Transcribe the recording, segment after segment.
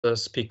the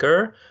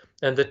speaker,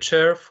 and the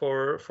chair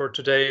for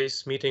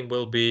today's meeting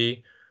will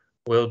be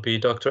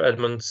Dr.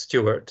 Edmund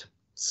Stewart.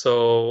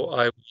 So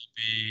I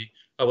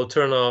will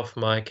turn off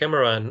my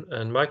camera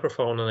and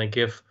microphone, and I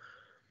give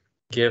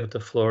the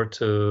floor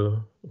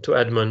to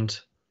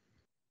Edmund.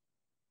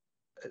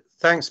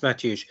 Thanks,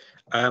 Matthews.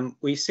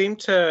 We seem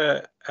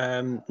to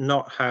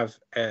not have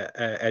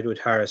Edward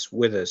Harris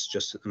with us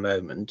just at the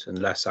moment,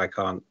 unless I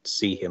can't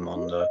see him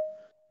on the.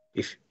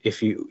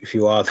 If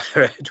you are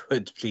there,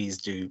 Edward, please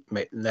do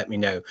let me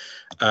know.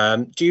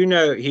 Do you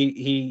know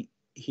he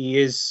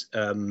is?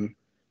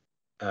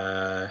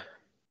 I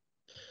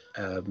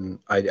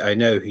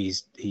know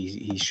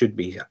he should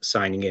be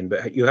signing in,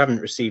 but you haven't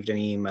received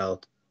any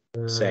email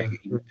saying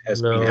he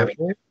has been having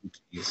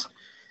difficulties.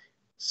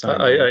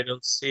 I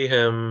don't see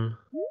him.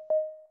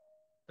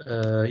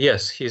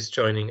 Yes, he's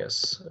joining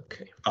us.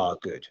 Okay. Ah,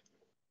 good.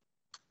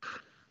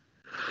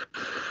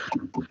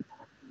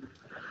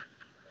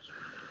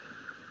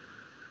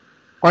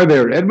 Hi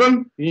there,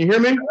 Edmund. Can you hear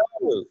me?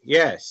 Oh,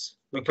 yes,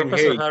 we can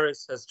Professor hear you.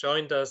 Harris has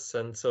joined us,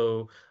 and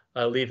so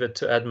I'll leave it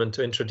to Edmund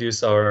to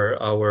introduce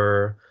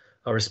our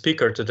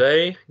speaker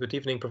today. Good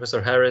evening,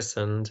 Professor Harris,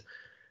 and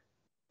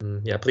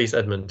yeah, please,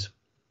 Edmund.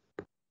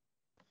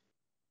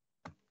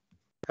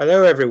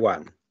 Hello,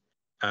 everyone.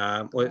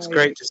 Well, it's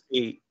great to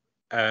see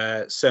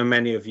so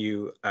many of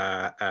you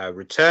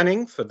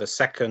returning for the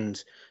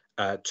second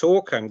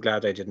talk. I'm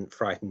glad I didn't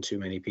frighten too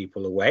many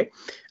people away,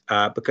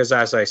 because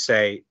as I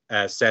said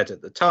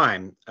at the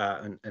time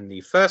in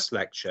the first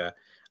lecture,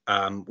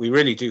 we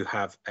really do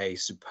have a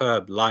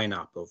superb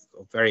lineup of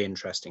very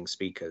interesting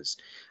speakers.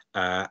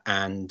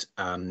 And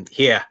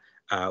here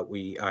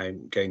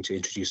I'm going to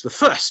introduce the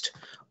first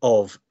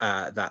of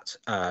that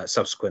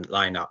subsequent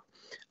lineup.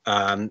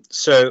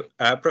 So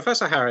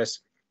Professor Harris,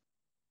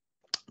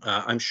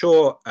 I'm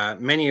sure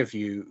many of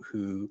you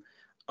who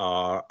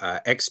are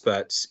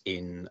experts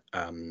in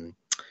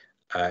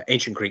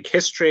ancient Greek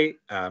history,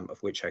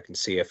 of which I can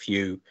see a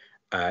few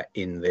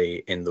in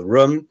the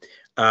room,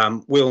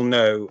 will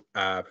know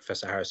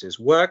Professor Harris's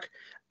work.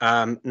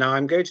 Now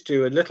I'm going to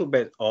do a little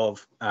bit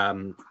of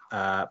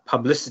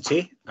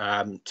publicity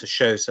to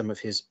show some of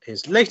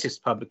his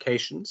latest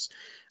publications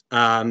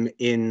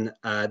in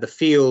the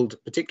field,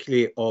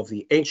 particularly of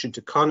the ancient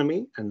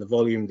economy and the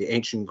volume The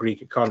Ancient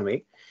Greek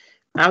Economy.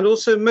 And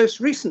also most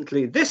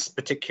recently, this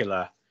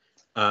particular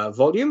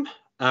volume,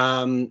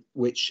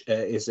 which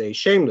is a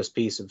shameless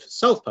piece of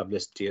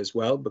self-publicity as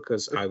well,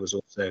 because I was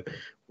also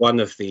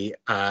one of the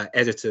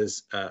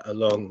editors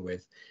along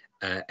with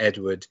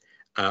Edward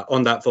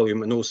on that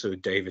volume, and also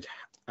David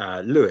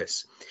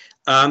Lewis.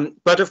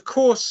 But of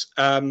course,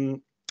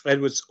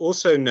 Edward's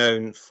also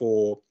known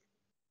for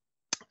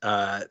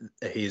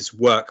his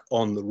work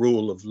on the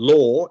rule of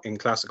law in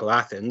classical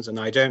Athens, and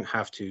I don't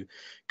have to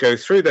go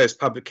through those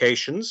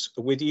publications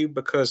with you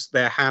because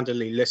they're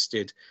handily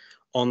listed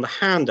on the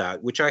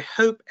handout, which I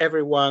hope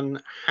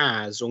everyone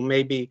has. Or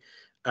maybe,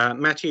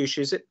 Matthews,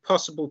 is it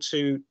possible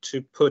to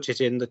put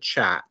it in the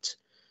chat,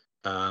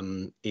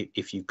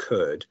 if you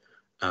could,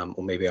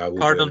 or maybe I will.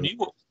 Pardon me.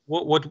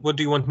 What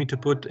do you want me to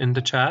put in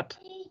the chat?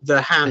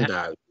 The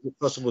handout. Is it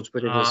possible to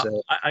put it as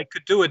a? I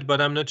could do it, but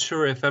I'm not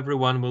sure if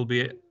everyone will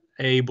be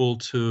able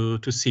to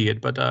see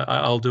it, but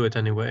I'll do it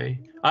anyway.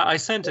 I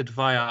sent it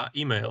via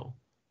email.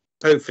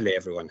 Hopefully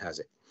everyone has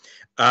it.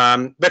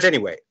 But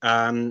anyway,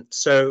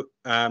 so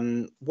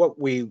what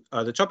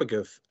the topic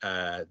of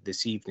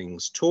this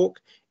evening's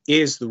talk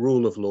is the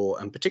rule of law,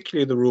 and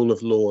particularly the rule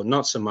of law,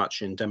 not so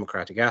much in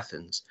democratic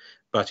Athens,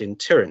 but in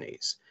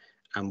tyrannies.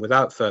 And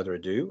without further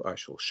ado, I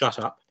shall shut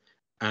up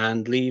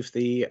and leave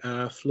the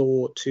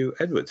floor to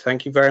Edward.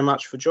 Thank you very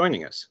much for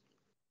joining us.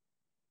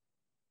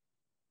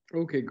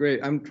 Okay,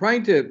 great. I'm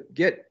trying to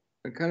get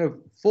a kind of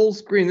full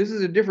screen. This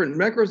is a different,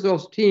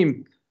 Microsoft's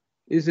team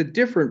is a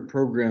different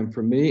program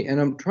for me,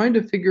 and I'm trying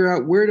to figure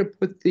out where to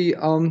put the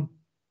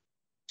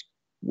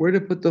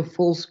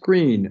full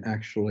screen,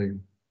 actually.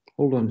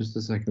 Hold on just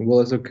a second. Well,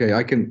 that's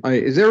okay. Can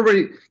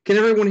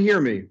everyone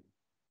hear me?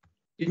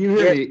 Can you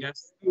hear me?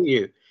 Yes, I hear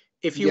you.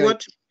 If you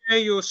want to share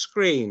your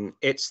screen,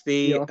 it's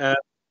the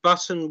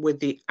button with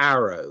the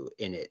arrow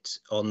in it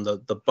on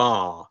the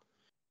bar.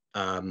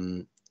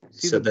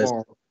 So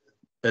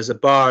there's a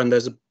bar and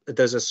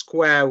there's a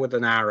square with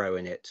an arrow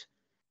in it.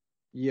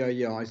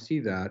 Yeah, I see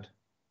that.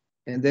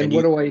 And then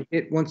what do I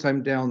hit once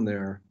I'm down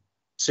there?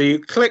 So you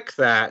click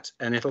that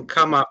and it'll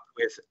come up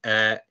with,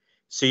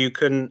 so you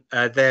can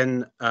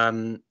then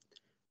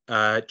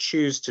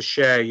choose to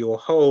share your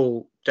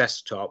whole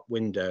desktop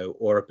window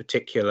or a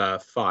particular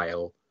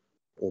file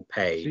or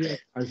page. See,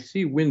 I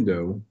see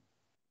window,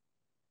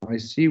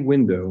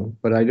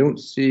 but I don't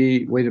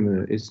see, wait a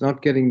minute, it's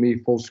not getting me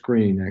full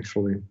screen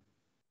actually.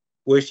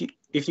 Well,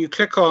 if you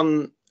click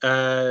on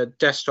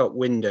desktop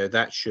window,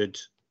 that should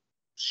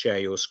share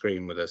your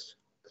screen with us.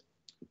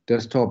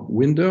 Desktop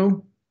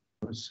window,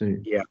 let's see.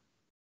 Yeah.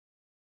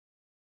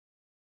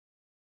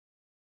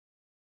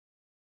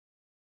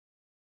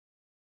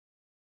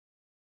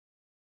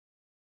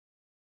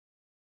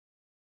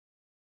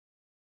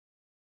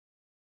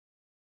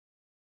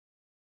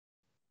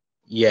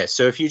 Yes.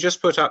 So if you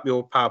just put up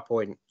your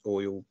PowerPoint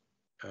or your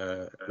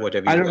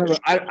whatever. I don't have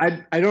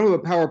I don't have a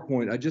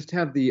PowerPoint. I just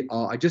have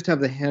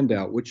the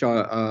handout, which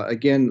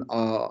again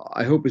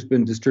I hope has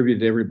been distributed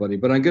to everybody.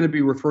 But I'm going to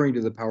be referring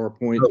to the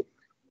PowerPoint. Oh.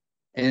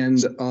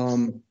 And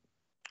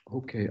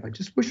okay, I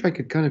just wish I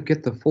could kind of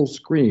get the full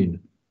screen.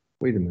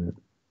 Wait a minute.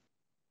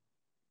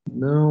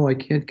 No, I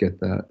can't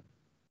get that.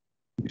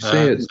 You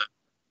say it.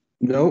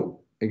 No.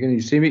 Again,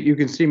 you see me. You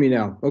can see me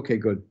now. Okay,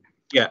 good.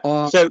 Yeah.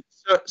 So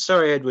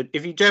sorry, Edward.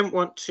 If you don't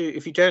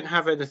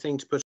have anything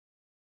to put.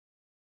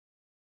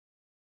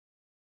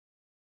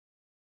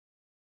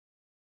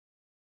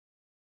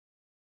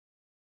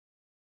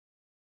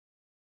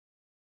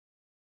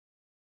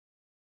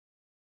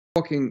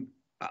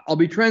 I'll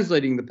be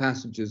translating the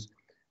passages,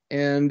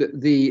 and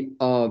the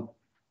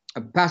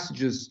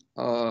passages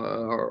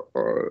are,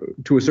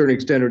 to a certain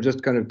extent, are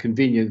just kind of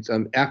convenience.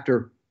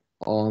 After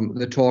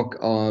the talk,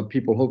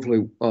 people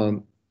hopefully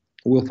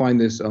will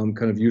find this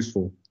kind of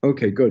useful.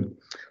 Okay, good.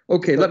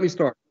 Okay, let me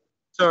start.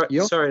 Sorry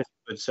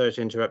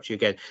to interrupt you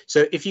again.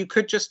 So if you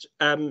could just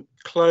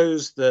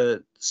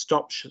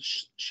stop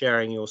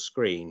sharing your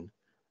screen.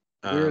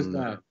 Where is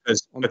that?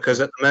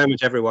 Because at the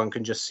moment everyone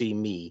can just see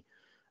me.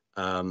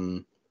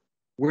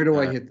 Where do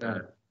I hit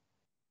that?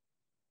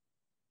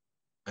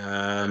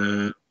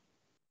 The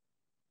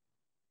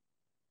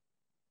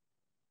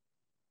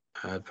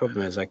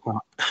problem is I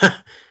can't.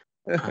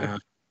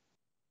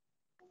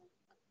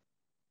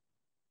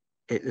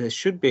 There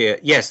should be a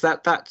yes.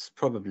 That's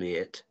probably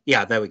it.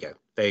 Yeah, there we go.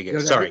 There you go.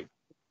 Sorry,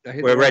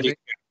 we're ready.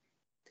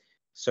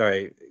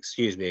 Sorry,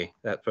 excuse me.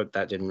 That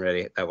didn't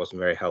really. That wasn't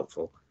very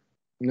helpful.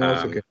 No,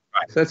 it's okay.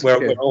 Right.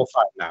 We're all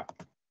fine now.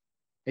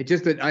 It's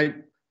just that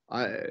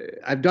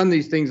I've done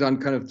these things on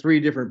kind of 3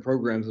 different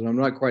programs, and I'm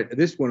not quite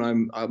this one.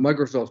 I'm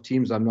Microsoft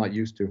Teams. I'm not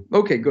used to.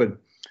 Okay, good.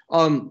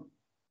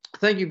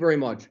 Thank you very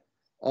much,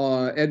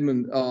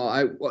 Edmund.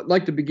 I would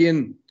like to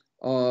begin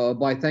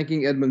by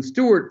thanking Edmund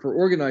Stewart for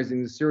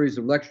organizing this series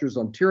of lectures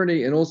on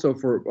tyranny, and also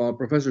for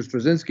Professor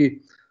Straczynski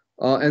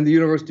and the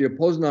University of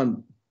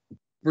Poznan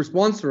for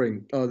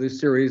sponsoring this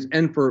series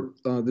and for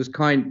this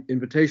kind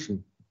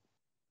invitation.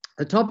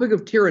 The topic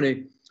of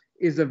tyranny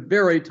is a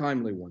very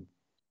timely one.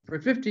 For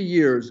 50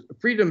 years,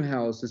 Freedom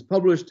House has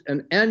published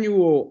an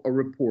annual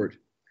report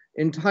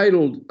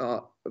entitled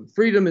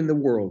Freedom in the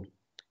World.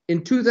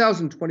 In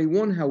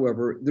 2021,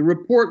 however, the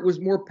report was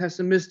more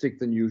pessimistic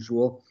than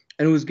usual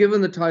and was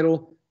given the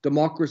title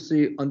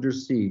Democracy Under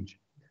Siege.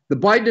 The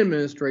Biden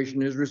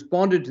administration has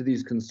responded to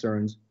these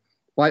concerns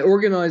by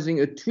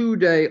organizing a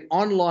 2-day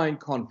online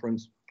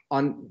conference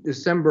on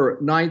December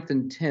 9th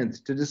and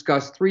 10th to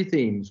discuss 3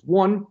 themes.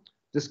 1,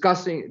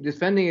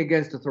 defending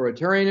against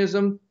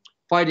authoritarianism,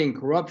 fighting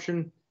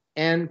corruption,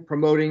 and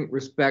promoting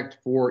respect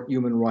for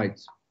human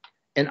rights.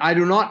 And I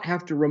do not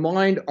have to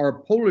remind our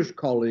Polish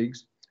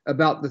colleagues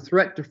about the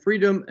threat to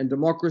freedom and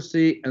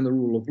democracy and the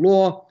rule of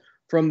law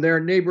from their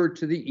neighbor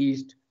to the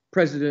east,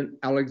 President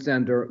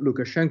Alexander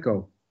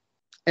Lukashenko.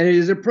 And it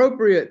is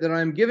appropriate that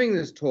I'm giving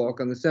this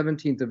talk on the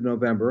 17th of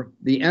November,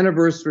 the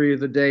anniversary of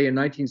the day in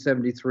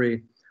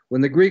 1973,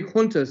 when the Greek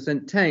junta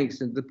sent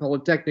tanks into the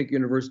Polytechnic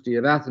University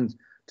of Athens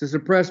to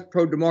suppress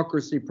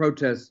pro-democracy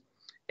protests,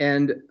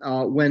 and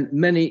when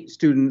many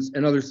students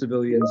and other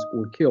civilians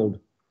were killed.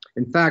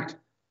 In fact,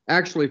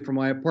 actually, from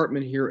my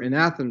apartment here in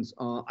Athens,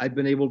 I've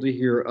been able to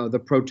hear the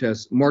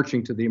protests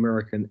marching to the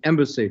American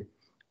embassy.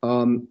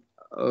 And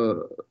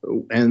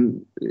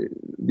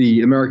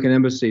the American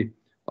embassy,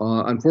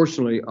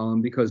 unfortunately,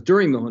 because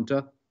during the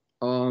junta,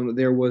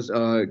 there was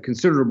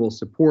considerable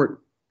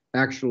support,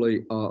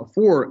 actually,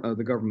 for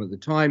the government at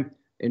the time.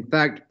 In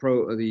fact,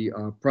 the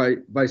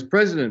vice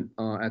president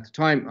at the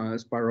time,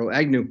 Spyro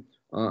Agnew,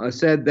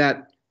 said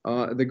that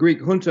the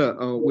Greek junta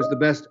was the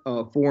best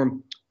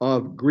form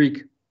of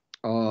Greek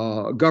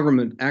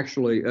government,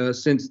 actually,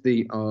 since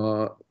the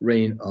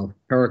reign of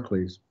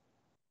Pericles.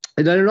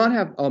 And I do not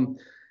have, and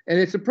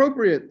it's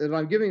appropriate that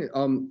I'm giving,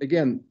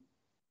 again,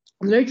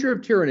 the nature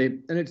of tyranny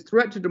and its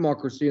threat to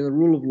democracy and the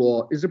rule of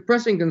law is a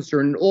pressing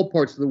concern in all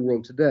parts of the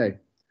world today.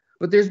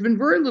 But there's been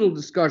very little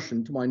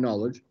discussion, to my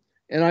knowledge,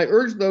 and I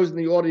urge those in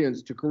the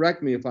audience to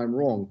correct me if I'm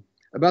wrong,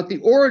 about the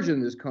origin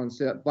of this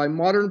concept by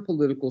modern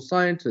political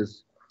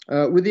scientists,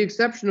 with the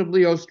exception of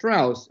Leo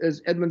Strauss,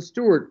 as Edmund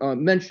Stewart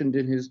mentioned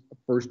in his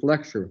first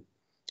lecture.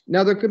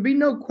 Now, there can be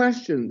no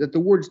question that the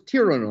words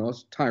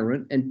tyrannos,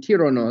 tyrant, and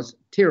tyrannos,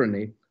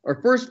 tyranny,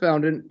 are first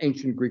found in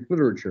ancient Greek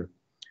literature.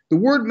 The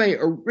word may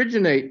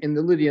originate in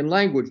the Lydian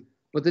language,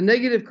 but the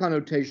negative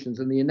connotations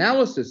and the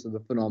analysis of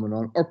the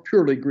phenomenon are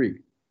purely Greek.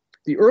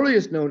 The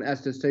earliest known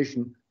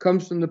attestation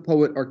comes from the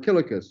poet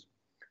Archilochus.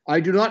 I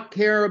do not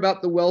care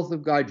about the wealth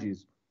of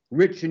Gyges,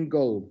 rich in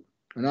gold,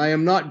 and I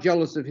am not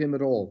jealous of him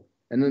at all.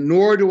 And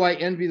nor do I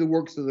envy the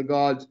works of the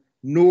gods,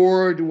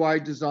 nor do I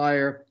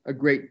desire a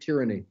great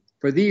tyranny.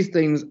 For these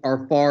things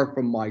are far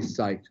from my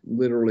sight,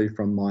 literally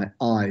from my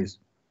eyes.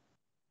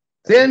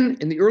 Then,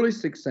 in the early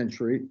 6th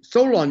century,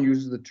 Solon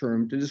uses the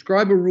term to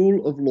describe a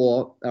rule of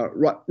law,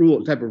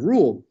 type of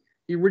rule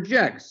he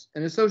rejects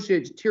and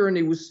associates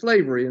tyranny with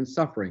slavery and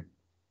suffering.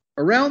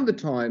 Around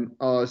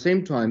the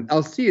same time,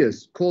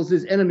 Alcaeus calls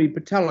his enemy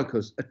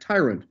Patalicus a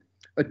tyrant,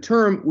 a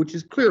term which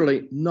is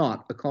clearly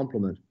not a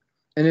compliment.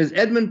 And as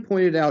Edmund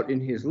pointed out in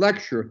his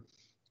lecture,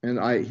 and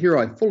I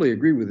fully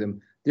agree with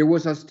him, there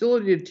was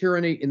hostility to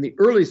tyranny in the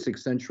early 6th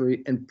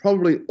century and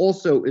probably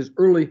also as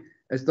early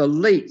as the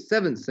late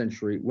 7th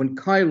century when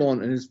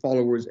Cylon and his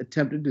followers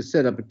attempted to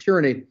set up a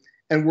tyranny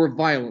and were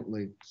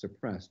violently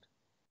suppressed.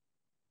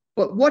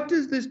 But what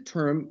does this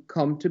term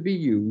come to be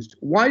used?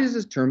 Why does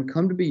this term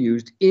come to be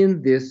used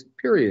in this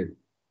period?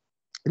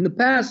 In the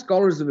past,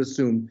 scholars have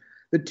assumed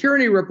that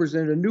tyranny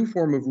represented a new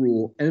form of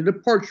rule and a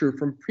departure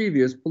from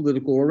previous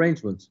political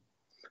arrangements.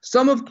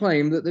 Some have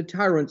claimed that the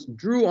tyrants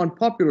drew on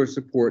popular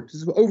support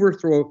to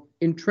overthrow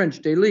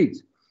entrenched elites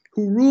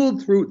who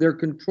ruled through their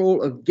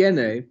control of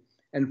gene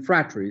and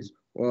phratries,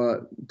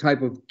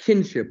 type of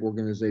kinship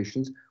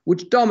organizations,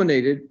 which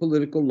dominated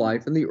political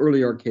life in the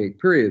early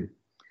archaic period.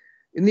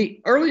 In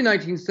the early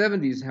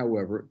 1970s,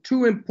 however,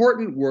 two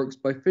important works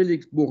by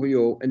Félix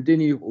Bourriot and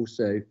Denis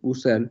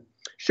Roussin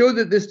show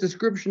that this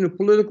description of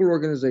political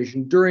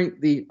organization during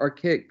the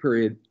archaic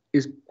period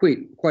is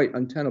quite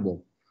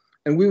untenable.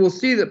 And we will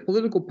see that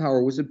political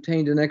power was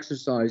obtained and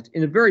exercised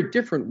in a very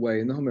different way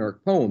in the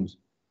Homeric poems.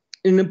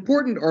 In an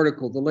important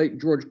article, the late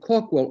George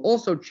Cockwell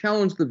also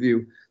challenged the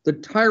view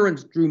that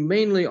tyrants drew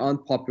mainly on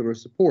popular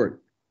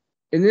support.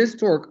 In this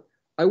talk,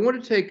 I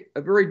want to take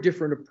a very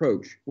different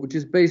approach, which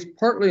is based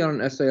partly on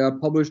an essay I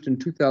published in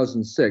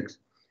 2006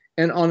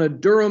 and on a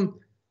Durham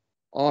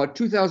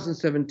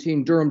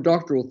 2017 Durham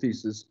doctoral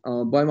thesis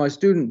by my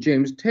student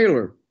James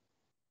Taylor.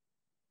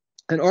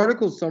 An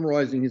article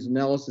summarizing his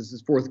analysis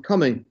is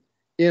forthcoming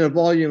in a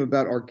volume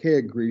about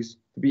archaic Greece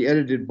to be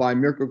edited by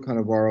Mirko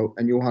Cannavaro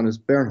and Johannes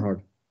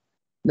Bernhard.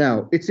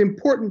 Now, it's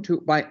important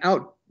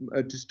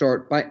to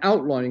start by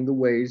outlining the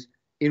ways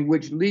in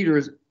which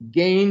leaders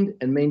gained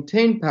and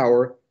maintained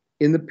power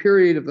in the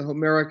period of the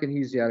Homeric and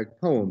Hesiodic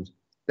poems,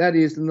 that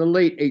is, in the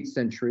late 8th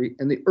century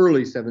and the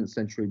early 7th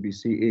century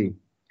BCE.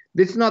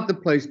 This is not the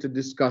place to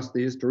discuss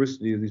the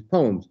historicity of these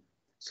poems.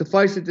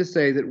 Suffice it to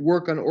say that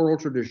work on oral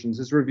traditions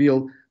has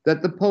revealed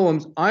that the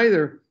poems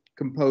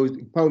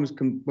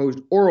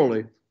composed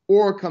orally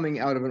or coming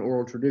out of an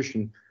oral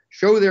tradition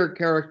show their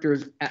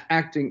characters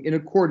acting in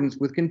accordance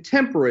with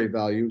contemporary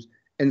values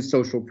and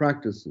social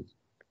practices.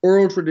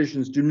 Oral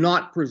traditions do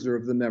not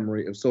preserve the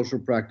memory of social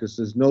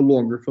practices no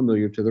longer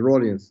familiar to their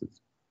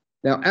audiences.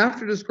 Now,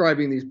 after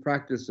describing these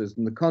practices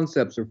and the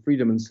concepts of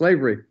freedom and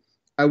slavery,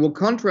 I will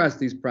contrast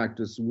these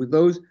practices with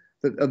those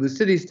of the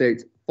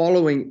city-states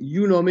following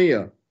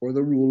eunomia, or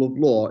the rule of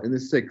law, in the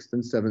 6th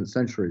and 7th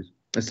centuries,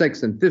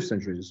 6th and 5th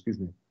centuries, excuse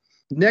me.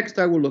 Next,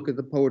 I will look at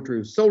the poetry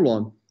of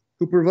Solon,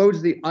 who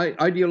provides the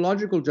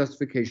ideological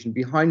justification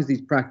behind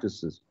these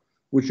practices,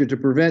 which are to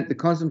prevent the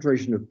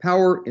concentration of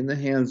power in the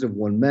hands of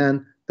one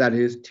man, that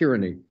is,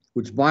 tyranny,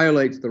 which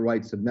violates the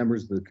rights of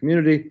members of the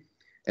community,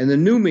 and the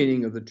new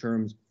meaning of the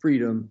terms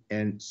freedom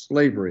and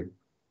slavery.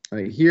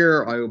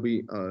 Here, I will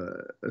be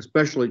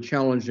especially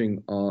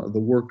challenging the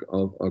work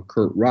of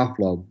Kurt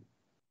Raaflaub.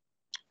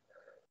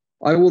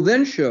 I will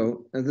then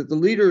show that the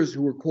leaders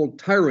who were called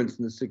tyrants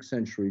in the 6th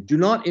century do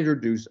not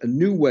introduce a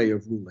new way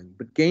of ruling,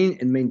 but gain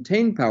and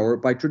maintain power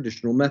by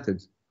traditional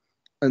methods,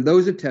 and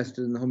those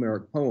attested in the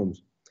Homeric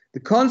poems.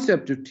 The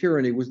concept of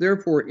tyranny was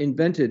therefore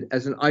invented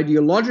as an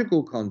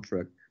ideological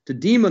construct to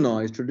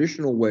demonize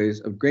traditional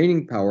ways of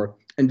gaining power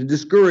and to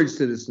discourage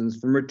citizens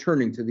from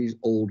returning to these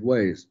old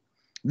ways.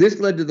 This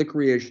led to the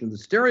creation of the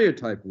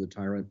stereotype of the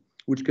tyrant,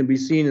 which can be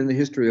seen in the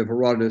history of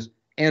Herodotus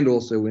and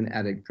also in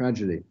Attic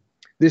tragedy.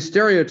 This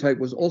stereotype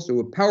was also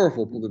a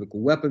powerful political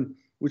weapon,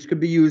 which could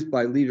be used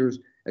by leaders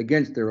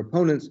against their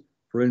opponents,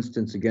 for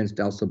instance, against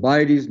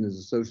Alcibiades and his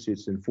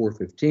associates in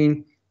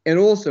 415, and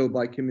also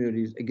by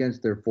communities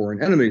against their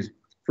foreign enemies,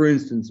 for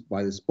instance,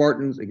 by the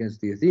Spartans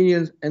against the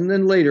Athenians, and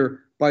then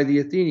later by the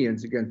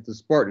Athenians against the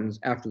Spartans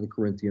after the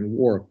Corinthian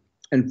War,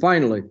 and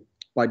finally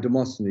by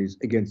Demosthenes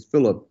against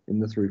Philip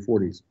in the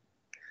 340s.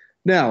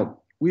 Now,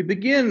 we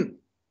begin,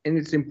 and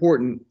it's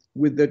important,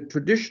 with the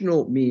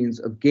traditional means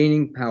of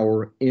gaining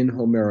power in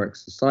Homeric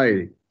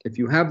society. If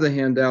you have the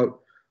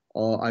handout,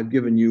 I've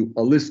given you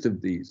a list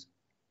of these.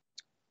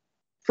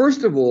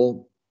 First of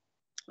all,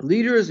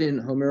 leaders in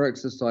Homeric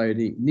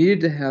society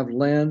needed to have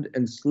land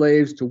and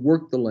slaves to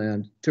work the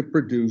land to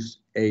produce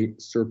a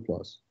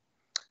surplus.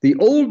 The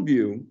old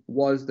view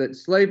was that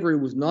slavery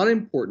was not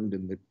important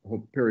in the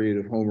period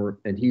of Homer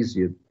and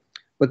Hesiod,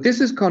 but this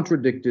is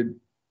contradicted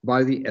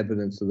by the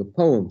evidence of the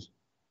poems.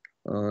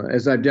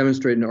 As I've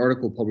demonstrated in an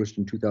article published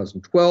in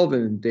 2012,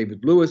 and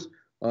David Lewis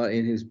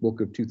in his book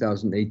of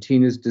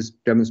 2018 is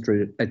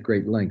demonstrated at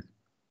great length.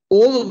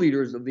 All the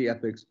leaders of the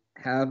epics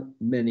have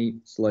many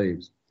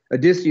slaves.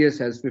 Odysseus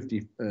has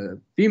 50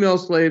 female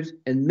slaves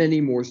and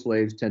many more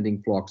slaves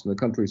tending flocks in the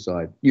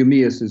countryside.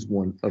 Eumaeus is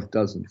one of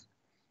dozens.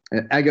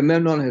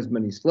 Agamemnon has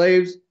many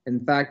slaves,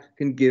 in fact,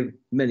 can give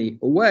many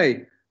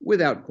away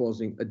without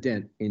causing a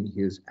dent in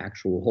his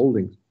actual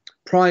holdings.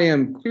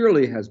 Priam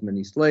clearly has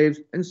many slaves,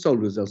 and so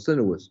does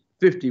Alcinous,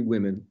 50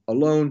 women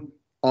alone,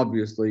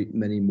 obviously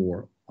many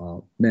more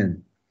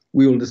men.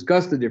 We will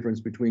discuss the difference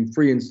between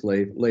free and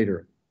slave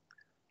later.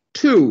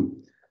 2,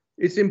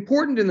 it's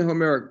important in the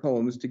Homeric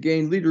poems to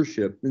gain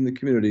leadership in the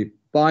community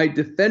by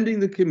defending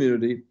the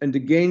community and to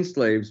gain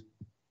slaves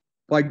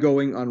by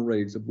going on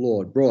raids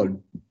abroad.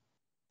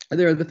 And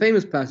there are the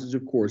famous passage,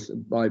 of course,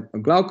 by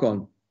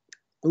Glaucon,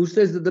 who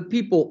says that the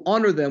people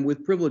honor them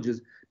with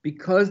privileges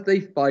because they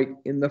fight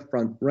in the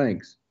front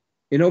ranks.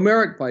 In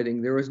Homeric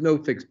fighting, there is no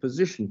fixed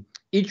position.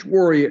 Each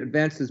warrior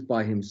advances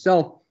by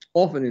himself,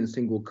 often in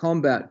single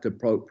combat, to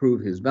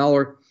prove his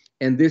valor.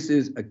 And this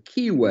is a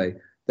key way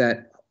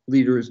that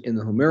leaders in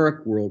the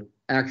Homeric world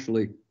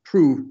actually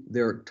prove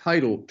their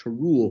title to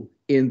rule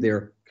in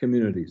their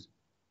communities.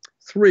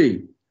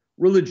 3,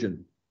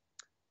 religion.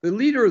 The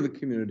leader of the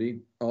community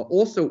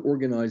also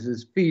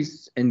organizes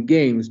feasts and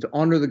games to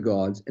honor the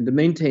gods and to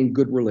maintain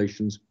good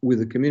relations with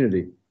the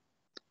community.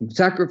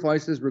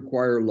 Sacrifices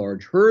require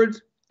large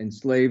herds, and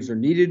slaves are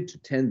needed to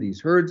tend these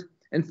herds,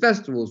 and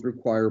festivals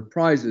require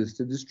prizes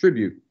to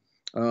distribute.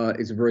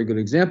 It's a very good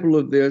example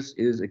of this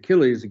is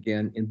Achilles,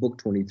 again, in Book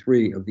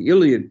 23 of the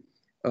Iliad,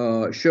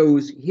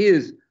 shows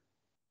his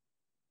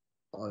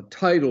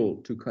title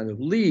to kind of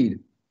lead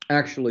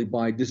actually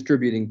by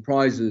distributing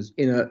prizes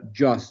in a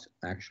just,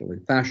 actually,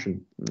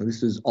 fashion.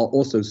 This is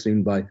also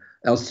seen by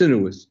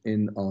Alcinous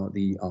in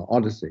the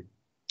Odyssey.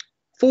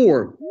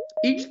 4,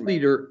 each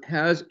leader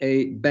has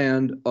a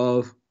band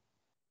of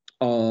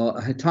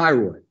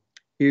hetyroi,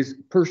 his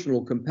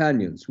personal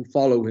companions who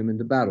follow him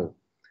into battle.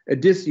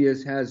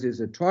 Odysseus has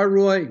his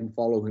hetyroi who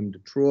follow him to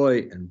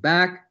Troy and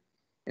back,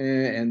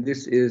 and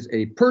this is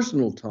a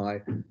personal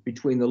tie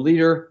between the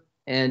leader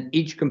and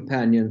each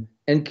companion,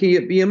 and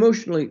can be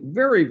emotionally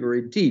very,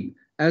 very deep,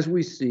 as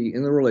we see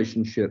in the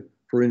relationship,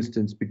 for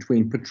instance,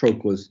 between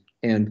Patroclus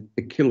and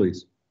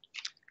Achilles.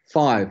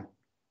 5,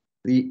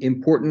 the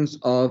importance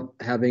of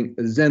having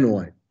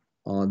xenoi.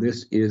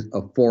 This is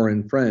a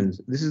foreign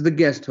friends. This is the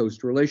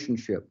guest-host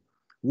relationship.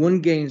 One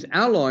gains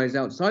allies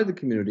outside the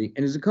community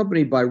and is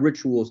accompanied by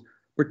rituals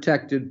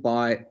protected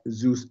by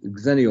Zeus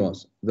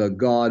Xenios, the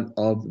god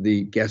of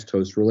the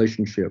guest-host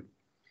relationship.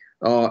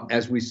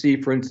 As we see,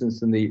 for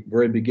instance, in the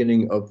very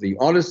beginning of the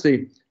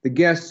Odyssey, the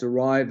guests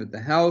arrive at the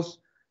house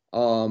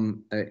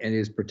and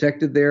is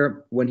protected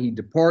there. When he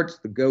departs,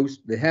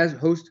 the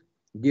host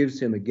gives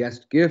him a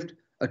guest gift,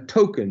 a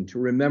token to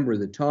remember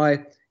the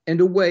tie, and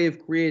a way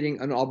of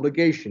creating an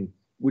obligation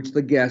which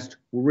the guest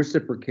will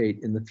reciprocate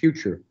in the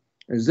future.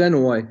 And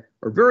xenoi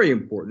are very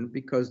important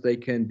because they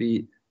can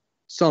be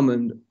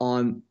summoned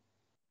on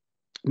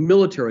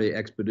military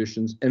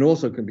expeditions and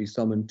also can be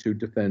summoned to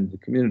defend the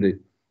community.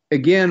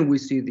 Again, we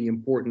see the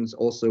importance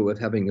also of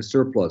having a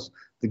surplus.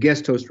 The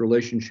guest-host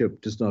relationship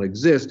does not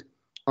exist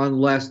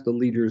unless the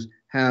leaders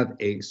have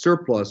a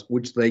surplus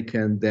which they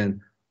can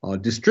then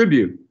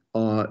distribute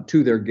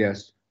to their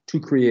guests to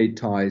create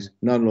ties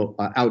not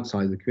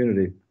outside the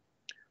community.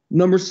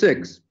 Number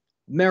 6,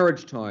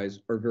 marriage ties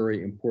are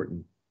very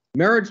important.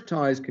 Marriage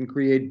ties can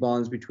create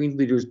bonds between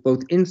leaders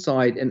both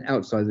inside and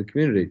outside the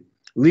community.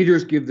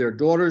 Leaders give their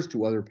daughters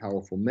to other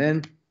powerful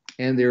men,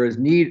 and there is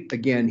need,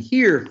 again,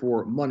 here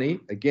for money,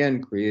 again,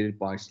 created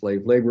by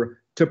slave labor,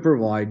 to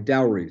provide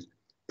dowries.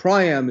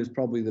 Priam is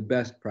probably the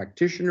best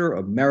practitioner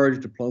of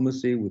marriage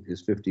diplomacy with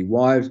his 50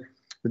 wives,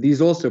 but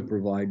these also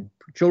provide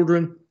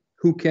children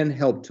who can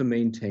help to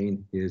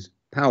maintain his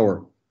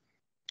power.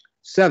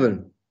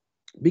 7,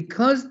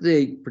 because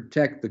they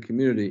protect the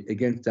community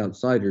against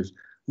outsiders,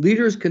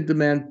 leaders can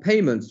demand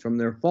payments from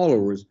their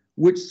followers,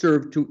 which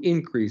serve to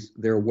increase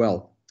their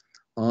wealth.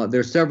 There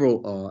are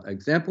several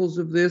examples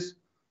of this.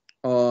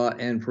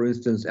 And for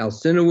instance,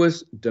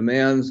 Alcinous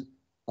demands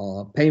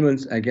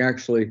payments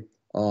actually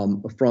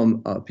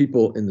from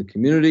people in the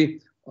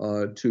community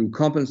to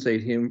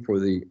compensate him for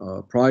the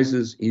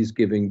prizes he's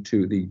giving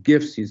to the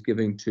gifts he's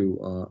giving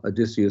to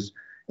Odysseus.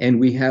 And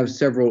we have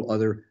several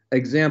other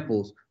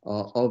examples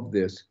of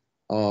this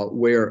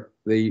where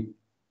the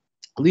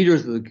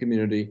leaders of the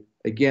community,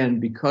 again,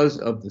 because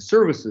of the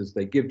services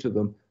they give to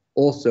them,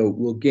 also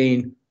will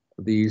gain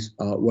these,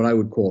 what I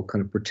would call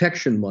kind of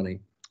protection money,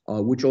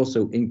 which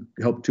also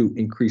help to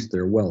increase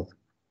their wealth.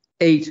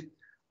 8,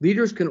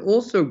 leaders can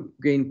also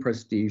gain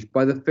prestige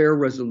by the fair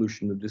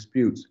resolution of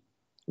disputes.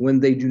 When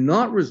they do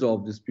not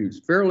resolve disputes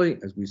fairly,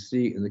 as we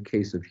see in the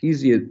case of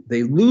Hesiod,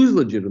 they lose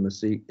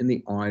legitimacy in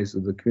the eyes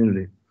of the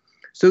community.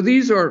 So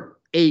these are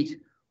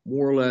 8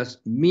 more or less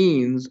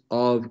means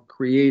of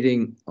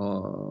creating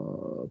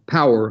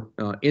power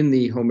in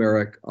the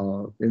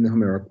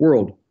Homeric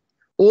world.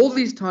 All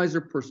these ties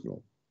are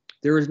personal.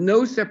 There is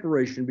no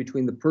separation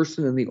between the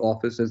person and the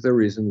office as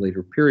there is in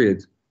later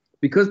periods.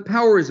 Because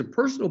power is a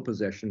personal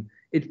possession,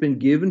 it's been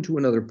given to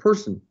another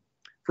person.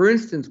 For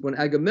instance, when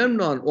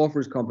Agamemnon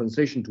offers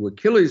compensation to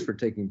Achilles for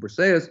taking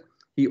Briseis,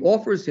 he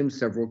offers him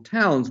several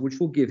towns which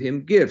will give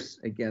him gifts.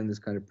 Again, this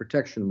kind of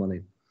protection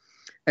money.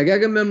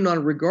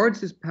 Agamemnon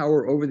regards his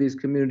power over these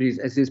communities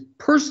as his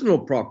personal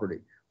property,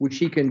 which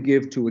he can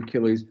give to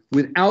Achilles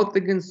without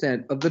the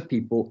consent of the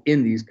people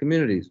in these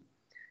communities.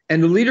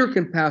 And the leader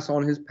can pass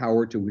on his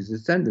power to his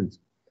descendants.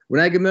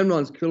 When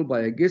Agamemnon is killed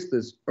by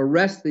Aegisthus,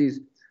 Orestes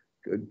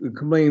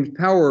claims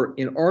power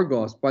in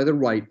Argos by the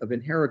right of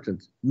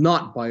inheritance,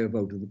 not by a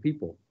vote of the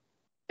people.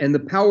 And the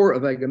power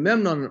of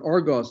Agamemnon and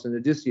Argos and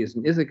Odysseus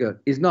and Ithaca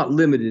is not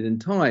limited in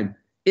time.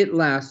 It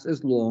lasts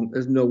as long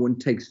as no one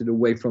takes it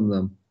away from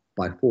them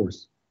by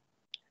force.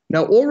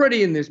 Now,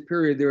 already in this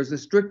period, there is a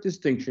strict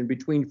distinction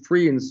between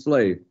free and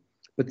slave,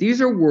 but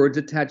these are words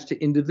attached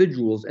to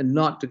individuals and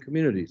not to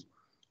communities.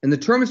 And the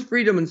terms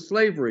freedom and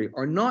slavery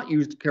are not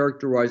used to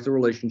characterize the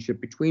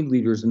relationship between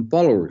leaders and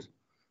followers.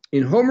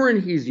 In Homer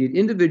and Hesiod,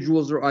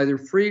 individuals are either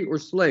free or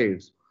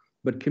slaves,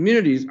 but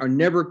communities are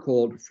never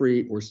called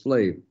free or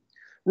slave.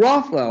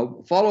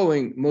 Rothlau,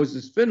 following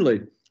Moses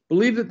Finley,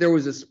 believed that there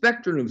was a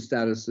spectrum of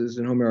statuses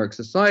in Homeric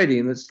society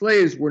and that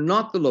slaves were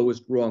not the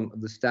lowest rung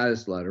of the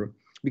status ladder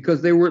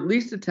because they were at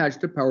least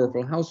attached to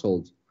powerful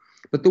households.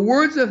 But the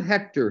words of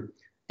Hector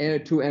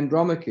to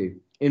Andromache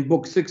in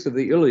Book 6 of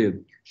the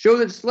Iliad show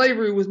that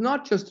slavery was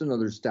not just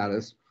another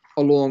status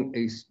along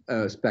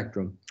a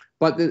spectrum,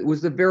 but that it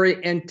was the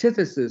very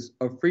antithesis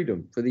of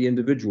freedom for the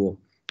individual.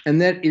 And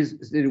that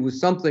is, it was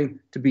something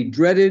to be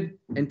dreaded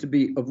and to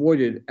be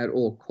avoided at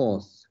all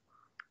costs.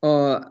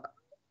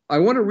 I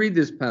want to read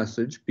this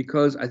passage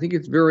because I think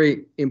it's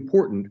very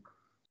important.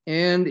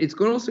 And it's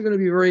also going to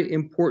be very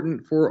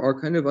important for our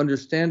kind of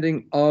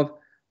understanding of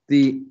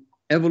the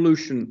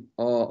evolution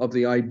of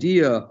the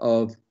idea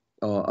of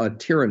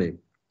tyranny.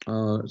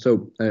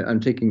 So I'm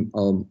taking,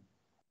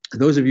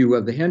 those of you who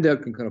have the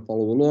handout can kind of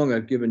follow along.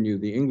 I've given you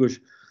the English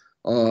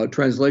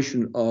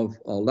translation of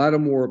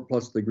Lattimore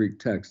plus the Greek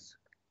text.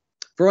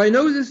 For I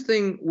know this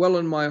thing well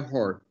in my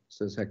heart,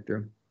 says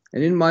Hector,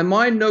 and in my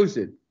mind knows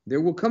it.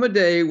 There will come a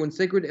day when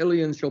sacred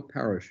Ilians shall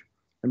perish,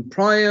 and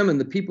Priam and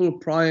the people of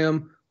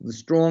Priam with the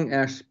strong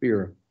ash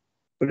spear.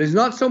 But it is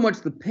not so much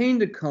the pain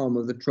to come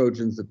of the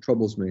Trojans that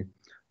troubles me,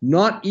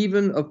 not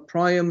even of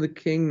Priam the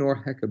king nor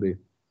Hecabe,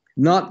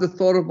 not the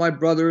thought of my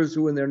brothers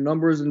who in their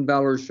numbers and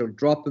valors shall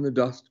drop in the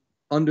dust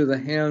under the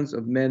hands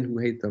of men who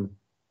hate them.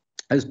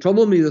 Has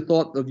troubled me the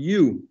thought of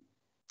you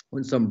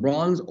when some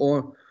bronze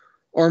or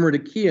armored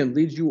Achaean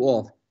leads you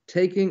off,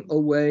 taking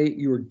away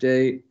your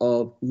day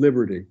of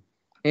liberty.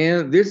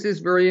 And this is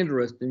very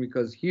interesting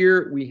because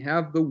here we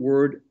have the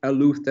word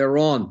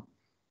eleutheron.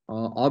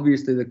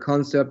 Obviously, the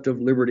concept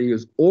of liberty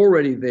is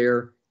already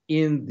there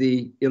in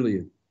the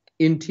Iliad,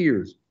 in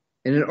tears.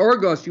 And in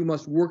Argos, you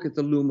must work at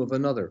the loom of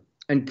another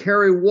and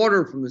carry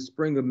water from the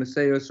spring of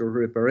Messeus or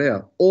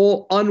Hyperea,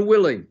 all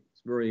unwilling.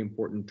 It's a very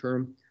important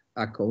term,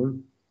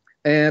 akon.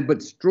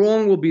 But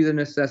strong will be the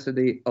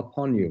necessity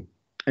upon you.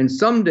 And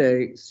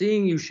someday,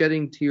 seeing you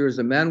shedding tears,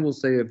 a man will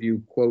say of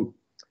you, quote,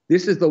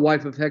 this is the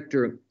wife of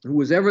Hector, who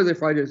was ever the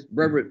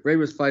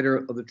bravest fighter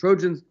of the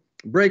Trojans,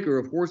 breaker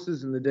of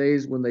horses in the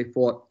days when they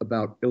fought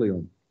about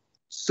Ilion.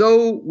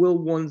 So will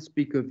one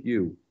speak of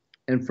you,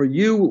 and for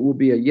you it will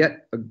be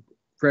yet a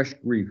fresh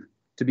grief,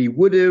 to be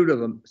widowed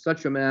of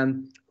such a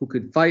man who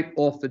could fight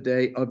off the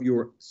day of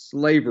your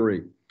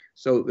slavery.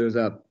 So there's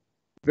a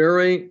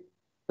very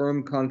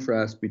firm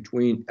contrast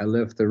between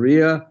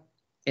eleftheria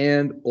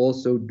and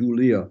also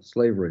dulia,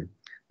 slavery.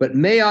 But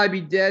may I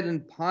be dead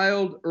and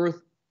piled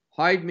earth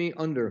hide me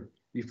under,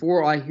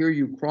 before I hear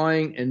you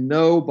crying and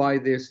know by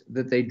this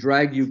that they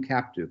drag you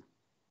captive.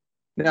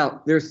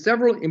 Now, there's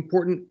several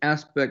important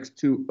aspects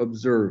to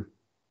observe.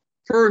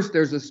 First,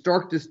 there's a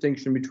stark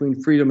distinction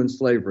between freedom and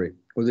slavery,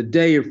 or the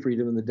day of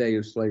freedom and the day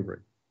of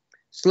slavery.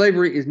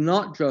 Slavery is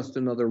not just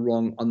another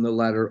rung on the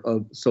ladder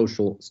of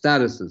social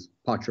statuses,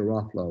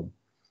 pacharaflo.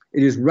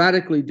 It is a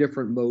radically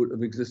different mode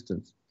of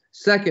existence.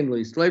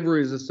 Secondly,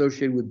 slavery is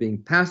associated with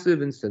being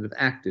passive instead of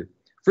active.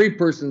 Free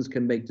persons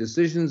can make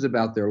decisions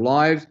about their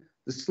lives.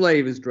 The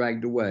slave is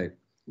dragged away.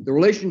 The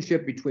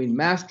relationship between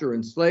master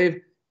and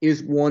slave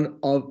is one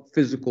of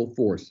physical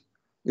force.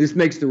 This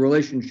makes the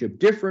relationship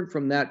different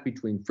from that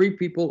between free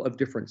people of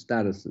different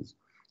statuses.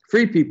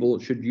 Free people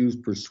should use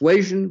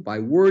persuasion by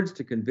words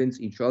to convince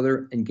each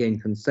other and gain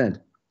consent.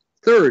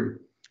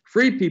 Third,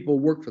 free people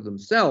work for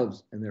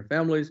themselves and their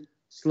families.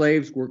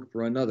 Slaves work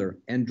for another.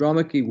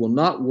 Andromache will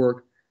not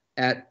work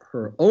at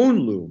her own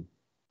loom,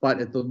 but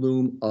at the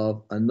loom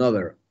of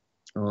another.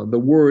 The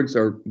words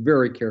are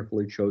very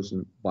carefully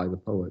chosen by the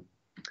poet.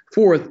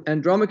 Fourth,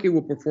 Andromache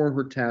will perform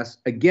her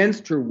tasks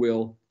against her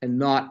will and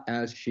not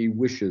as she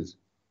wishes.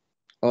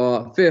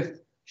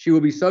 Fifth, she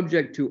will be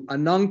subject to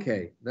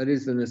ananke, that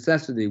is the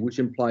necessity, which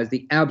implies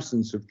the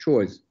absence of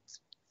choice.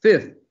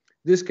 Fifth,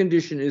 this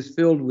condition is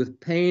filled with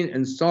pain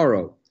and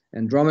sorrow.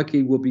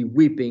 Andromache will be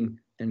weeping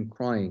and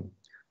crying.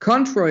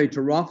 Contrary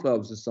to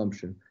Rothlaub's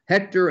assumption,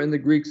 Hector and the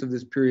Greeks of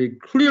this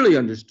period clearly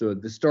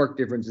understood the stark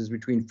differences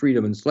between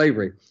freedom and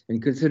slavery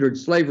and considered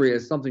slavery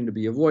as something to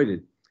be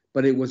avoided,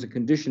 but it was a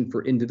condition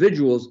for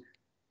individuals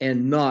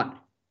and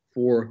not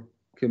for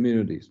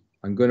communities.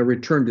 I'm going to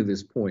return to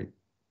this point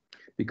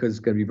because it's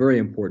going to be very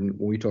important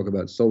when we talk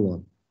about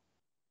Solon.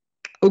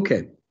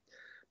 Okay,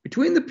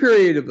 between the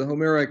period of the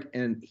Homeric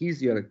and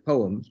Hesiodic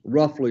poems,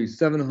 roughly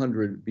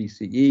 700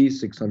 BCE,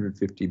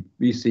 650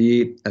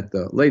 BCE at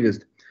the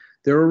latest,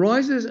 there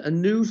arises a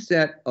new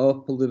set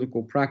of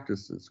political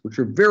practices, which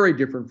are very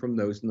different from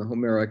those in the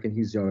Homeric and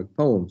Hesiodic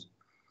poems.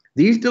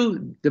 These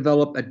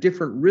develop at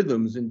different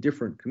rhythms in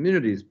different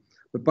communities,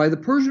 but by the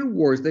Persian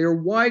Wars, they are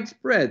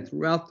widespread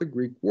throughout the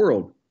Greek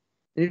world.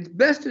 And it's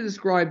best to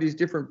describe these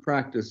different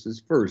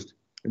practices first,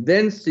 and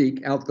then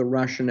seek out the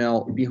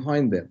rationale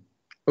behind them.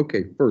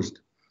 Okay,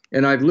 first,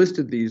 and I've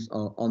listed these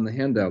on the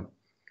handout.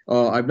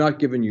 I've not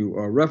given you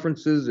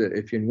references.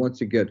 If you want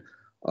to get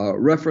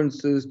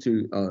references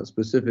to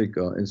specific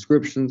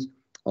inscriptions,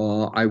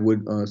 I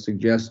would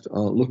suggest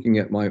looking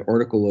at my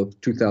article of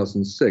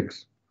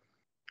 2006.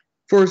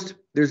 First,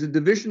 there's a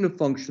division of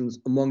functions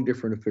among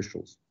different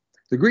officials.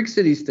 The Greek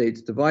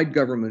city-states divide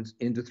governments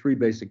into three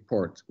basic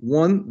parts.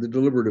 One, the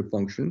deliberative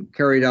function,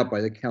 carried out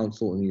by the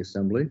council and the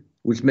assembly,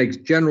 which makes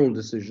general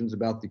decisions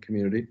about the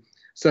community,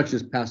 such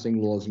as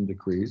passing laws and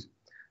decrees.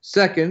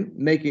 Second,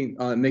 making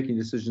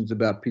decisions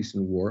about peace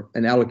and war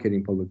and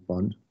allocating public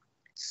funds.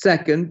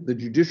 Second, the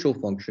judicial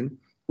function,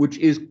 which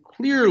is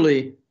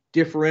clearly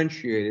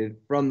differentiated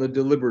from the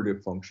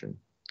deliberative function.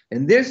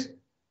 And this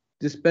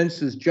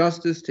dispenses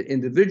justice to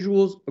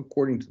individuals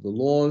according to the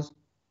laws.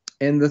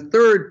 And the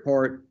third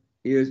part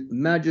is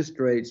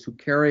magistrates who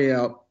carry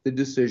out the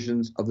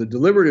decisions of the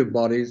deliberative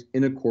bodies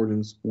in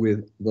accordance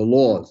with the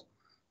laws.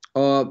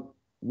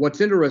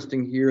 What's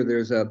interesting here,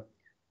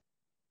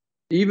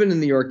 even in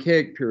the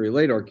archaic period,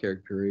 late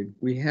archaic period,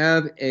 we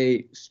have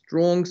a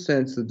strong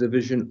sense of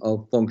division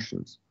of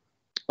functions.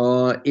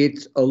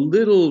 It's a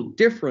little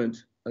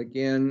different,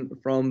 again,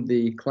 from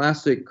the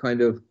classic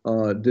kind of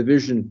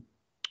division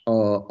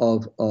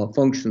of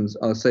functions,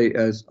 say,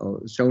 as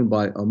shown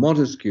by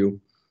Montesquieu.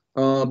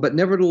 But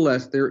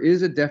nevertheless, there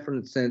is a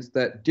definite sense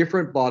that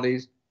different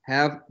bodies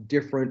have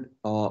different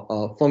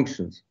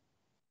functions.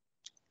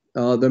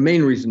 The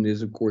main reason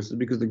is, of course, is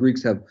because the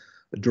Greeks have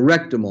a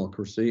direct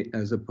democracy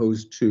as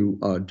opposed to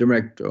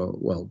direct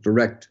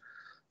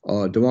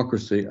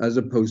democracy as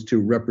opposed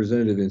to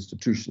representative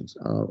institutions.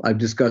 I've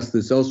discussed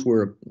this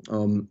elsewhere.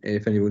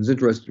 If anyone's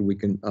interested, we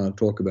can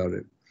talk about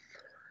it.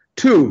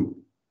 Two,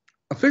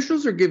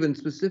 officials are given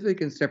specific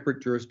and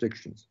separate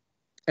jurisdictions.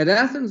 At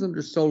Athens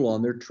under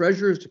Solon, their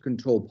treasurer is to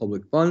control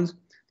public funds,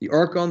 the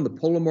archon, the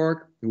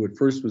polemarch, who at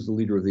first was the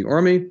leader of the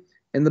army,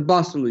 and the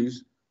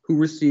basileus, who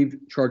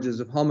received charges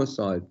of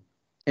homicide,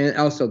 and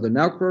also the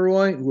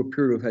naukroi, who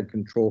appear to have had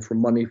control for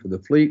money for the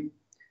fleet.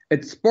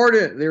 At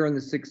Sparta, there in the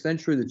 6th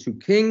century, the two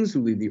kings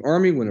who lead the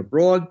army when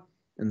abroad,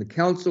 and the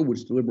council,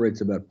 which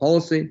deliberates about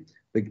policy,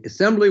 the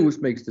assembly, which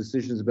makes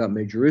decisions about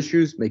major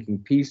issues, making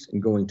peace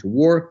and going to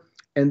war,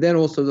 and then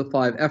also the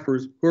 5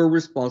 ephors, who are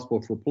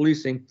responsible for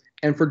policing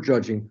and for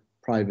judging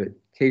private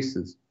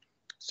cases.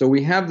 So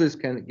we have this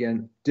kind of,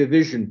 again,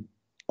 division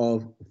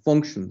of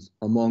functions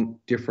among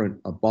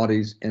different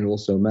bodies and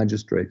also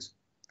magistrates.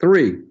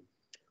 3,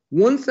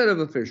 one set of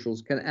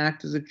officials can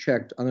act as a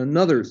check on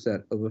another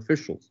set of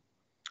officials.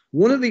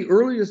 One of the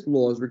earliest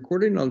laws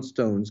recorded on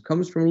stones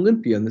comes from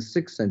Olympia in the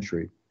 6th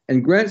century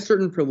and grants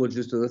certain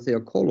privileges to the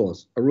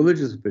theokolos, a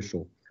religious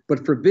official,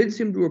 but forbids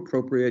him to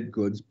appropriate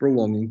goods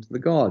belonging to the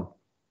god.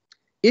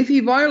 If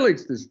he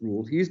violates this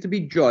rule, he is to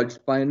be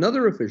judged by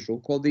another official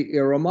called the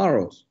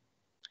Eromaros.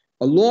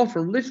 A law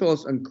from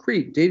Litos on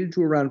Crete, dated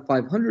to around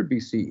 500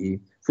 BCE,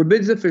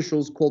 forbids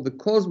officials called the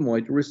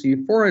kosmoi to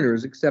receive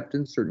foreigners except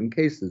in certain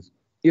cases.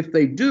 If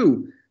they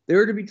do, they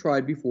are to be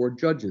tried before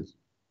judges.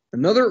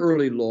 Another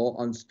early law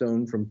on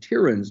stone from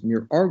Tiryns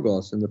near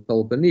Argos in the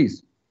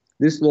Peloponnese.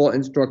 This law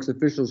instructs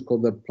officials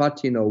called the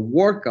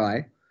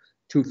platinowarkai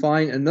to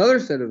find another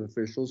set of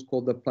officials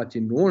called the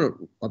plationoi,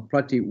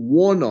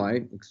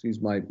 excuse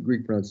my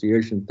Greek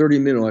pronunciation, 30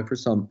 minoi for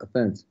some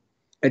offense.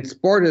 At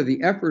Sparta,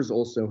 the ephors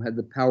also had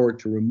the power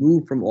to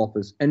remove from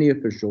office any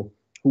official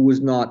who was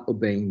not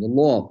obeying the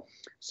law.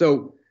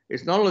 So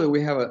it's not only that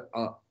we have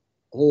a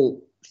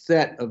whole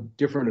set of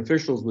different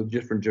officials with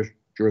different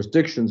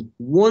jurisdictions,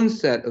 one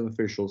set of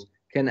officials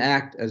can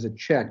act as a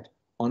check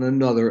on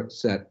another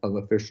set of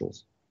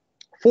officials.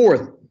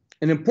 Fourth,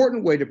 an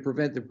important way to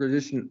prevent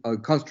the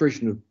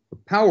concentration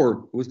of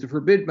power was to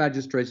forbid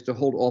magistrates to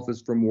hold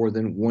office for more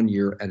than 1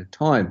 year at a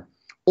time.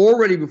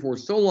 Already before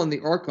Solon, the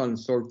archon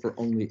served for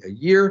only a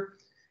year,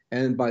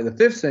 and by the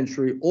 5th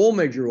century, all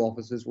major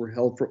offices were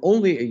held for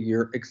only a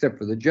year, except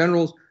for the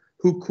generals,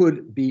 who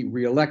could be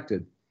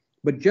reelected.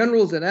 But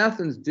generals at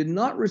Athens did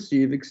not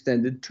receive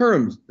extended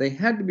terms. They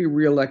had to be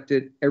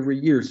reelected every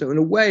year. So in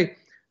a way,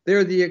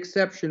 they're the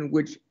exception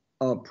which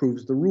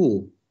proves the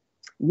rule.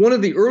 One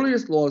of the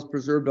earliest laws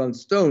preserved on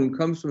stone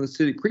comes from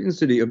the Cretan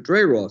city of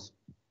Drairos,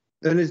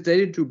 and is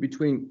dated to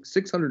between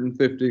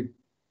 650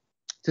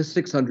 to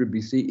 600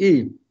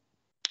 BCE,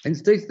 and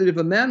states that if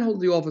a man holds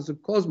the office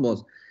of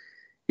Cosmos,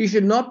 he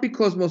should not be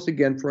Cosmos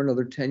again for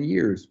another 10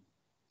 years.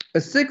 A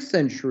 6th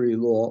century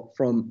law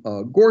from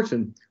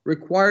Gorton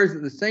requires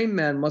that the same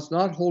man must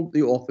not hold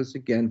the office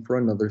again for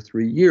another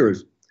 3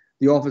 years,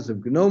 the office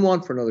of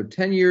Gnomon for another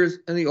 10 years,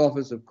 and the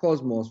office of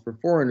Cosmos for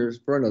foreigners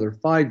for another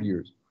 5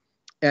 years.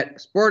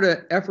 At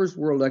Sparta, ephors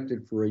were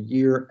elected for a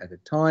year at a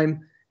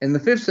time. In the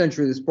 5th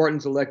century, the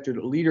Spartans elected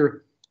a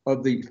leader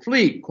of the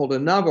fleet called a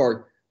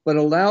navar, but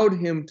allowed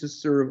him to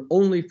serve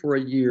only for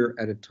a year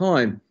at a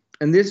time.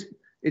 And this,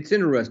 it's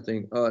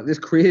interesting, this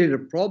created a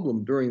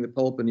problem during the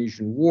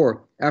Peloponnesian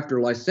War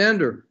after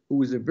Lysander, who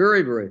was a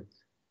very, very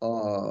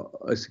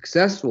a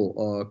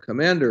successful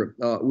commander,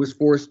 was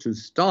forced to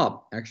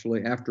stop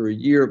actually after a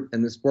year,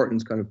 and the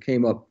Spartans kind of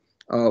came up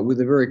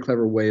with a very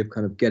clever way of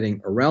kind of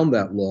getting around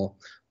that law.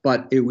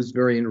 But it was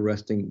very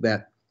interesting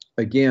that,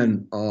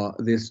 again,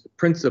 this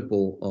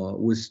principle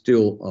was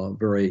still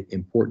very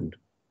important.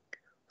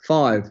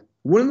 5,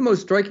 one of the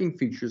most striking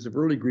features of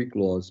early Greek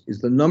laws is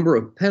the number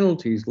of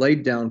penalties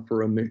laid down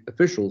for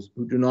officials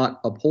who do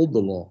not uphold the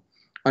law.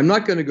 I'm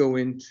not going to go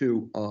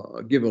into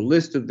give a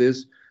list of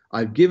this.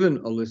 I've given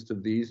a list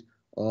of these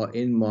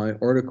in my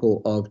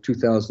article of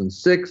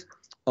 2006,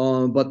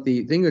 but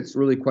the thing that's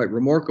really quite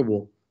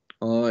remarkable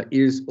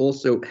is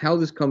also how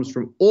this comes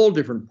from all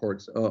different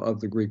parts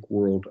of the Greek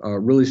world,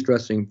 really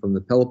stressing from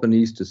the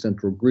Peloponnese to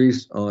Central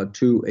Greece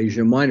to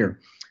Asia Minor.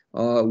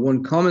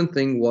 One common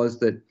thing was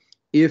that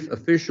if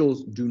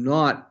officials do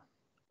not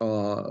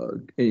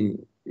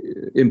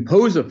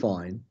impose a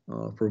fine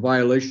for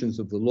violations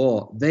of the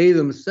law, they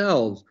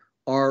themselves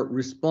are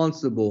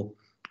responsible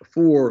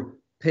for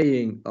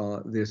paying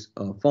this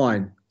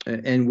fine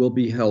and will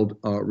be held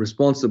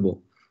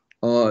responsible.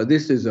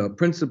 This is a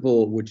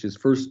principle which is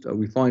first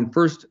we find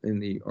first in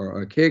the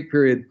Archaic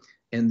period,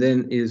 and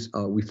then is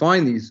we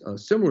find these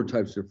similar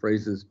types of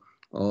phrases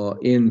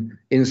in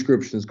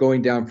inscriptions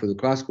going down for the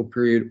classical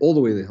period all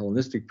the way to the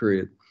Hellenistic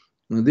period.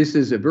 Now, this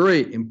is a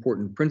very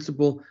important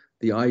principle,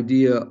 the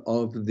idea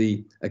of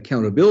the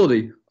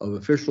accountability of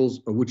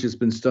officials, which has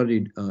been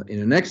studied in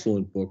an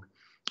excellent book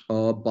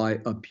by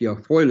Pierre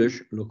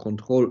Feuilich, Le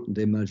Contrôle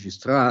des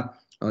Magistrats,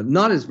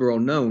 not as well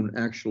known,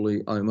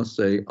 actually, I must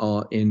say,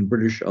 in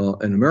British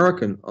and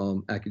American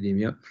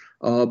academia,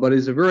 but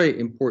is a very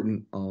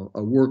important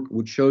work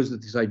which shows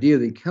that this idea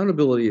of the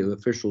accountability of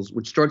officials,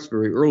 which starts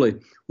very early,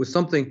 was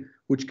something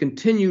which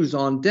continues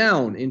on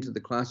down into the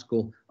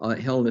classical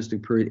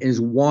Hellenistic period and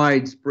is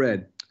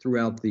widespread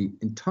throughout the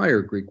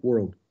entire Greek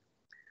world.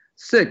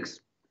 6,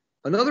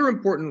 another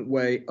important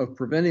way of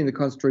preventing the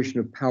concentration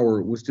of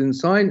power was to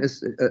assign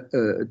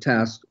a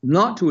task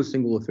not to a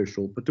single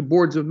official, but to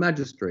boards of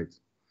magistrates.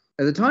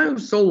 At the time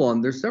of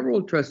Solon, there are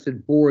several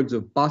trusted boards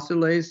of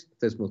basileis,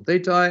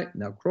 thesmothetai,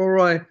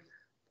 naukroi,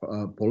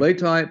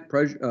 poletai,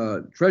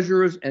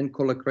 treasurers, and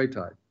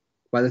kolekretai.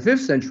 By the 5th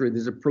century,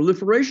 there's a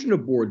proliferation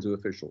of boards of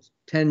officials,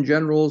 10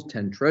 generals,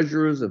 10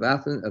 treasurers of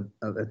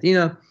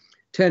Athena,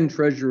 10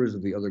 treasurers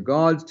of the other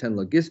gods, 10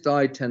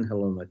 logistai, 10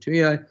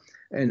 helonatiae,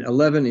 and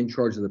 11 in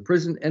charge of the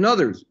prison, and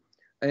others,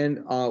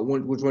 and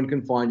which one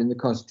can find in the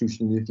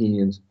Constitution of the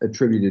Athenians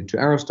attributed to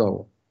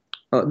Aristotle.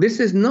 This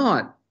is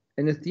not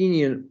an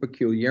Athenian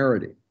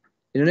peculiarity.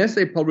 In an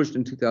essay published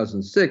in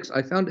 2006,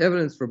 I found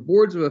evidence for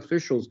boards of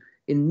officials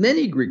in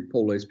many Greek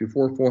polis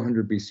before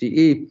 400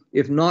 BCE,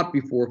 if not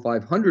before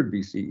 500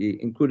 BCE,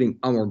 including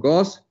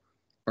Amorgos,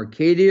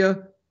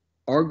 Arcadia,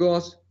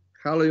 Argos,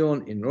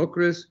 Chalion in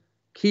Locris,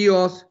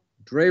 Chios,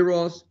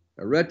 Drairos,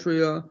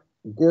 Eretria,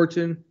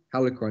 Gorton,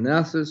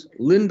 Halicarnassus,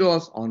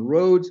 Lindos on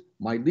Rhodes,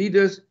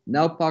 Miletus,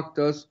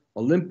 Naupactus,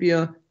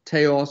 Olympia,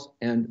 Teos,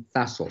 and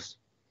Thassos.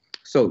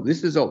 So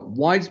this is a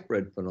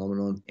widespread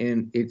phenomenon,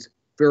 and it's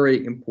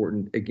very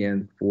important,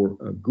 again, for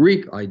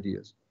Greek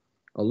ideas.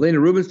 Lena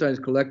Rubinstein has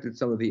collected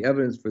some of the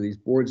evidence for these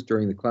boards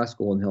during the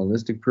classical and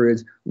Hellenistic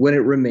periods when it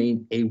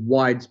remained a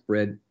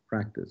widespread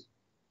practice.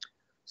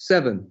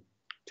 7,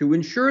 to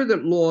ensure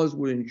that laws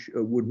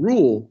would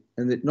rule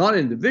and that not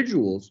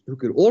individuals who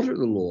could alter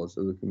the laws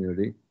of the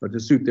community, but to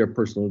suit their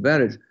personal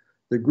advantage,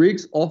 the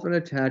Greeks often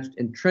attached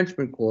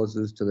entrenchment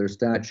clauses to their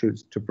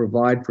statutes to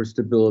provide for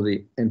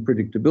stability and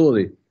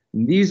predictability.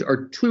 And these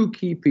are 2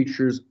 key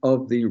features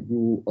of the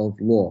rule of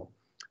law.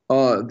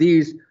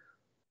 These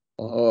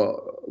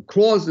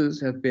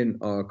clauses have been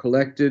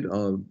collected.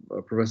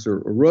 Professor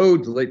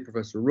Rhodes, the late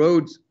Professor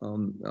Rhodes,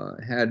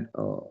 had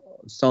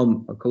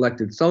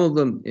collected some of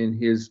them in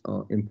his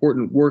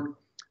important work,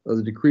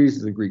 The Decrees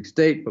of the Greek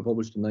State,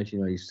 published in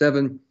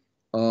 1997.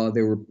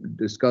 They were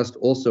discussed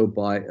also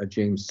by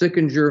James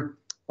Sickinger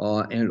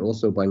and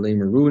also by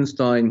Lena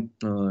Rubinstein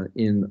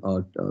in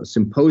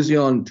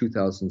Symposium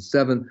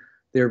 2007.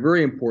 They're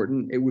very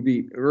important. It would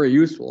be very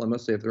useful, I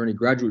must say, if there are any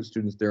graduate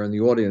students there in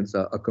the audience,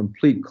 a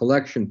complete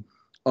collection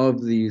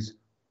of these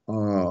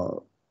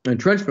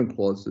entrenchment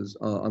clauses,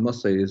 I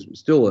must say, is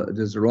still a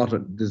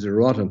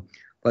desideratum,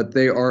 but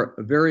they are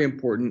very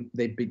important.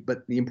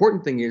 But the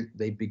important thing is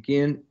they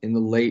begin in the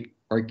late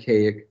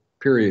Archaic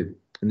period,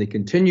 and they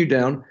continue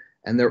down,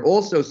 and they're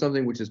also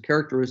something which is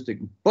characteristic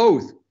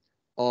both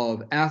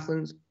of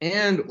Athens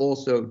and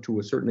also, to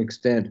a certain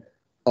extent,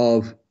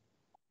 of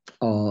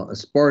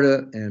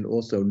Sparta and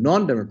also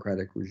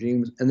non-democratic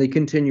regimes, and they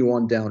continue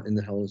on down in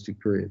the Hellenistic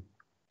period.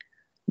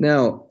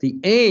 Now, the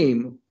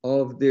aim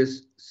of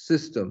this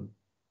system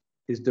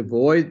is to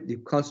avoid the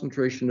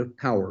concentration of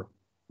power,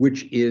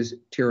 which is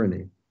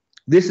tyranny.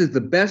 This is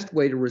the best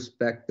way to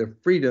respect the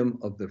freedom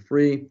of the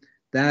free,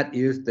 that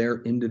is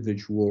their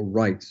individual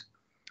rights.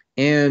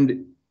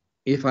 And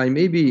if I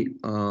may be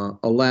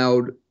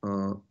allowed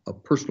a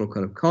personal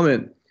kind of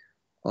comment,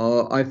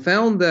 I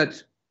found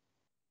that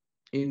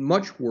in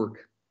much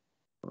work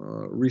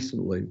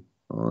recently,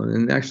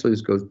 and actually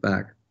this goes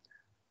back,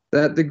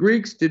 that the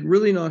Greeks did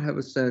really not have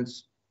a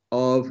sense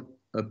of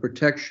a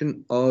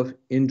protection of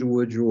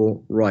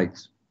individual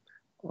rights,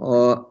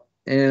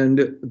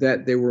 and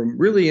that they were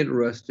really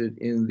interested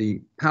in the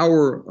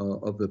power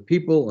of the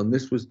people, and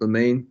this was the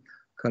main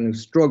kind of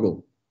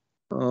struggle.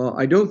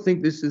 I don't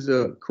think this is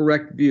a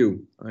correct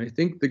view. I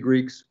think the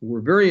Greeks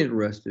were very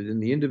interested in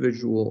the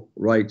individual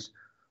rights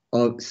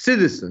of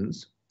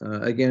citizens,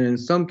 again, in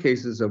some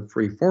cases of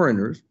free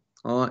foreigners,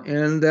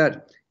 and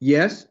that,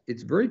 yes,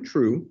 it's very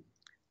true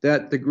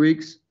that the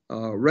Greeks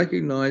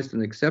recognized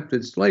and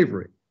accepted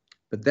slavery,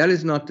 but that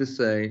is not to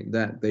say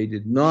that they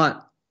did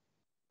not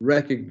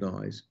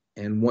recognize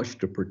and wish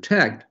to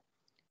protect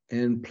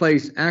and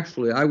place,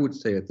 actually, I would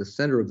say, at the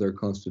center of their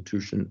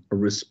constitution, a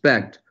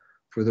respect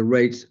for the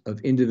rights of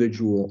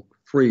individual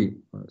free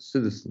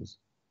citizens.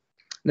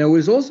 Now, it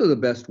was also the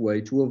best way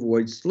to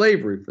avoid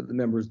slavery for the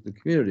members of the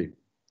community.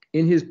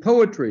 In his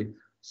poetry,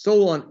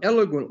 Solon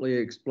eloquently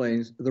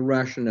explains the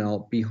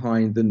rationale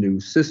behind the new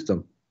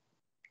system.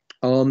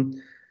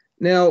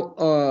 Now,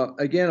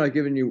 again, I've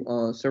given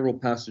you several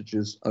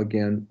passages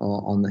again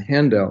on the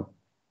handout.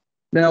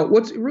 Now,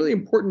 what's really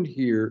important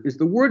here is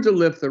the words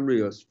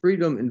eleftherios,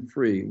 freedom and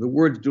free, the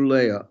words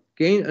douleia,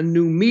 gain a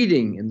new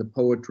meaning in the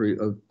poetry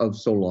of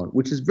Solon,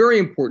 which is very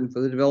important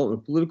for the development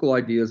of political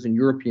ideas in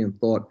European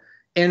thought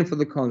and for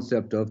the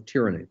concept of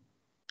tyranny.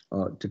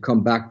 To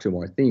come back to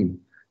my theme,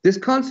 this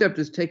concept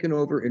is taken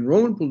over in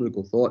Roman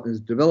political thought and is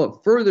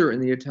developed further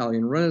in the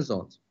Italian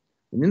Renaissance.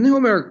 And in the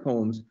Homeric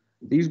poems,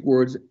 these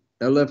words,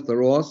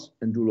 eleftheros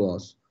and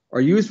doulos, are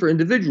used for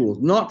individuals,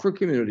 not for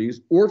communities,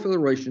 or for the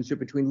relationship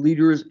between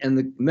leaders and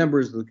the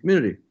members of the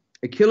community.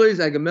 Achilles,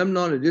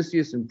 Agamemnon,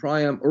 Odysseus, and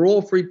Priam are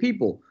all free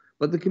people,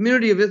 but the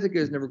community of Ithaca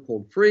is never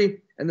called free,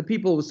 and the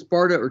people of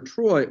Sparta or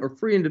Troy are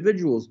free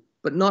individuals,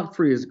 but not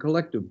free as a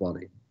collective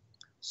body.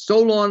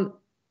 Solon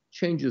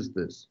changes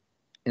this,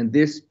 and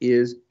this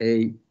is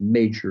a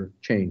major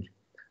change.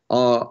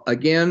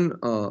 Again,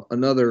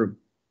 another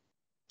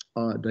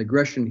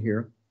digression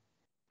here.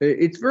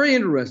 It's very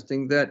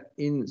interesting that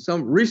in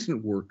some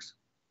recent works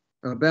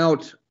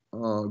about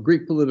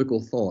Greek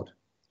political thought,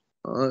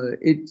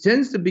 it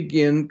tends to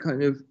begin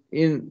kind of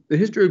in the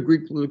history of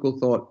Greek political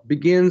thought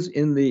begins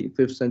in the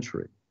 5th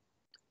century.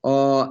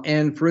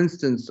 And for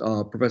instance,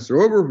 Professor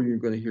Ober, who you're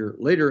going to hear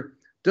later,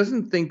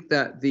 doesn't think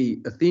that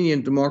the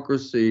Athenian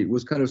democracy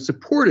was kind of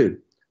supported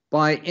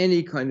by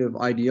any kind of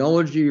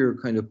ideology or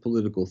kind of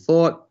political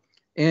thought.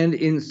 And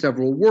in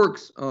several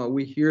works,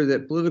 we hear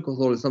that political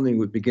thought is something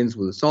that begins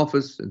with the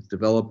sophists. It's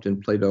developed in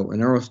Plato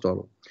and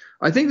Aristotle.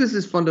 I think this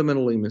is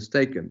fundamentally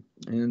mistaken.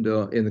 And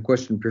in the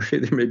question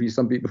period, there may be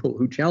some people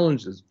who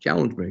challenge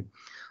me.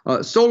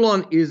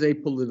 Solon is a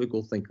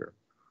political thinker,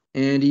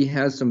 and he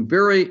has some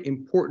very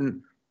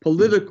important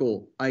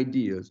political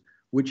ideas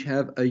which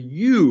have a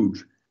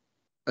huge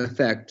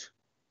effect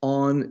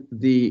on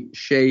the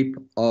shape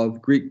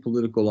of Greek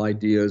political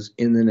ideas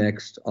in the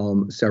next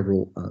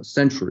several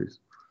centuries.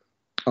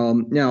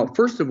 Now,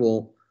 first of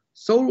all,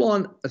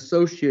 Solon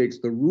associates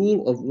the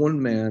rule of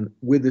one man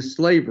with the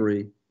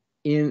slavery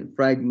in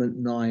Fragment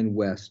 9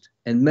 West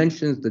and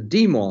mentions the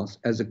demos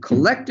as a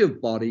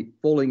collective body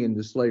falling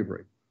into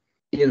slavery.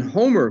 In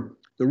Homer,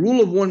 the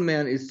rule of one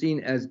man is seen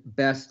as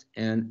best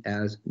and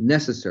as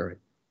necessary.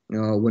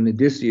 When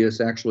Odysseus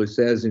actually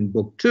says in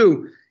Book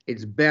 2,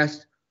 it's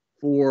best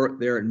for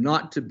there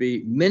not to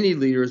be many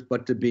leaders,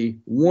 but to be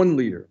one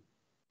leader.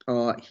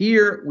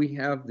 Here we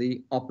have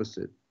the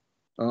opposite.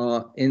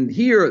 And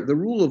here, the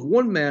rule of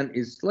one man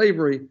is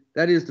slavery.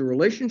 That is, the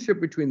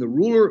relationship between the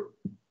ruler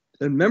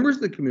and members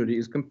of the community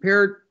is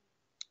compared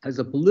as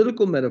a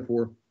political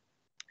metaphor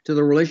to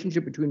the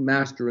relationship between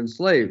master and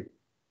slave.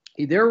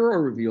 He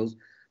therefore reveals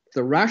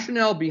the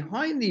rationale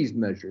behind these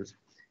measures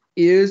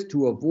is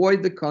to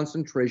avoid the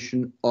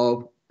concentration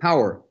of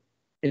power.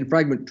 In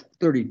Fragment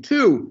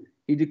 32,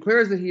 he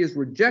declares that he has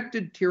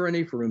rejected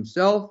tyranny for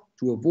himself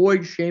to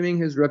avoid shaming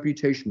his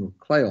reputation with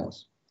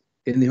kleos.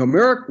 In the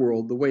Homeric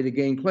world, the way to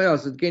gain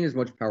kleos is to gain as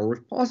much power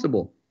as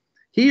possible.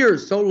 Here,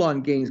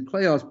 Solon gains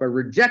kleos by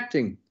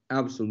rejecting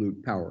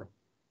absolute power.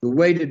 The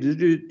way to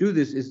do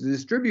this is to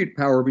distribute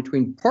power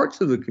between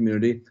parts of the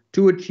community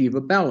to achieve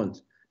a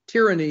balance.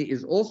 Tyranny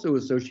is also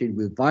associated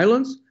with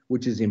violence,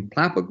 which is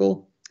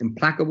implacable,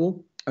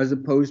 as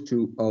opposed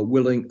to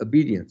willing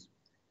obedience.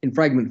 In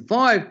Fragment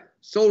 5,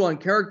 Solon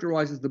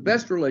characterizes the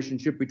best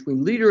relationship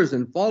between leaders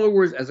and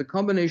followers as a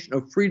combination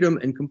of freedom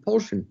and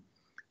compulsion.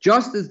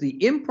 Just as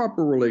the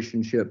improper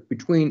relationship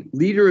between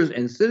leaders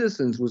and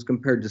citizens was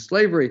compared to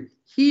slavery,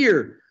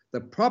 here the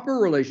proper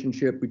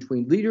relationship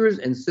between leaders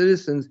and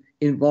citizens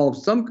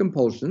involves some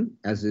compulsion,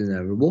 as is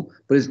inevitable,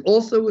 but is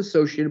also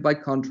associated by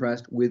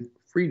contrast with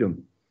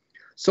freedom.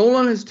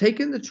 Solon has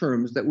taken the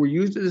terms that were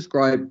used to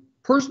describe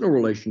personal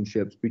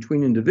relationships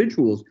between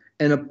individuals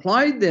and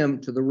applied them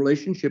to the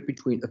relationship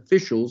between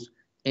officials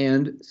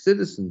and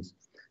citizens.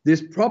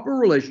 This proper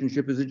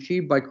relationship is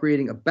achieved by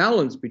creating a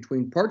balance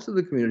between parts of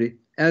the community,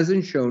 as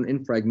is shown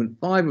in fragment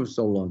 5 of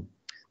Solon.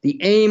 The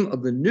aim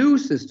of the new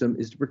system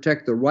is to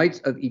protect the rights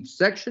of each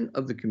section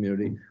of the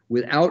community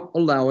without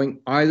allowing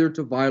either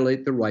to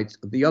violate the rights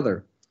of the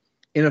other.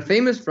 In a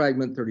famous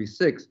fragment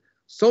 36,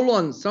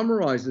 Solon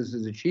summarizes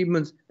his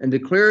achievements and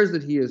declares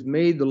that he has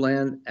made the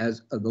land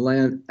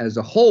as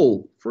a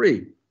whole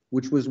free,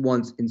 which was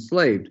once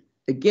enslaved.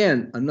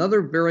 Again,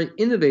 another very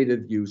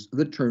innovative use of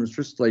the terms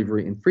for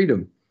slavery and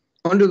freedom.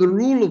 Under the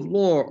rule of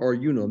law, or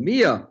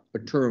eunomia, a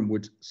term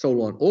which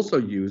Solon also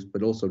used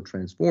but also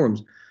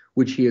transforms,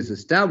 which he has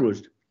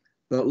established,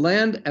 the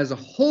land as a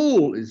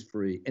whole is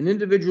free, and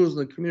individuals in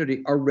the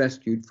community are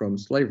rescued from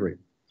slavery.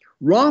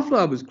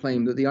 Raflab has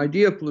claimed that the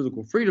idea of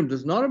political freedom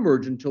does not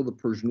emerge until the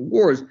Persian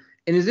Wars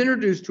and is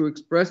introduced to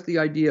express the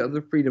idea of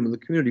the freedom of the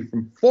community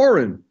from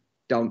foreign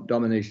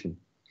domination.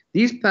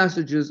 These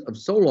passages of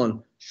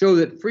Solon show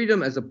that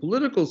freedom as a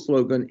political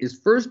slogan is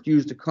first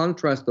used to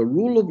contrast the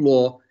rule of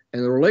law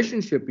and the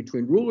relationship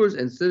between rulers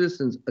and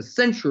citizens a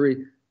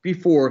century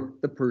before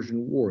the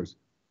Persian Wars.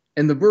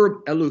 And the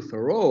verb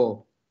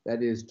eleuthero,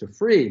 that is to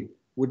free,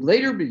 would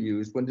later be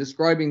used when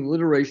describing the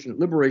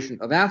liberation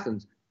of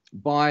Athens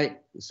by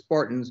the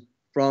Spartans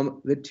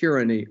from the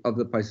tyranny of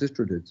the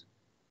Pisistratids.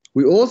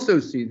 We also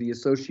see the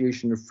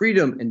association of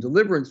freedom and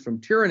deliverance from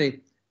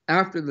tyranny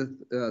after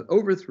the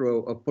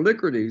overthrow of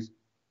Polycrates,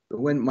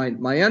 when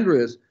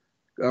Maiandrius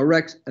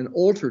erects an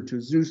altar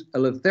to Zeus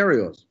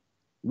Eleutherios.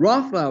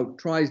 Raflau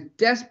tries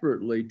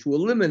desperately to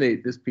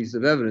eliminate this piece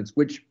of evidence,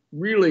 which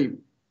really,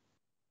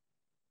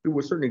 to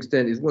a certain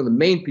extent, is one of the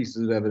main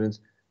pieces of evidence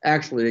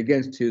actually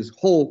against his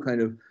whole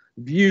kind of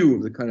view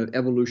of the kind of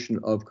evolution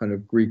of kind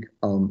of Greek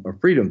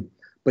freedom.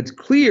 But it's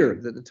clear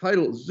that the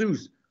title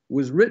Zeus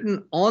was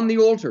written on the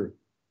altar,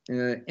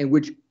 and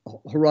which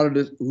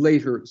Herodotus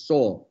later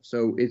saw.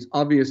 So it's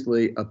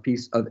obviously a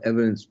piece of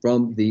evidence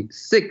from the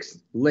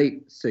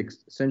late 6th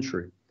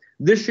century.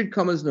 This should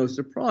come as no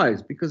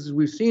surprise, because as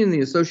we've seen,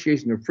 the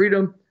association of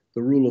freedom,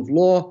 the rule of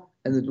law,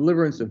 and the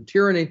deliverance of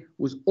tyranny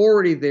was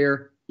already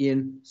there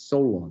in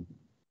Solon.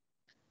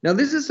 Now,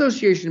 this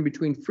association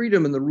between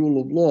freedom and the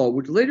rule of law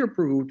would later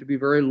prove to be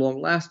very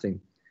long-lasting.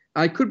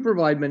 I could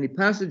provide many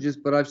passages,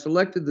 but I've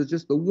selected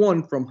just the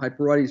one from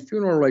Hyperides'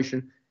 funeral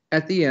oration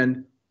at the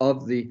end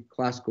of the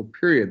classical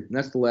period. And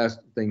that's the last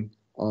thing,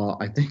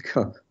 I think,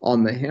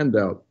 on the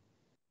handout.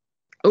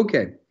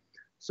 Okay,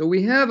 so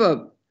we have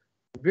a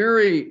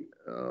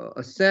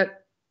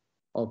set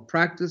of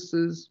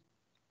practices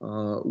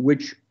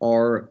which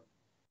are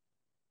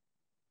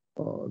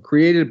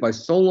created by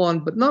Solon,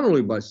 but not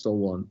only by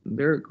Solon.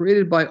 They're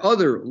created by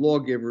other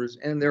lawgivers,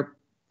 and they're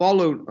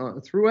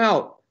followed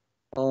throughout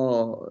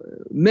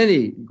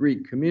many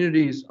Greek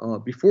communities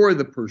before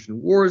the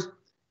Persian Wars,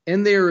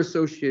 and they are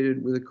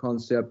associated with the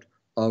concept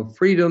of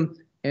freedom,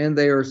 and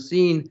they are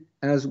seen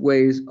as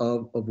ways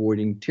of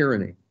avoiding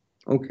tyranny.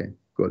 Okay,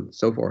 good.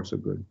 So far, so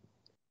good.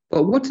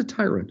 But what's a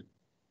tyrant?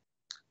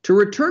 To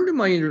return to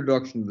my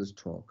introduction to this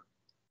talk,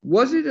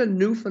 was it a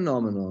new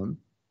phenomenon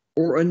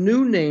or a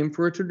new name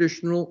for a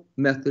traditional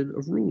method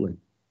of ruling?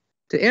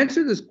 To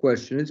answer this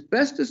question, it's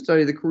best to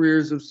study the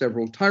careers of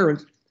several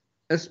tyrants,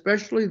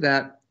 especially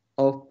that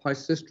of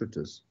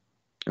Pisistratus.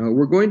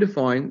 We're going to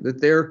find that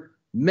their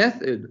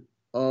method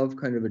of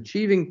kind of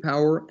achieving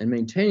power and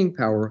maintaining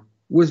power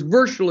was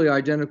virtually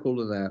identical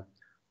to that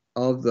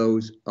of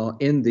those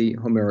in the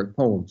Homeric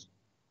poems.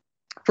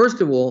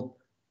 First of all,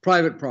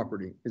 private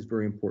property is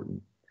very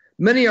important.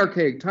 Many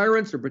archaic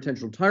tyrants or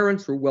potential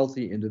tyrants were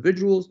wealthy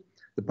individuals.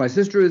 The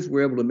Pisistratids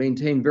were able to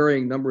maintain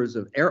varying numbers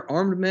of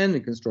armed men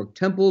and construct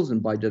temples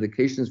and buy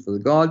dedications for the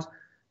gods.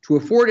 To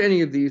afford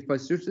any of these,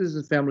 Pisistratids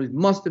and families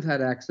must have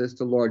had access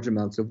to large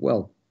amounts of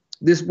wealth.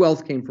 This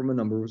wealth came from a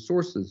number of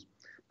sources.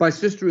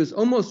 Pisistratus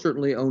almost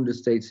certainly owned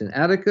estates in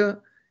Attica,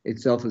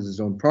 itself as his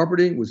own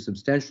property, was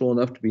substantial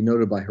enough to be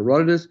noted by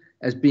Herodotus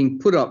as being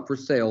put up for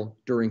sale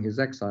during his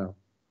exile.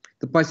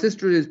 The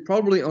Pisistratids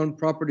probably owned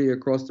property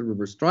across the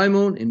river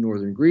Strymon in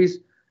northern Greece,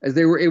 as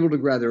they were able to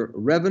gather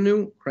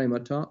revenue,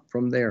 kremata,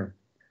 from there.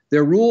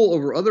 Their rule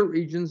over other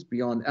regions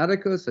beyond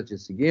Attica, such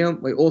as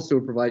Sigeum, may also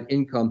provide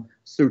income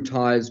through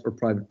tithes or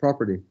private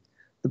property.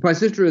 The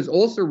Pisistratids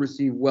also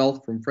received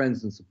wealth from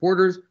friends and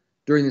supporters.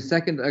 During the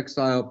second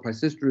exile,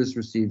 Pisistratus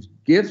received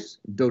gifts,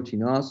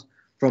 dotinas,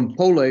 from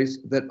polis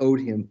that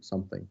owed him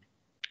something.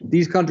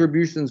 These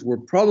contributions were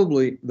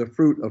probably the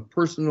fruit of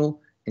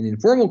personal and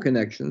informal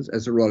connections,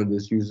 as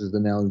Herodotus uses the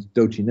nouns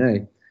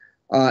dotine,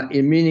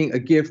 in meaning a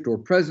gift or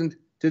present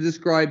to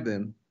describe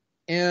them,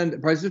 and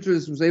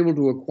Pisistratus was able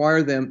to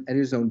acquire them at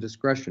his own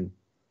discretion.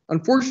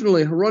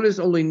 Unfortunately, Herodotus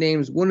only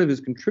names one of his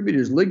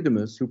contributors,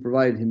 Lygdamus, who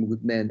provided him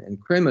with men and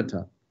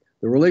kremata.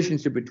 The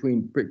relationship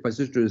between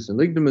Pisistratus and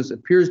Lygdamus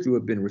appears to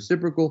have been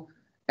reciprocal,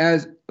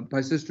 as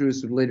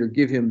Pisistratus would later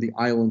give him the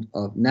island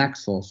of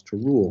Naxos to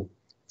rule,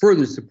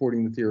 further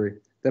supporting the theory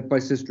that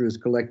Pisistratus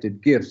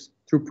collected gifts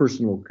through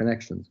personal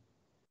connections.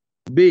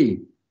 B,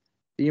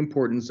 the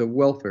importance of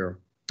warfare.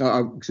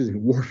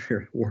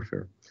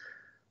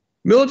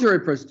 Military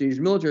prestige,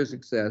 military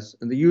success,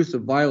 and the use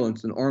of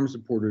violence and armed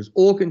supporters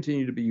all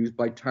continue to be used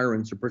by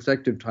tyrants or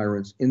prospective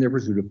tyrants in their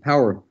pursuit of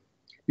power.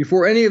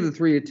 Before any of the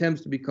three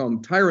attempts to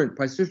become tyrant,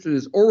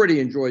 Pisistratus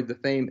already enjoyed the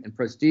fame and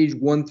prestige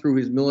won through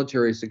his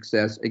military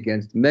success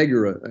against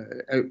Megara.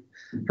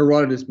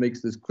 Herodotus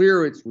makes this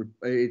clear.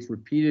 It's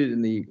repeated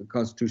in the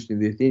Constitution of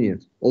the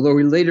Athenians, although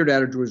he later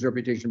added to his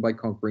reputation by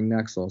conquering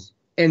Naxos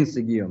and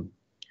Sigeum.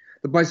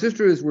 The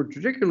Pisistratus were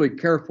particularly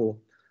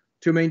careful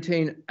to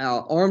maintain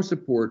armed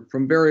support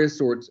from various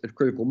sorts at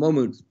critical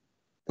moments.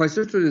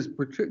 Pisistratus'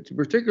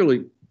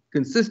 particularly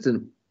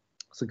consistent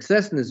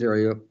success in this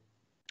area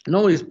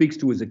not only speaks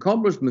to his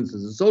accomplishments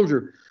as a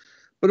soldier,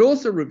 but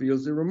also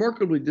reveals the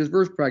remarkably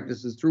diverse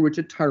practices through which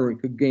a tyrant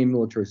could gain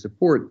military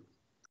support.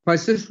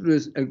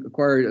 Pisistratus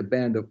acquired a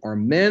band of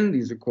armed men,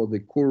 these are called the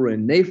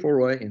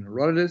Kourenephoroi in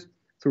Herodotus,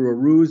 through a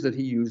ruse that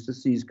he used to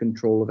seize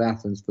control of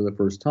Athens for the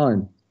first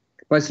time.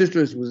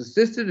 Pisistratus was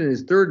assisted in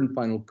his third and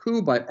final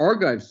coup by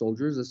Argive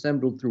soldiers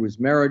assembled through his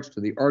marriage to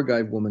the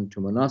Argive woman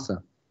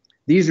Tumannasa.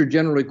 These are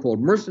generally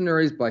called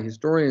mercenaries by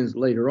historians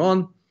later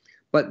on,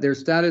 but their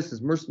status as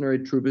mercenary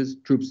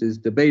troops is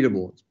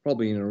debatable. It's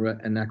probably an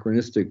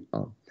anachronistic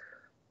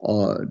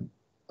label.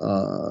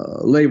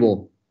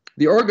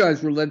 The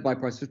Argives were led by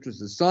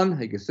Pisistratus' son,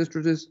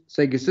 Hegesistratus.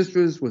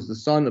 Hegesistratus was the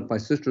son of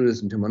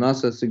Pisistratus and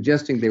Tumannasa,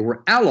 suggesting they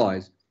were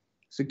allies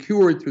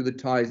secured through the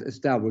ties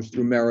established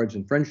through marriage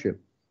and friendship.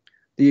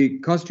 The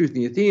Constitution of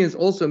the Athenians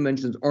also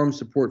mentions armed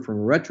support from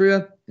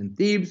Eretria and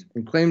Thebes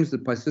and claims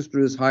that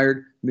Pisistratus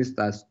hired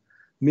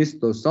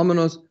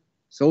Misthosomenos,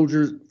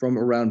 soldiers from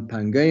around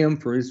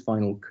Pangaeum, for his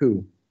final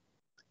coup.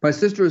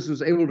 Pisistratus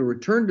was able to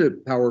return to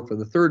power for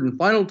the third and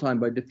final time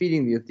by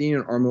defeating the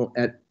Athenian army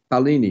at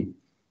Pallene.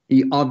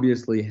 He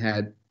obviously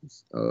had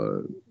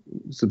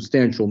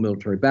substantial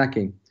military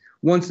backing.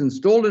 Once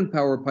installed in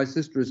power,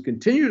 Pisistratus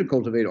continued to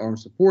cultivate armed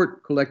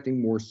support,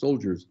 collecting more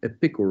soldiers,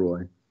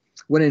 epikoroi.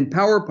 When in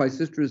power,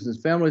 Pisistratus and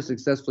his family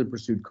successfully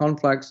pursued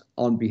conflicts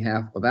on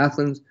behalf of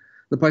Athens.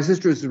 The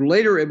Pisistratus were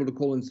later able to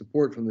call in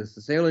support from the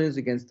Thessalians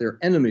against their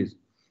enemies.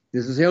 The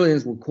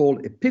Thessalians were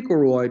called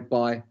epikoroi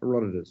by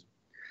Herodotus.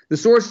 The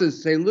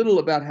sources say little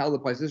about how the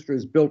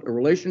Pisistratus built a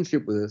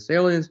relationship with the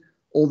Thessalians,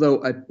 although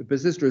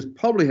Pisistratus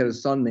probably had a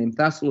son named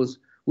Thassalus,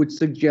 which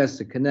suggests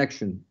a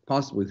connection,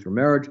 possibly through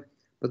marriage,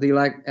 but the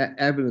lack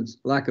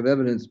of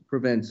evidence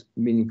prevents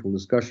meaningful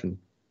discussion.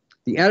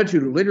 The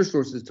attitude of later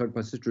sources toward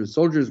Pisistratus'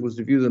 soldiers was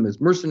to view them as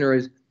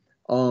mercenaries,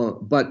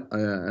 but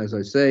as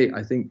I say,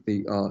 I think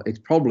it's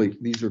probably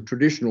these are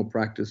traditional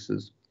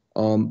practices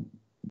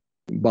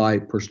by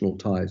personal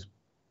ties.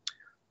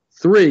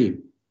 3,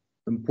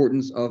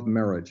 importance of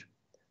marriage.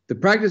 The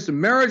practice of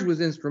marriage was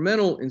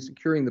instrumental in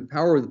securing the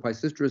power of the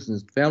Pisistratus and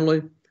his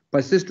family.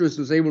 Pisistratus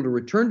was able to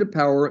return to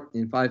power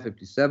in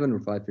 557 or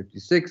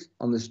 556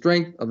 on the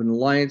strength of an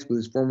alliance with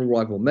his former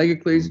rival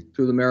Megacles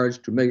through the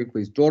marriage to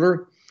Megacles'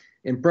 daughter.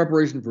 In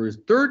preparation for his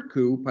third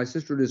coup,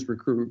 Pisistratus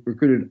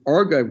recruited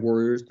Argive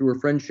warriors through a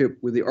friendship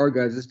with the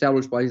Argives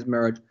established by his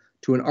marriage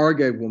to an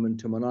Argive woman,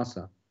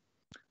 Tumannasa.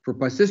 For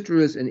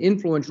Pisistratus, an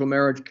influential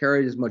marriage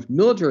carried as much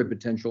military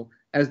potential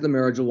as the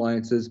marriage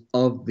alliances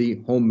of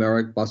the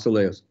Homeric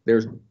Basileus.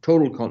 There's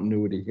total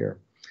continuity here.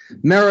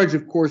 Marriage,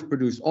 of course,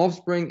 produced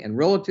offspring and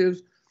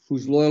relatives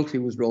whose loyalty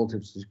was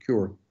relatively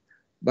secure.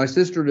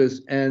 Pisistratus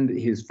and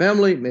his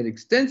family made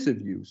extensive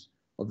use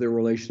of their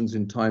relations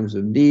in times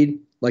of need.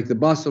 Like the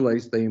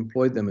Basileus, they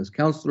employed them as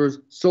counselors,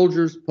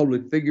 soldiers,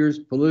 public figures,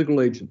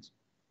 political agents.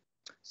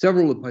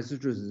 Several of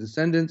Pisistratus'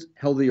 descendants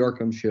held the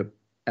archonship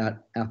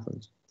at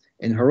Athens.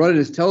 And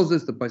Herodotus tells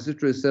us that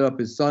Pisistratus set up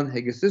his son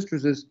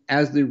Hegesistratus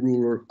as the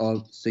ruler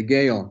of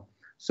Sigeum.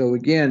 So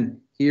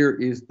again, here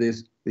is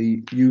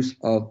the use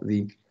of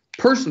the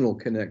personal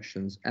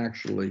connections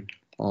actually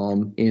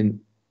in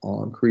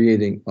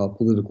creating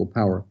political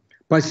power.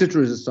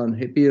 Pisistratus' son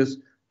Hippias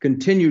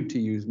continued to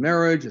use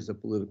marriage as a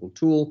political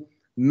tool,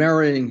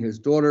 marrying his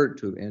daughter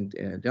to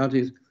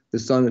Antiantes, the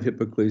son of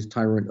Hippocles,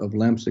 tyrant of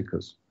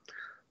Lampsacus.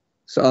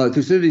 So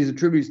Thucydides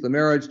attributes the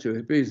marriage to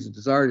Hippias'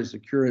 desire to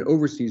secure an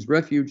overseas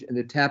refuge and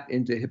to tap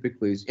into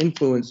Hippocles'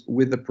 influence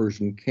with the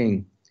Persian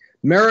king.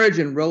 Marriage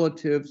and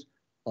relatives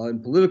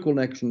and political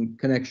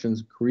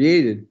connections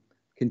created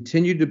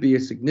continued to be a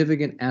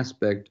significant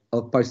aspect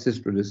of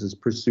Pisistratus'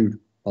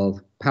 pursuit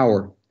of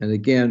power. And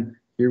again,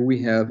 here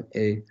we have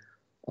a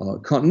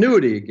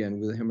continuity again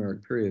with the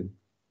Homeric period.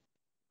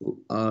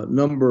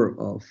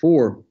 Number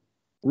 4,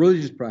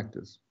 religious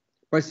practice.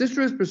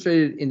 Pisistratus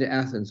proceeded into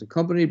Athens,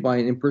 accompanied by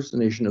an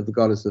impersonation of the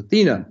goddess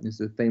Athena. This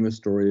is a famous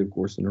story, of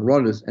course, in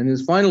Herodotus. And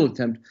his final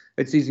attempt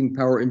at seizing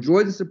power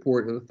enjoyed the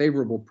support of a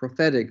favorable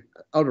prophetic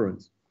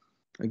utterance.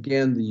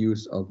 Again, the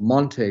use of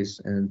montes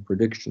and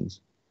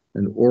predictions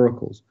and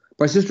oracles.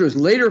 Pisistratus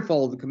later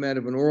followed the command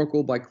of an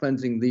oracle by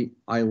cleansing the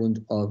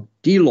island of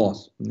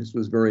Delos. And this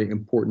was very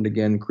important,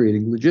 again,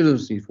 creating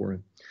legitimacy for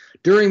him.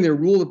 During their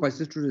rule, the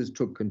Pisistratus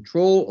took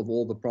control of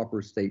all the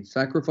proper state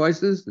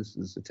sacrifices, this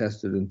is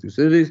attested in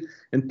Thucydides,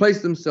 and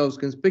placed themselves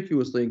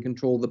conspicuously in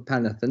control of the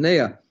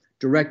Panathenaea,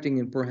 directing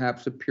and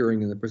perhaps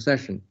appearing in the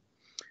procession.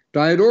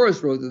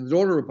 Diodorus wrote that the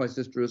daughter of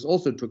Pisistratus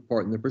also took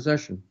part in the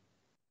procession.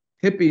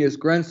 Hippias,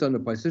 grandson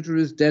of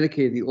Pisistratus,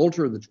 dedicated the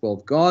altar of the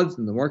 12 gods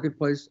in the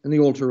marketplace and the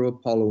altar of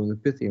Apollo in the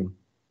Pythium.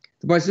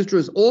 The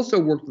Pisistratus also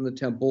worked in the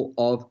temple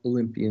of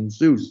Olympian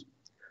Zeus.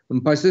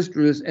 And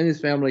Pisistratus and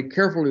his family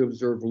carefully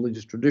observed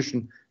religious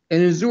tradition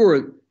and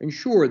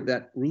ensured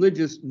that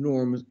religious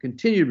norms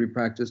continued to be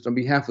practiced on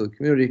behalf of the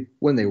community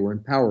when they were in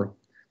power.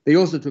 They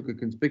also took a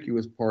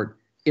conspicuous part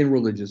in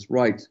religious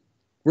rites,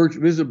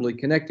 visibly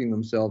connecting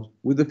themselves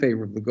with the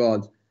favor of the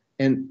gods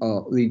and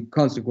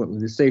consequently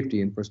the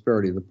safety and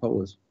prosperity of the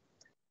polis.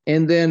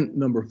 And then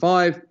number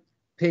 5,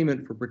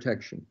 payment for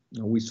protection.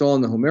 Now, we saw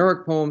in the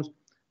Homeric poems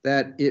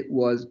that it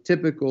was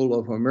typical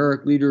of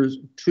Homeric leaders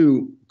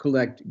to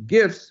collect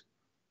gifts,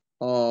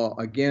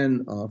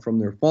 from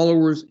their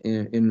followers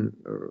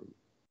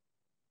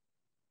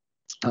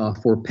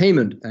for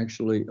payment,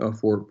 actually,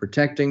 for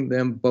protecting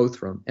them both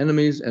from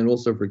enemies and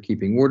also for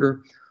keeping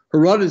order.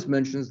 Herodotus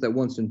mentions that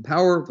once in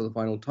power for the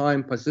final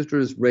time,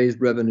 Pisistratus raised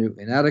revenue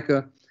in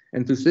Attica,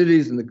 and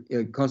Thucydides in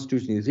the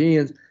Constitution of the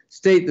Athenians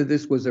state that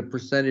this was a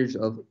percentage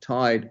of a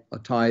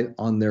tithe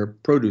on their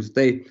produce.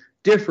 They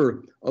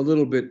differ a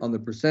little bit on the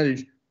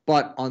percentage,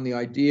 but on the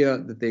idea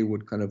that they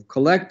would kind of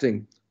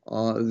collecting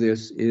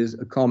this is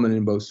common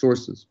in both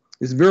sources.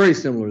 It's very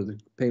similar to the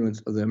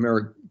payments of the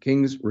Homeric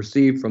kings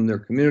received from their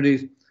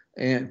communities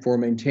and for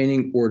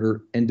maintaining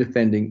order and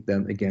defending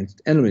them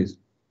against enemies.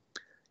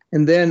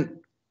 And then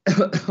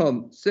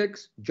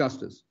 6,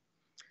 justice.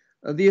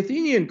 The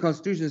Athenian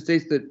constitution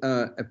states that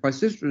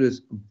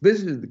Pisistratus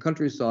visited the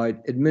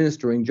countryside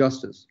administering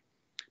justice.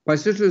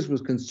 Pisistratus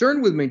was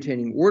concerned with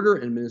maintaining order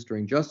and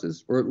administering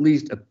justice, or at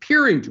least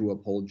appearing to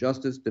uphold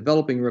justice,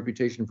 developing a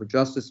reputation for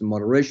justice and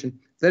moderation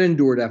that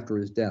endured after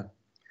his death.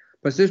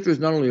 Pisistratus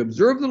not only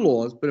observed the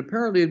laws, but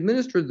apparently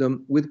administered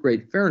them with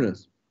great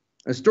fairness.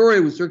 A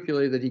story was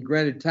circulated that he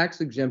granted tax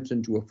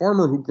exemption to a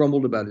farmer who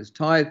grumbled about his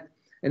tithe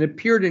and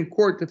appeared in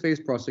court to face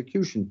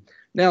prosecution.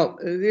 Now,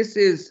 this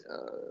is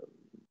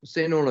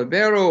se non è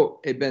vero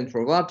e ben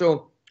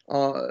trovato.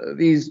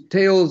 These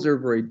tales are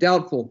very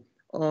doubtful.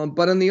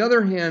 But on the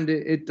other hand,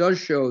 it does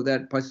show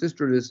that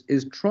Pisistratus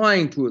is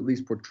trying to at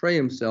least portray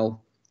himself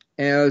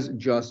as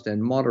just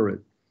and moderate.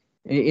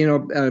 In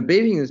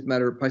abating this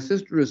matter,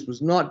 Pisistratus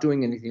was not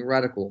doing anything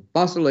radical.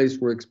 Basiles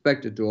were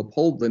expected to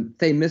uphold the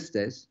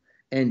Themistes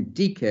and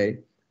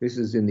Dike, this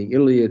is in the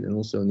Iliad and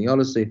also in the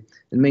Odyssey,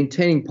 and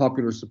maintaining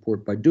popular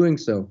support by doing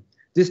so.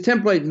 This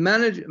template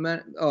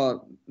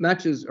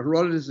matches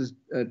Herodotus'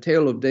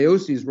 tale of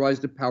Deioces' rise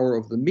to power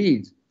of the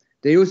Medes.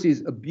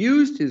 Deioces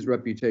abused his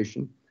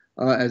reputation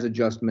as a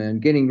just man,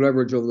 gaining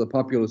leverage over the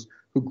populace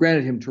who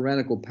granted him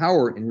tyrannical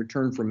power in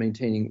return for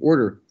maintaining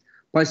order.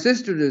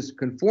 Pisistratus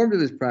conformed to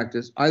this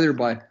practice either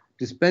by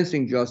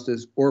dispensing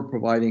justice or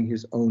providing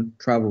his own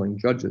traveling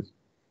judges.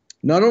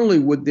 Not only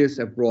would this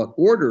have brought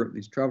order,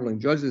 these traveling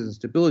judges, and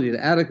stability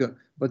to Attica,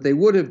 but they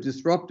would have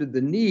disrupted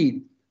the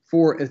need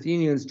for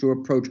Athenians to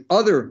approach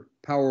other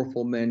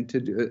powerful men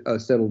to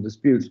settle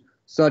disputes,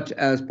 such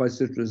as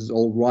Pisistratus'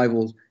 old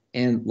rivals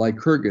and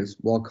Lycurgus,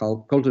 while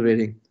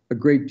cultivating a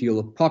great deal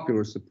of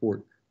popular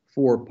support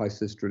for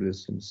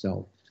Pisistratus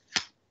himself.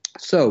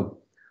 So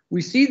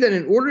we see that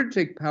in order to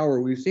take power,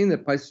 we've seen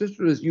that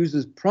Pisistratus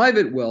uses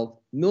private wealth,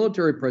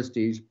 military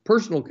prestige,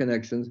 personal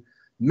connections,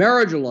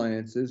 marriage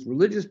alliances,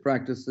 religious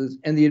practices,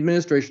 and the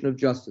administration of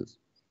justice,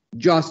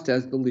 just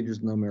as the leaders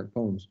in the Homeric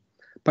poems.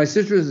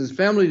 Pisistratus'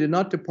 family did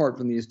not depart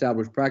from the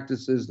established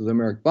practices of the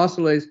Homeric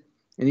Basiles,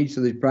 and each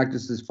of these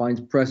practices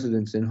finds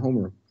precedence in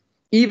Homer.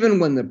 Even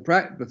when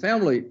the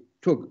family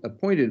took an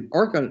appointed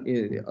archon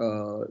in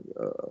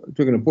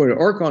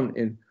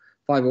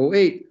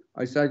 508,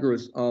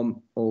 Isagoras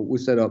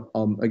was set up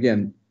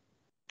again.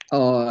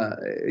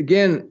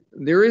 Again,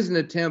 there is an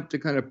attempt to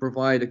kind of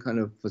provide a kind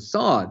of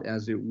facade,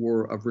 as it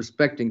were, of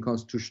respecting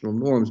constitutional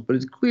norms, but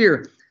it's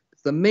clear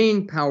that the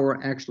main power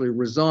actually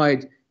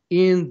resides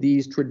in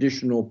these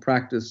traditional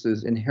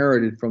practices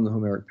inherited from the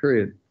Homeric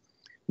period.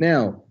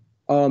 Now,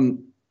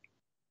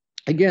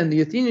 again,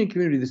 the Athenian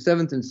community of the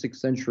 7th and 6th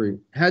century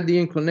had the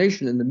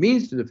inclination and the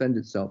means to defend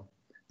itself.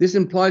 This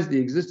implies the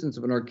existence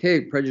of an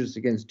archaic prejudice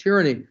against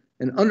tyranny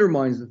and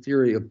undermines the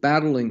theory of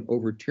battling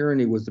over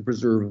tyranny was the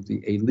preserve of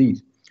the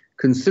elite.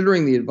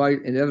 Considering the advice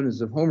and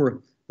evidence of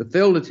Homer, the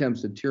failed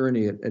attempts at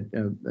tyranny at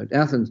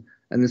Athens,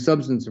 and the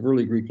substance of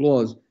early Greek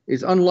laws,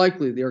 it's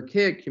unlikely the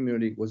archaic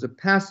community was a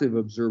passive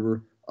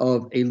observer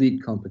of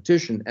elite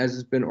competition, as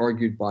has been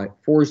argued by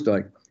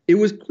Forsdyke. It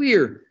was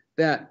clear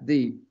that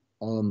the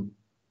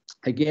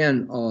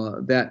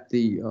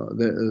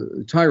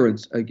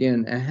tyrants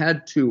again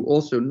had to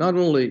also not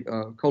only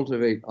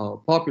cultivate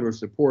popular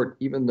support,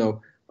 even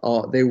though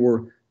they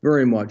were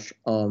very much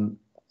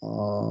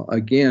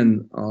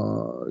gain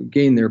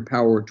their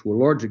power to a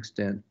large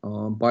extent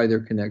by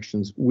their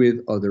connections with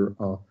other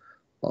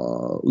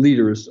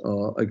leaders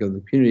of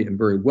the community and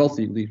very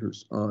wealthy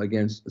leaders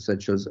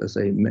such as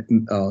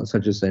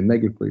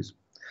Megacles.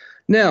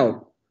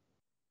 Now,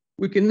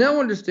 we can now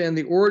understand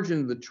the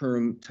origin of the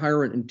term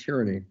tyrant and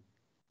tyranny.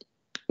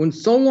 When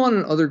Solon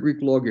and other Greek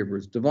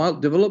lawgivers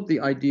developed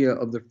the idea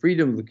of the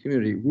freedom of the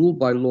community ruled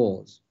by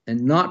laws and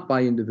not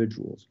by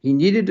individuals, he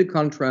needed to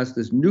contrast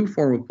this new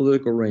form of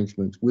political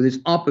arrangement with its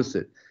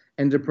opposite,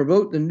 and to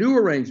promote the new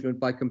arrangement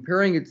by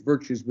comparing its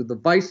virtues with the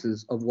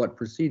vices of what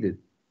preceded.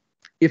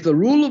 If the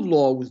rule of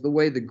law was the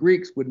way the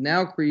Greeks would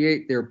now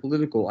create their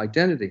political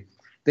identity,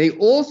 they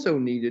also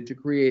needed to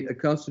create a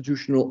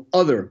constitutional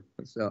other,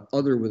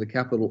 other with a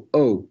capital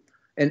O,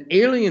 an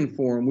alien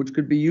form which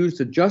could be used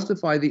to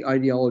justify the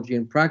ideology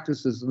and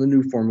practices of the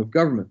new form of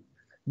government.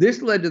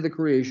 This led to the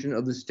creation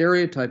of the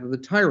stereotype of the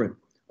tyrant,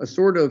 a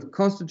sort of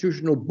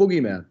constitutional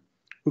boogeyman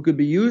who could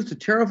be used to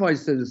terrify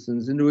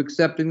citizens into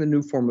accepting the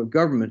new form of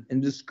government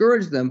and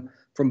discourage them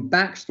from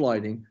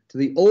backsliding to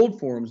the old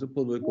forms of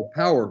political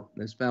power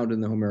as found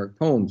in the Homeric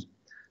poems.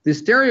 This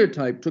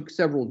stereotype took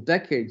several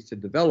decades to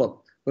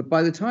develop, but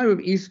by the time of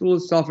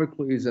Aeschylus,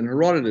 Sophocles, and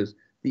Herodotus,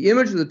 the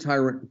image of the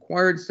tyrant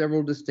acquired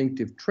several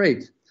distinctive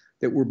traits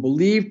that were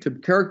believed to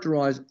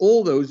characterize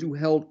all those who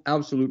held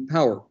absolute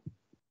power.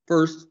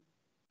 First,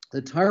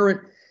 the tyrant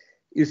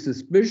is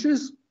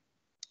suspicious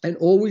and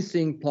always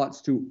seeing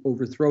plots to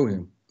overthrow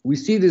him. We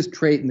see this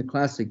trait in the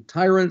classic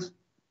tyrants,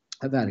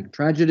 Havanic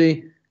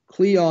tragedy,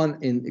 Creon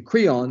in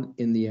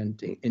the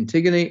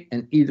Antigone,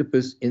 and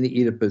Oedipus in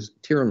the Oedipus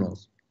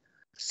Tyrannos.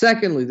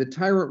 Secondly, the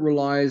tyrant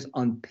relies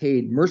on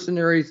paid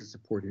mercenaries to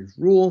support his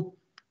rule.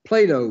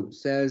 Plato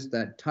says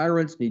that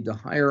tyrants need to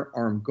hire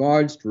armed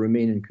guards to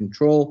remain in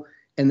control,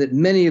 and that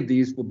many of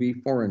these will be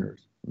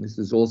foreigners. And this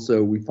is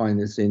also, we find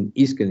this in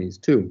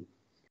Aeschines too.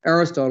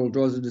 Aristotle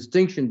draws a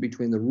distinction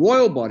between the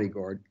royal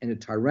bodyguard and a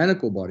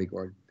tyrannical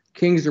bodyguard.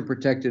 Kings are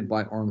protected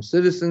by armed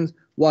citizens,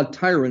 while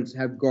tyrants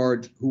have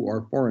guards who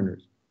are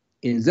foreigners.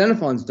 In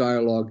Xenophon's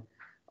dialogue,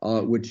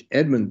 which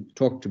Edmund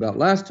talked about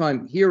last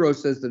time, Hero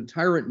says that a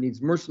tyrant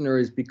needs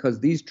mercenaries because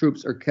these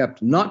troops are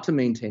kept not to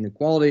maintain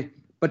equality,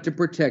 but to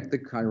protect the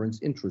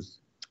tyrant's interests.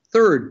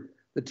 Third,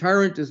 the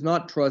tyrant does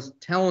not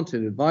trust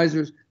talented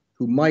advisors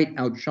who might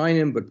outshine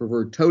him, but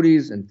prefer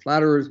toadies and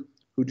flatterers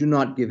who do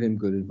not give him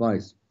good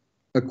advice.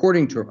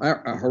 According to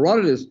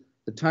Herodotus,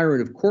 the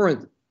tyrant of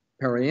Corinth,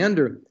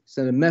 Periander,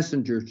 sent a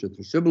messenger to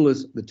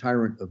Thrasybulus, the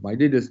tyrant of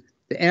Miletus,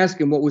 to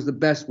ask him what was the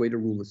best way to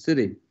rule the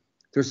city.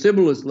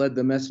 Thrasybulus led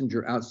the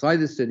messenger outside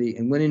the city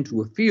and went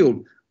into a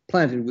field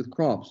planted with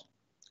crops.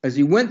 As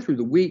he went through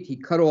the wheat, he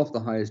cut off the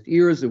highest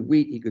ears of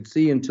wheat he could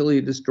see until he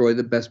had destroyed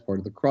the best part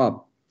of the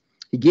crop.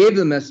 He gave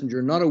the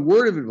messenger not a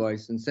word of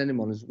advice and sent him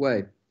on his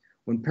way.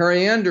 When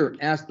Periander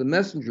asked the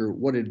messenger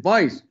what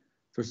advice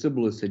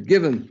Thrasybulus had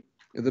given,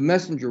 the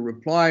messenger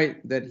replied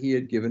that he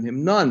had given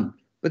him none,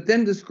 but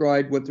then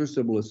described what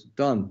Thrasybulus had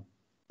done.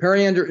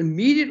 Periander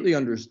immediately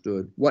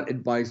understood what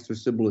advice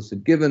Thrasybulus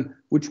had given,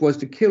 which was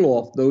to kill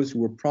off those who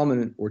were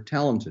prominent or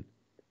talented.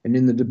 And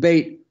in the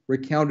debate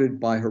recounted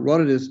by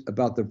Herodotus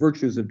about the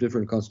virtues of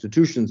different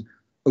constitutions,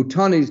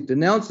 Otanes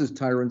denounces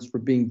tyrants for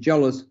being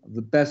jealous of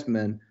the best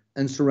men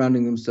and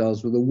surrounding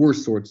themselves with the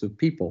worst sorts of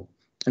people.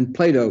 And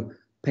Plato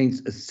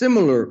paints a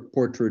similar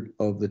portrait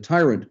of the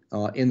tyrant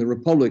in the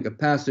Republic, a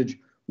passage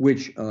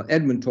which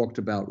Edmund talked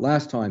about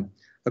last time.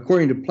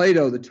 According to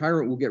Plato, the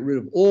tyrant will get rid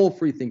of all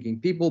free-thinking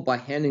people by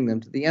handing them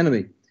to the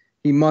enemy.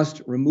 He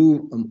must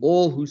remove them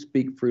all who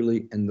speak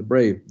freely and the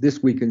brave.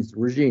 This weakens the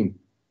regime.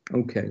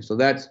 Okay, so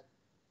that's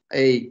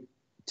a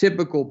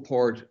typical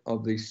part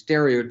of the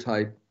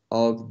stereotype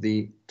of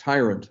the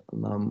tyrant,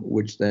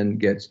 which then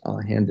gets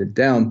handed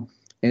down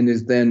and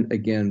is then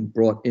again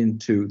brought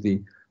into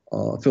the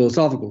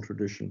philosophical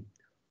tradition.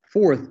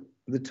 Fourth,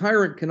 the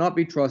tyrant cannot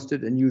be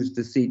trusted and use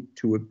deceit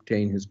to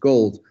obtain his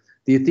goals.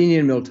 The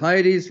Athenian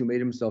Miltiades, who made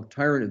himself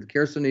tyrant of the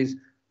Chersonese,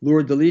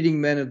 lured the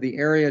leading men of the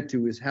area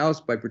to his house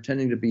by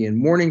pretending to be in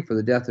mourning for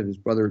the death of his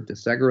brother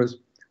Desagoras.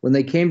 When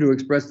they came to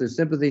express their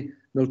sympathy,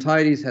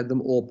 Miltiades had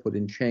them all put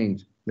in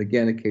chains.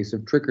 Again, a case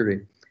of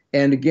trickery.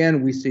 And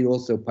again, we see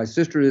also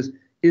Pisistratus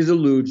is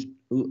alleged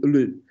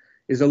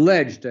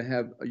to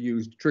have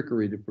used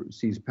trickery to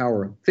seize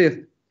power.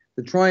 Fifth,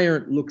 the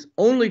tyrant looks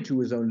only to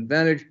his own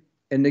advantage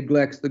and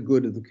neglects the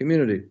good of the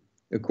community.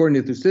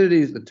 According to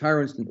Thucydides, the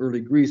tyrants in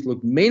early Greece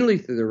looked mainly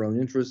to their own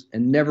interests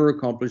and never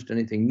accomplished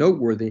anything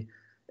noteworthy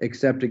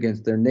except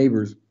against their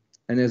neighbors.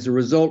 And as a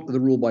result of the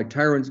rule by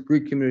tyrants,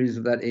 Greek communities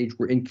of that age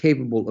were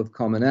incapable of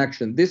common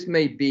action. This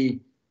may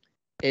be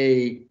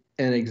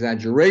an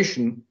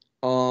exaggeration,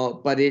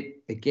 but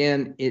it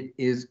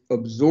is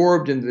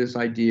absorbed into this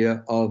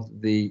idea of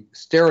the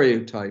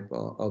stereotype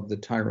of the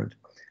tyrant.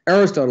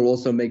 Aristotle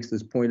also makes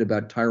this point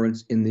about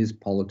tyrants in his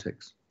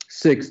Politics.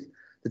 Sixth,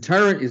 the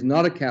tyrant is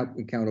not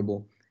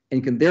accountable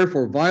and can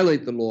therefore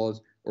violate the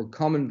laws or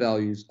common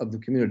values of the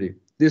community.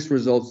 This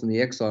results in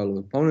the exile of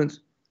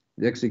opponents,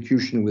 the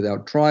execution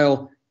without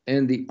trial,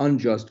 and the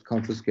unjust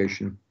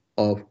confiscation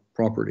of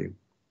property.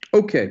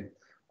 Okay,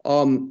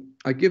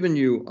 I've given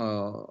you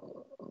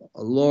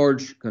a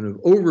large kind of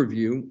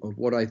overview of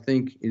what I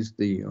think is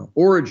the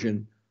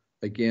origin,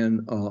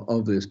 again,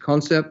 of this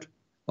concept.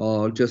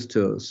 Just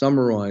to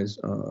summarize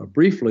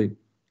briefly,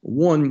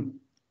 one,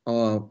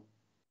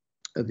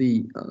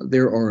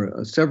 there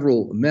are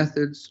several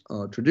methods,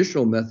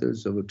 traditional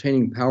methods of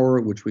obtaining power,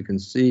 which we can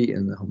see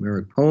in the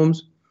Homeric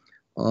poems.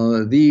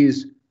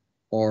 These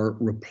are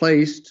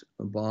replaced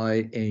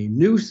by a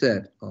new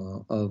set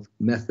of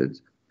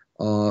methods,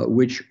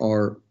 which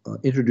are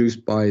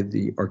introduced by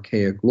the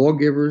archaic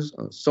lawgivers.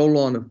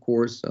 Solon, of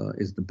course,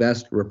 is the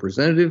best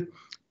representative,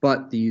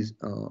 but these,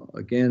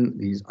 again,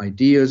 these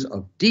ideas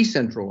of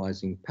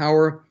decentralizing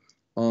power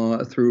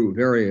through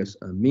various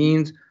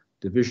means,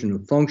 division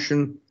of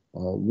function,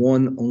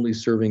 one only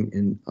serving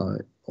in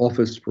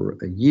office for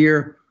a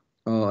year,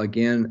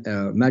 again,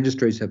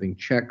 magistrates having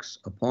checks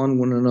upon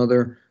one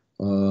another,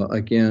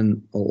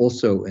 again,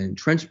 also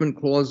entrenchment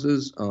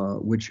clauses,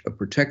 which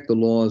protect the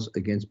laws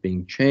against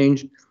being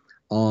changed,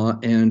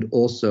 and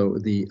also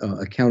the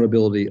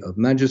accountability of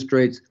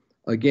magistrates.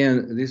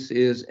 Again, this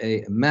is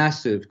a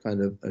massive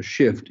kind of a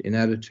shift in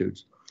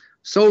attitudes.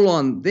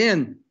 Solon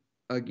then,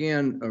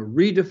 again,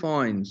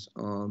 redefines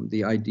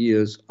the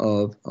ideas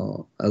of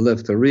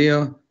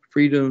eleftheria,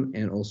 freedom,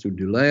 and also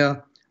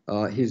douleia.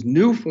 His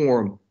new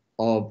form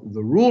of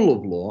the rule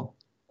of law,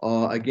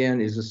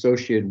 again, is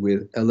associated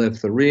with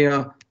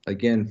eleftheria,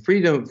 again,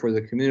 freedom for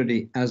the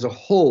community as a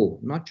whole,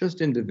 not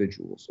just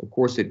individuals. Of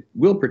course, it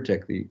will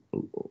protect the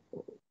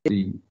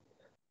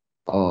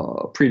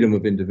freedom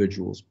of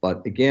individuals,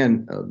 but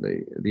again,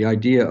 the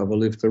idea of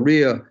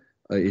eleftheria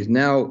is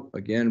now,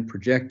 again,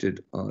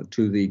 projected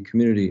to the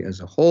community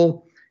as a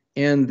whole.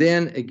 And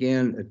then,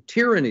 again,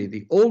 tyranny,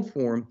 the old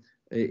form,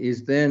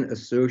 is then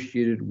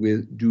associated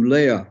with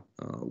douleia,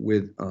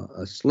 with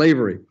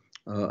slavery.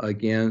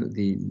 Again,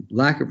 the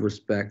lack of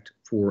respect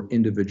for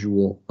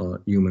individual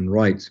human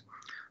rights.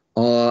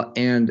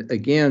 And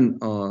again,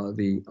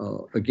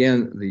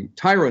 the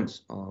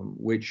tyrants,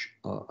 which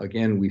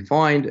again we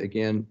find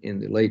again in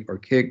the late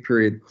archaic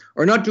period,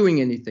 are not doing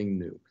anything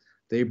new.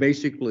 They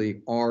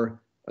basically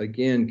are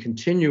again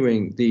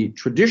continuing the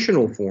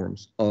traditional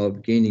forms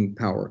of gaining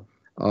power,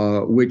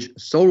 which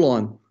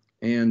Solon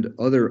and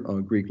other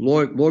Greek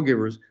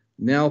lawgivers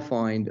now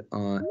find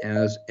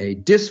as a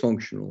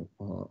dysfunctional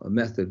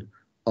method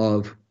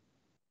of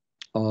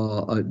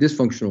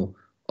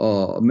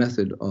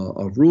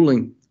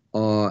ruling.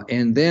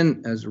 And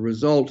then, as a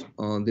result,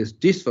 this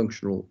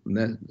dysfunctional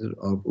method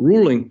of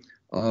ruling,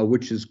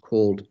 which is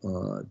called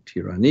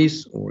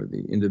tyrannis, or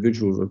the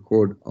individuals are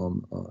called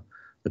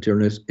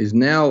tyrannis, is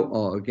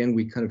now, again,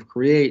 we kind of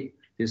create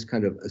this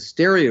kind of a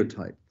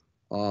stereotype,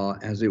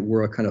 as it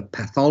were, a kind of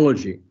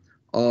pathology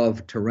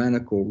of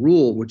tyrannical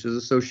rule, which is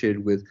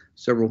associated with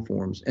several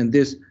forms. And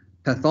this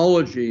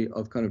pathology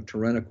of kind of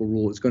tyrannical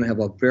rule is going to have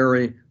a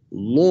very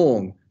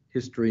long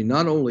history,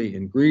 not only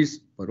in Greece,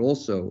 but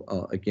also,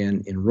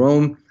 again, in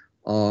Rome.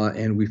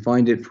 And we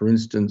find it, for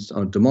instance,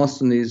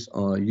 Demosthenes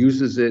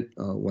uses it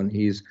when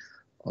he's,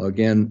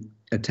 again,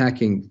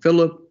 attacking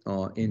Philip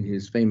in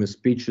his famous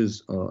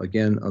speeches,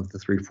 again, of the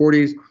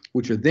 340s,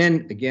 which are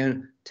then,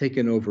 again,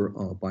 taken over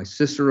by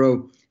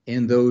Cicero.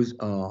 And those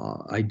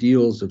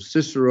ideals of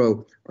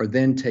Cicero are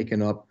then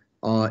taken up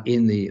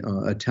in the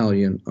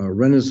Italian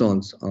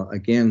Renaissance,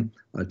 again,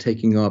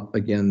 taking up,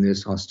 again,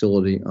 this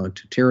hostility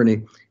to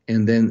tyranny.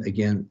 And then,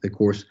 again, of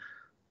course,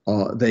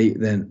 they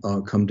then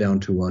come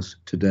down to us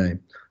today.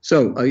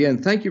 So, again,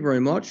 thank you very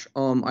much.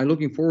 I'm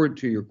looking forward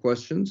to your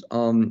questions.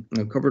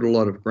 I've covered a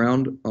lot of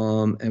ground,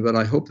 but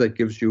I hope that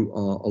gives you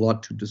a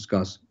lot to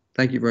discuss.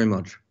 Thank you very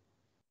much.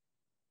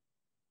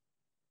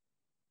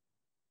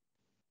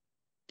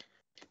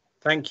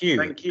 Thank you.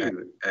 Thank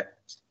you.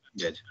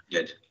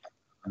 Good.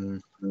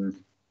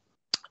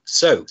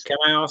 So, can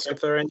I ask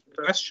if there are any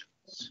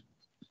questions?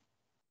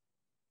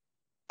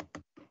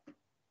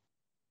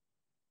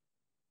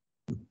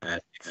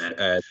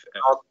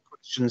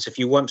 Questions, if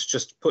you want to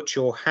just put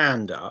your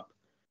hand up,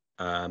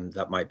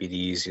 that might be the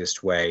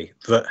easiest way.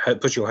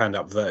 Put your hand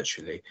up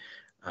virtually.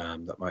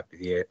 That might be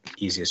the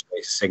easiest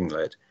way to signal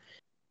it.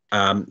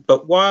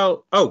 But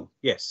while, oh,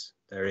 yes,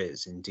 there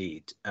is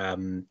indeed.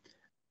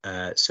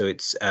 So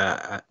it's,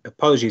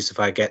 apologies if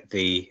I get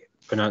the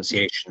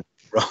pronunciation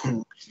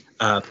wrong.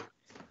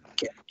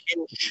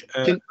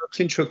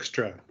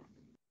 Kinchhoekstra.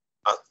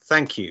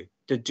 Thank you.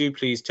 Do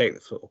please take the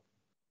floor.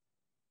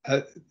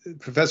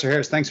 Professor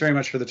Harris, thanks very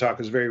much for the talk. It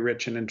was very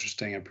rich and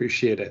interesting. I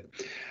appreciate it.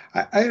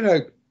 I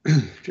had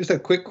just a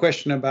quick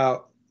question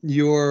about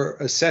your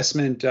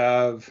assessment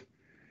of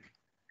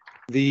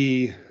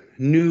the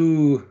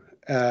new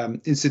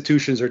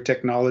institutions or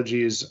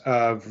technologies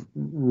of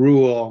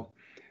rule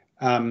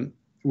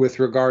with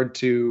regard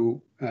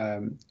to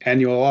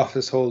annual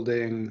office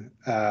holding,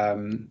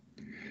 the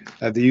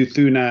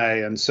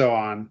euthunai, and so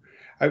on.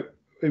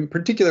 In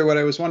particular, what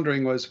I was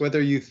wondering was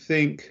whether you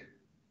think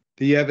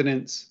the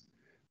evidence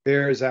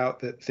bears out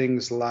that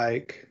things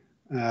like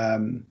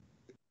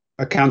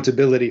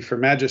accountability for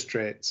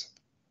magistrates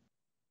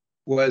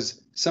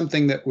was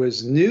something that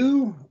was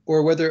new,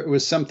 or whether it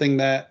was something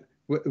that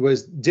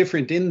was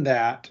different in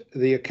that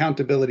the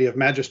accountability of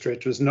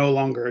magistrates was no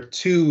longer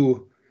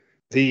to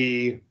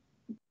the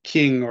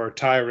king or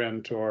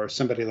tyrant or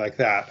somebody like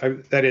that.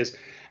 That is,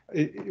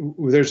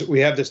 we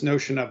have this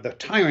notion of the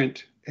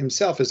tyrant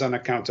himself is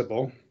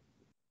unaccountable.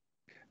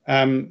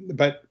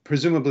 But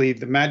presumably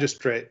the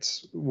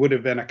magistrates would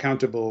have been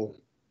accountable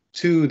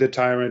to the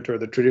tyrant or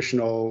the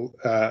traditional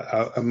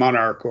a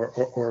monarch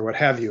or what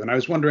have you. And I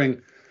was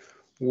wondering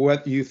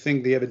what you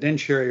think the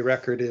evidentiary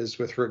record is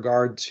with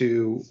regard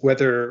to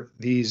whether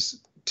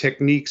these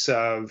techniques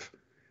of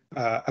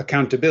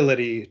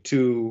accountability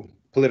to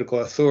political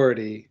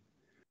authority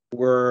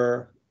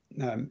were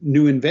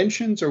new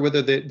inventions, or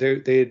whether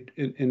they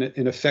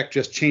in effect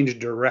just changed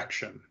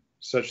direction,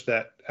 such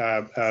that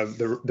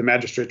the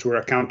magistrates were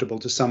accountable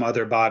to some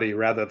other body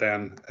rather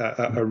than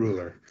a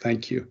ruler.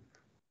 Thank you.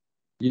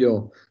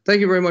 Yeah,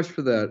 thank you very much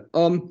for that.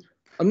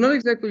 I'm not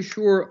exactly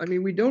sure. I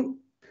mean, we don't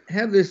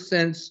have this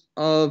sense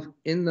of,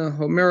 in the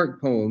Homeric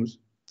poems,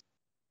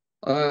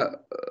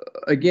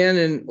 again,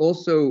 and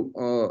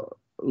also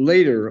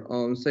later,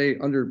 say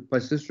under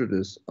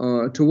Pisistratus,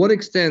 to what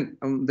extent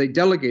they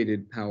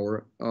delegated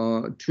power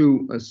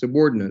to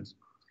subordinates,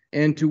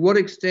 and to what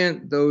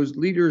extent those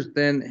leaders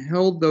then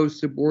held those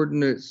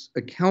subordinates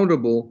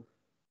accountable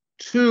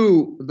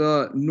to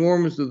the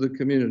norms of the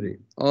community.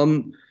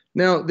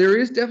 Now, there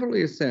is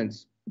definitely a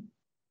sense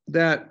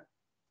that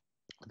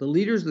the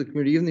leaders of the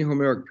community, even the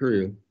Homeric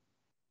period,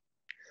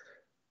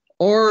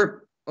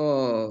 are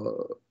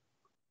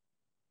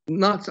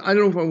not, I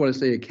don't know if I want to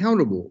say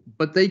accountable,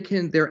 but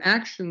their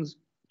actions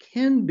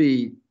can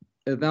be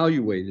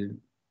evaluated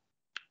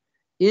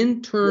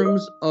in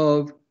terms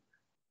of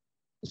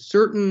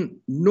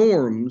certain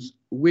norms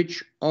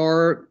which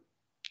are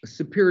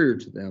superior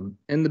to them.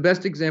 And the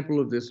best example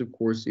of this, of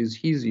course, is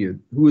Hesiod,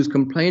 who is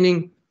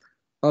complaining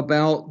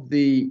about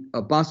the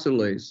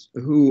basiles,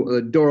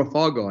 who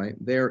Dorophagi,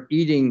 they're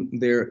eating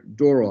their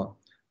Dora,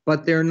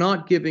 but they're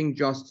not giving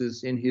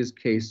justice in his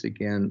case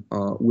again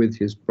with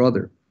his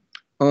brother.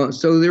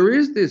 So there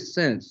is this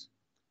sense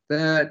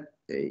that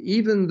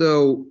even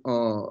though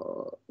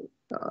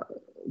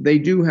they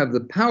do have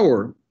the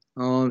power,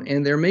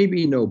 and there may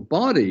be no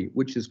body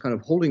which is kind of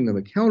holding them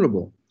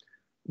accountable,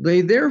 they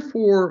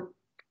therefore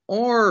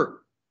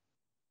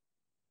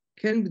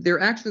their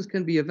actions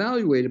can be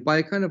evaluated by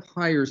a kind of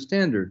higher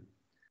standard.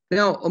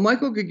 Now,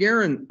 Michael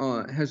Gagarin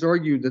has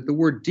argued that the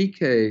word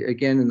decay,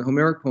 again, in the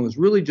Homeric poems,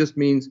 really just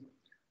means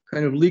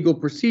kind of legal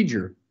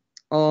procedure.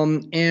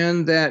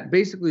 And that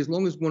basically, as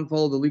long as one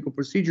followed the legal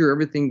procedure,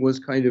 everything was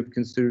kind of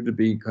considered to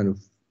be kind of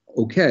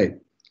okay.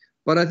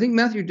 But I think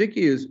Matthew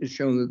Dickey has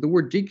shown that the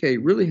word decay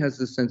really has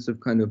this sense of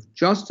kind of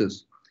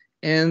justice.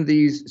 And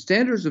these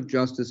standards of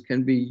justice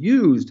can be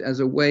used as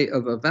a way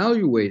of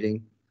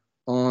evaluating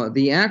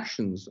the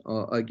actions,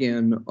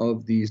 again,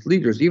 of these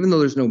leaders, even though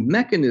there's no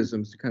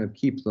mechanisms to kind of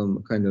keep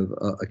them kind of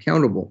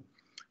accountable.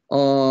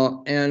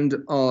 So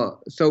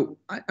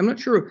I'm not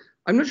sure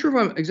if I'm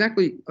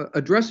exactly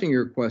addressing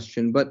your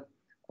question, but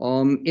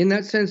in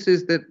that sense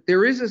is that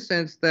there is a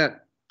sense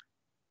that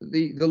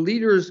the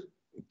leaders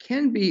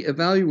can be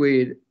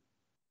evaluated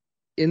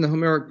in the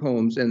Homeric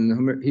poems and the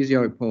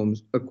Hesiodic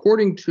poems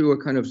according to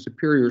a kind of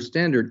superior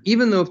standard,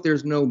 even though if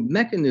there's no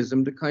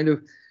mechanism to kind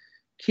of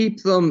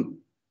keep them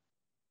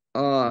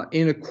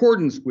in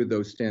accordance with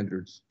those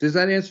standards. Does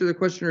that answer the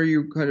question, or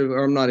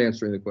or I'm not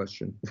answering the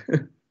question?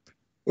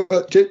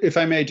 Well, if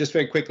I may, just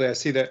very quickly, I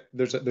see that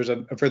there's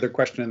a further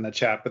question in the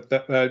chat,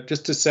 but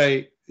just to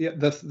say, yeah,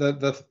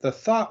 the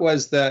thought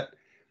was that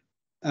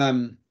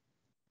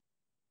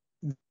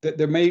that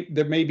there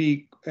may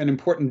be an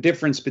important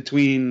difference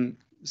between,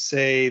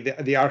 say, the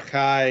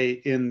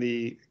archai in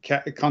the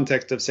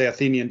context of, say,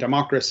 Athenian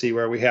democracy,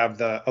 where we have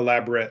the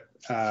elaborate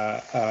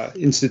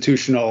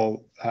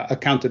institutional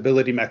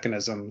accountability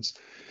mechanisms,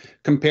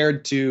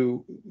 compared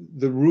to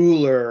the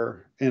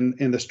ruler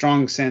in the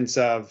strong sense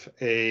of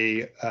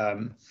a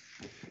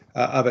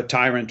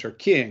tyrant or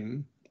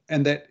king,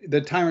 and that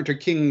the tyrant or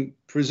king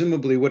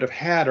presumably would have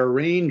had a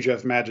range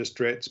of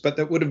magistrates, but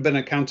that would have been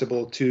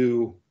accountable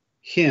to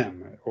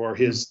him or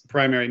his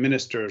primary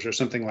ministers or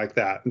something like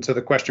that. And so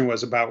the question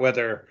was about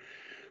whether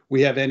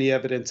we have any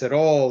evidence at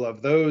all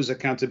of those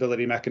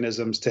accountability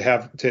mechanisms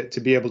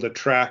to be able to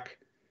track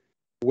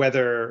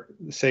whether,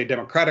 say,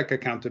 democratic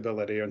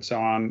accountability and so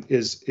on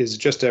is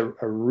just a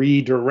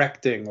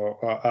redirecting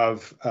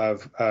of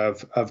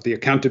the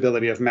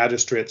accountability of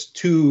magistrates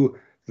to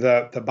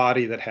the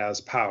body that has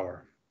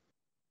power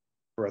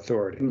or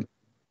authority.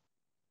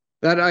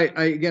 That I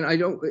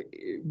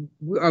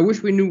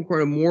wish we knew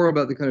kind of more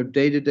about the kind of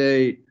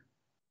day-to-day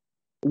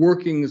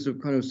workings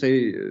of kind of,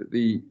 say,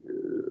 the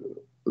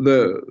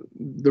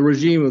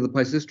regime of the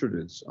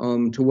Pisistrates.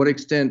 To what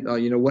extent,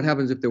 what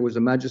happens if there was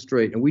a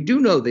magistrate? And we do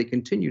know they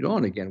continued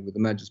on again with the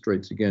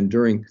magistrates again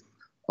during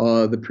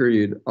the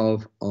period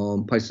of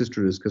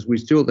Pisistratus, because we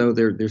still know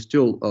they're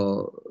still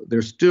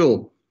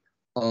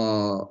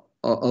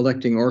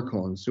electing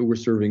archons who were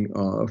serving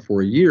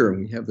for a year,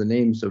 and we have the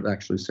names of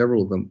actually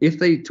several of them.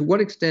 To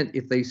what extent,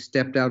 if they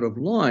stepped out of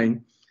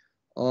line,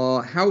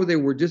 how they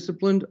were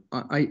disciplined,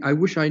 I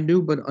wish I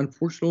knew, but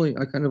unfortunately,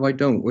 I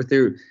don't.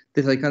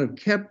 If they kind of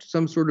kept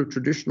some sort of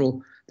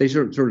traditional, they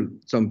sort of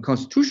some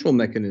constitutional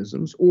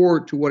mechanisms,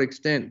 or to what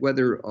extent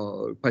whether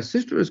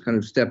Pisistratus has kind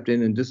of stepped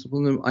in and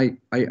disciplined them.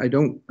 I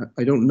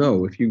don't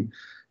know. If you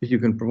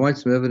can provide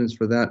some evidence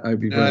for that,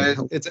 I'd be very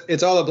helpful.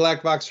 It's all a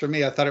black box for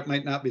me. I thought it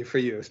might not be for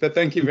you, but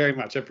thank you very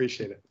much. I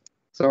appreciate it.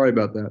 Sorry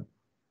about that.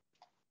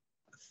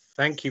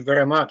 Thank you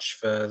very much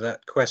for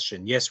that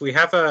question. Yes, we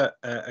have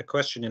a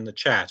question in the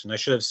chat, and I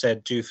should have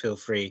said, do feel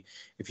free,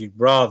 if you'd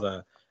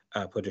rather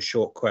put a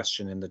short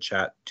question in the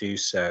chat, do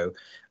so.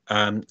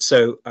 I'm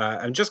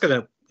just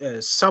going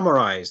to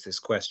summarize this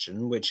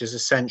question, which is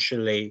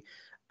essentially,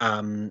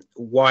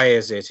 why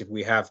is it, if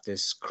we have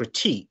this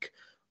critique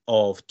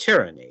of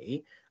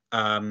tyranny,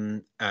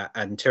 and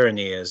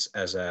tyranny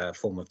as a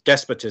form of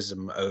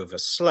despotism over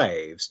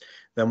slaves,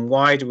 then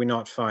why do we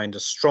not find a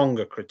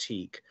stronger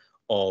critique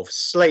of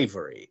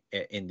slavery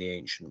in the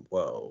ancient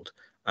world,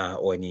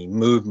 or any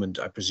movement,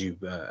 I presume,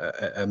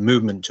 a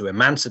movement to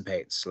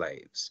emancipate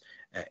slaves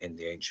in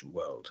the ancient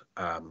world,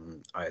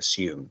 I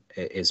assume,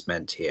 is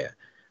meant here.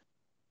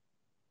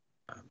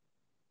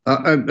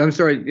 I'm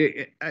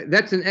sorry,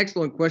 that's an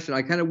excellent question.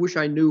 I kind of wish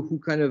I knew who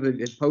kind of had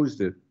posed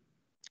it.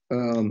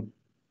 Sorry,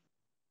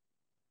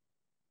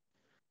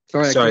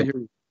 I can't hear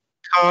you.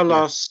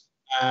 Carlos,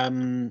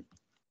 and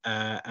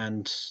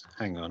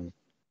hang on.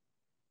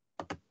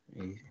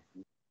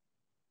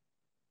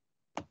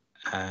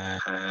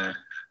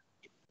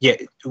 Yeah,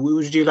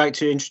 would you like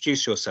to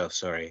introduce yourself?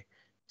 Sorry,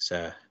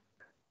 sir.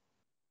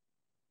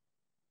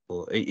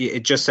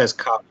 It just says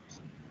Carlos.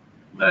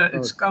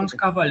 It's Carlos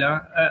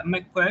Carvalho.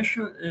 My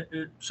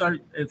question,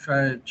 sorry if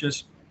I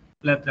just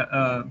let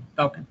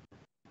talking.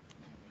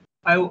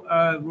 I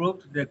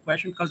wrote the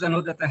question because I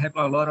know that I have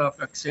a lot of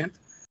accent,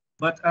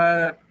 but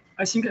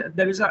I think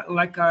there is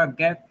like a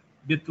gap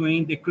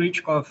between the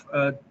critique of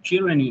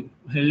tyranny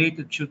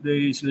related to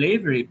the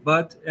slavery,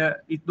 but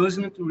it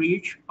doesn't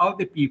reach all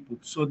the people.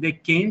 So they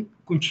can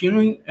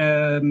continue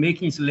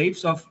making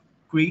slaves of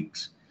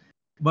Greeks,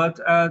 but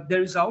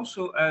there is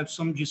also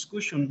some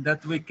discussion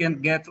that we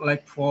can get,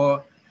 like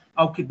for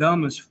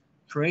Alkidama's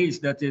phrase,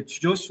 that it's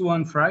just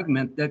one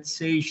fragment that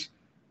says,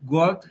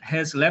 God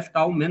has left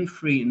all men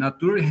free,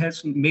 nature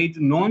has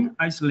made none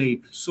a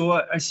slave. So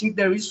I think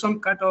there is some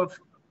kind of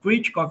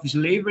critique of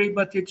slavery,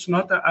 but it's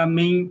not a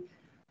main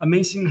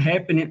thing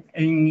happening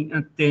in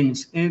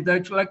Athens. And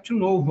I'd like to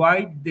know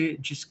why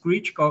this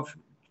critique of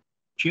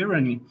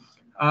tyranny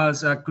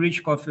as a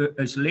critique of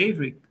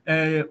slavery,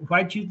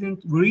 why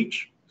didn't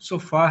reach so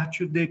far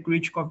to the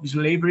critique of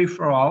slavery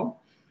for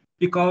all?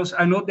 Because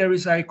I know there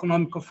is an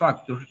economical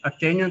factor.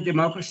 Athenian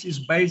democracy is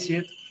based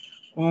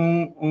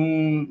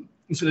on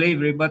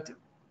slavery, but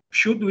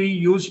should we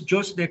use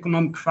just the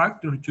economic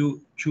factor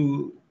to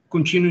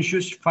continue to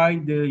justify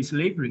the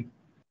slavery?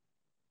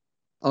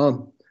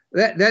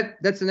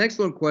 That's an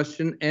excellent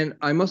question, and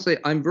I must say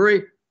I'm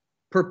very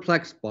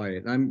perplexed by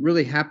it. I'm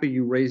really happy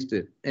you raised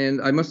it, and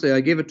I must say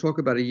I gave a talk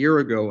about a year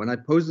ago, and I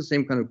posed the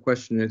same kind of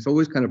question, and it's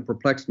always kind of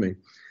perplexed me,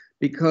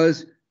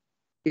 because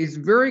it's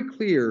very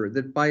clear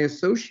that by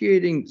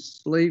associating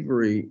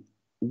slavery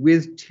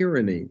with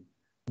tyranny,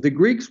 the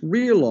Greeks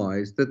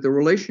realized that the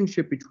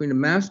relationship between a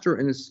master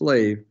and a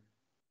slave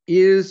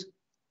is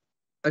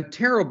a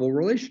terrible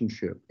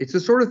relationship. It's the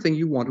sort of thing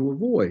you want to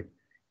avoid.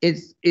 It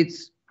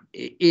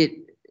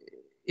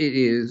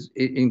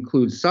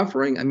includes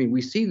suffering. I mean,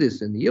 we see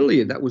this in the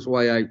Iliad. That was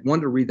why I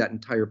wanted to read that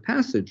entire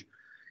passage.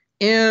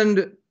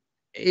 And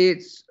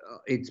it's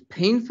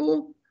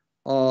painful,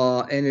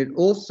 and it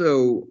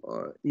also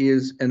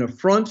is an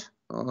affront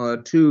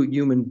to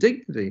human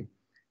dignity.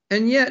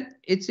 And yet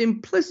it's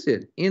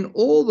implicit in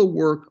all the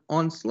work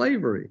on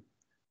slavery.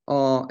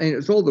 And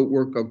it's all the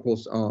work, of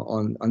course,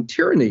 on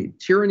tyranny.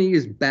 Tyranny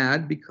is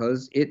bad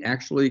because it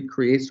actually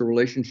creates a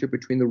relationship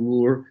between the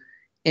ruler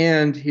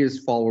and his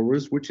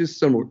followers, which is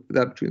similar to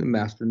that between the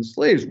master and the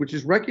slaves, which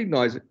is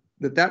recognizing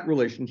that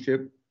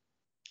relationship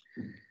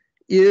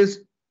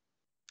is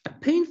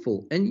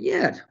painful. And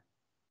yet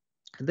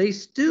they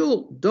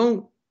still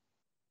don't,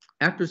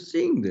 after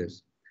seeing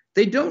this,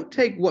 they don't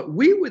take what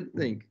we would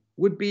think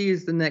would be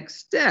as the next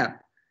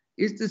step,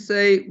 is to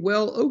say,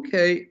 well,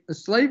 okay,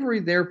 slavery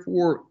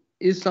therefore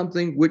is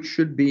something which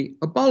should be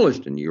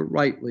abolished. And you're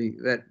rightly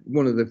that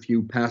one of the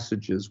few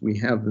passages we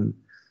have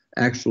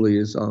actually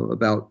is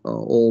about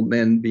all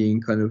men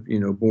being kind of,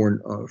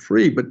 born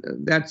free, but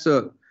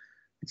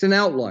it's an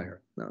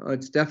outlier.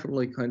 It's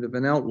definitely kind of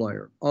an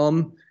outlier.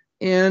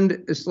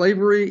 And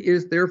slavery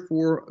is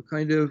therefore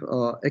kind of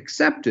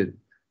accepted.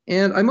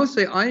 And I must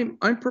say,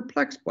 I'm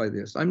perplexed by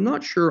this. I'm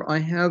not sure I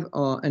have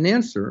an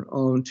answer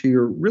to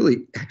your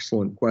really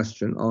excellent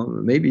question.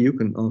 Maybe you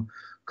can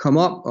come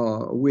up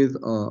with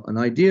an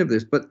idea of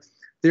this. But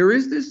there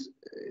is this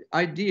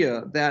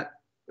idea that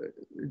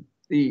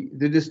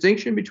the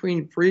distinction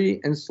between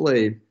free and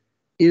slave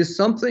is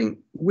something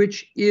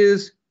which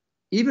is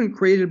even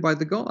created by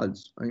the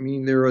gods. I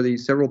mean, there are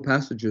these several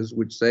passages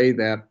which say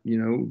that,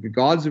 the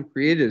gods have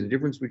created a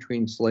difference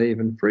between slave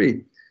and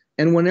free.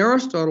 And when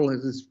Aristotle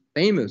has this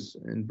famous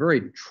and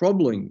very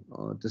troubling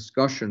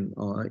discussion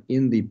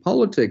in the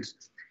Politics,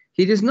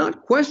 he does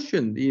not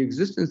question the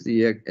existence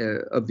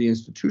of the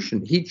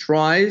institution. He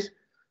tries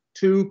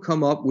to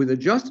come up with a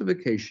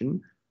justification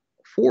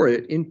for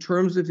it in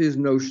terms of his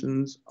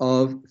notions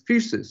of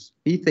physis.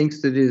 He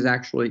thinks that it is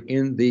actually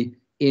in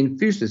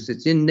physis.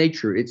 It's in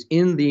nature. It's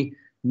in the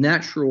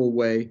natural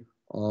way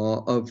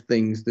of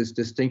things, this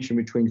distinction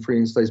between free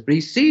and slaves. But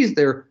he sees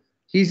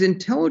he's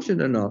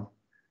intelligent enough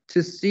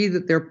to see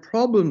that there are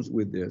problems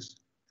with this,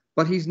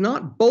 but he's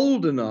not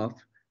bold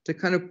enough to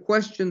kind of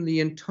question the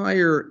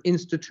entire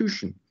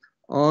institution,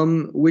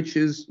 which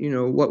is,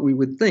 what we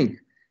would think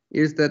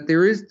is that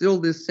there is still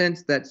this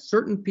sense that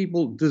certain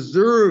people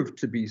deserve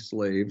to be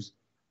slaves,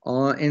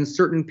 and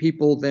certain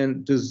people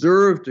then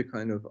deserve to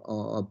kind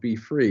of be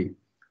free.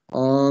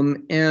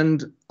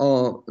 And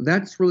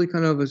that's really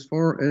kind of as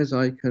far as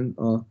I can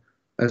kind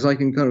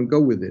of go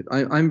with it.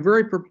 I'm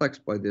very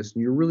perplexed by this,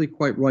 and you're really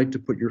quite right to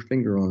put your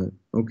finger on it.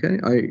 Okay,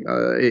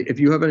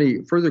 if you have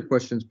any further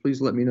questions, please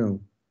let me know.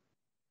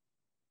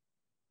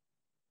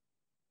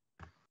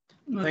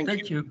 No,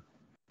 thank you.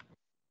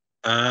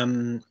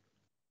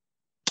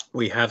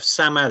 We have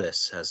Sam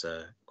Ellis has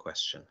a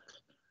question.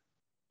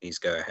 Please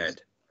go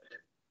ahead.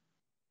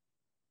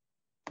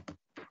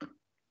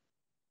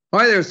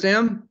 Hi there,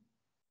 Sam.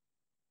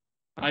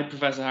 Hi,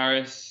 Professor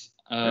Harris.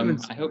 I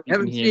hope you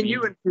can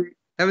hear me.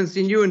 Haven't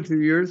seen you in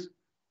 2 years.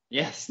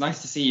 Yes,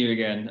 nice to see you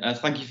again.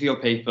 Thank you for your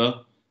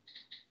paper.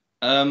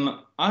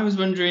 I was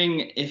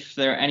wondering if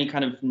there are any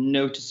kind of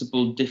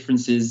noticeable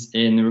differences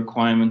in the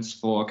requirements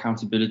for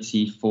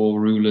accountability for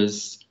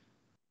rulers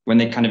when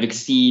they kind of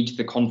exceed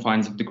the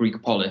confines of the Greek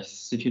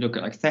polis. If you look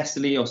at like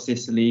Thessaly or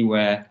Sicily,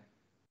 where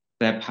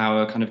their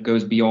power kind of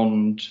goes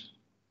beyond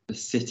the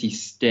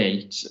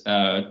city-state,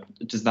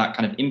 does that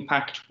kind of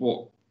impact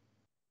what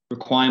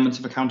requirements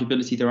of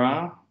accountability there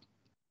are?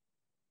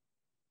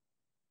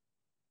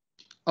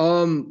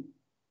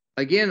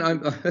 Again,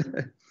 I'm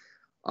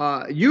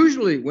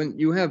usually when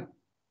you have,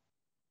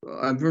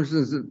 for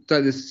instance,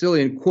 the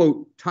Sicilian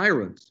quote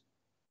tyrants.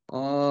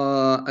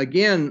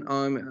 Again,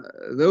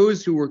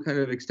 those who were kind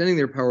of extending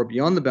their power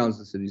beyond the bounds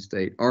of the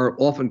city-state are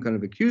often kind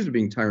of accused of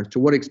being tyrants. To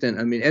what extent?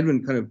 I mean,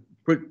 Edmund kind of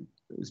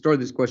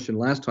started this question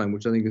last time,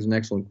 which I think is an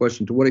excellent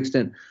question. To what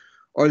extent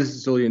are the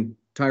Sicilian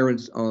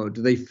tyrants? Do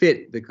they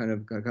fit the kind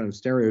of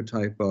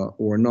stereotype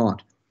or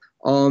not?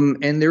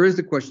 And there is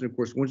the question, of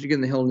course, once you get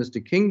in the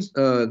Hellenistic kingdoms,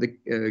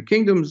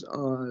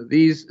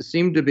 these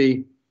seem to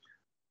be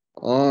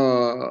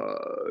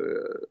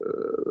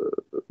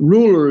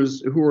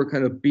rulers who are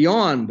kind of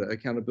beyond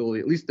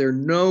accountability. At least there are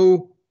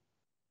no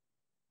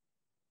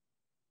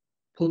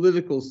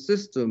political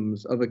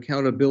systems of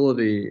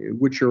accountability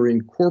which are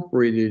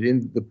incorporated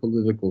into the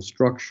political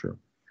structure.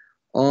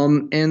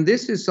 And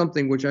this is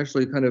something which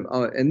actually kind of,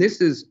 and this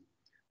is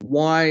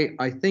why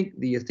I think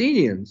the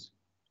Athenians,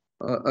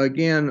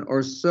 again,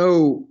 are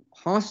so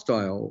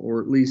hostile, or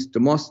at least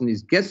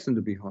Demosthenes gets them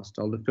to be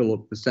hostile to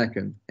Philip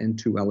II and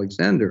to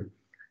Alexander,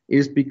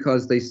 is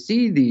because they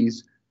see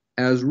these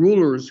as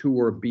rulers who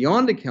are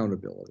beyond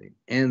accountability.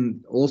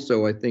 And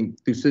also, I think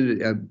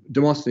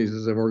Demosthenes,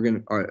 as I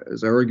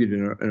argued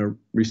in a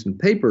recent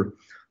paper,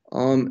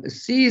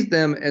 sees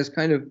them as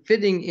kind of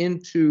fitting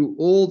into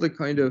all the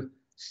kind of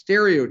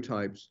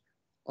stereotypes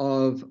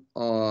of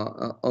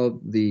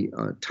the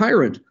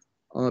tyrant,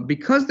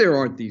 because there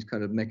aren't these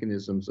kind of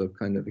mechanisms of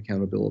kind of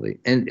accountability.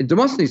 And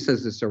Demosthenes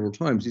says this several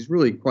times. He's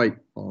really quite,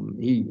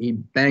 he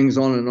bangs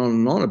on and on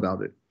and on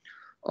about it.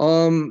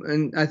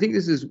 And I think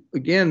this is,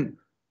 again,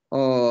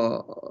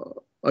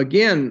 one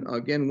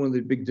of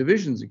the big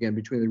divisions, again,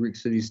 between the Greek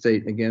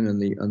city-state, again,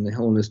 and the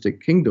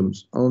Hellenistic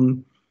kingdoms.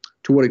 To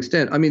what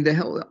extent? I mean,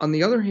 on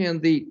the other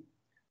hand, the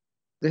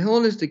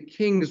Hellenistic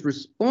kings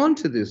respond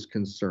to this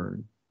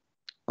concern.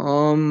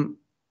 And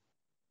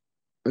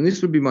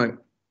this would be my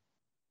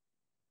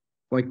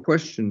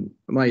question,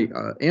 my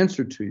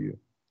answer to you,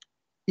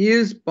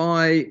 is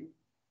by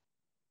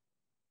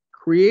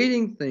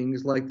creating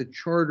things like the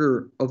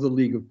Charter of the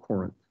League of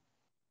Corinth.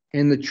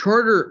 And the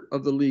Charter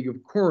of the League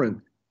of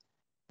Corinth,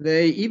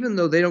 even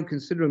though they don't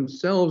consider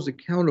themselves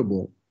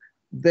accountable,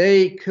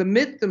 they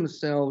commit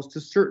themselves to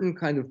certain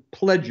kind of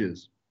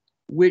pledges,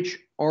 which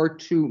are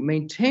to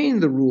maintain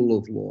the rule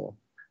of law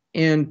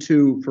and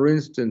to, for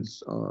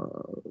instance,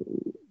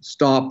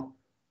 stop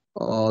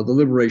the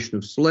liberation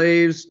of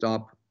slaves,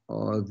 stop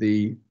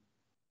the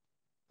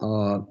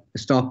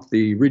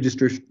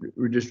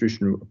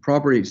redistribution of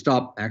property,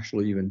 stop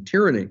actually even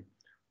tyranny,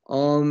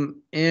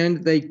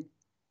 and they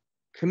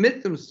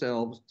commit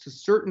themselves to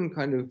certain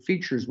kind of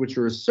features which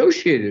are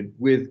associated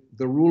with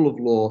the rule of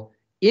law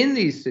in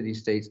these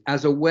city-states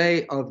as a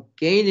way of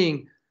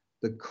gaining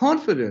the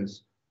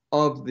confidence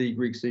of the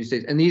Greek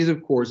city-states. And these,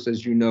 of course,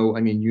 as you know, I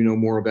mean, you know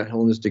more about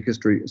Hellenistic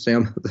history,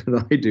 Sam,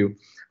 than I do.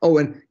 Oh,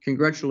 and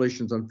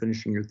congratulations on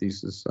finishing your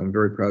thesis. I'm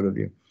very proud of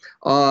you.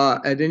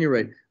 At any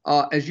rate,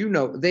 as you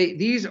know,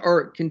 these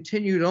are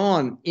continued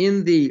on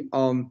in the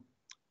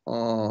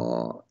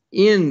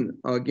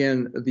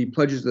again, the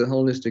pledges of the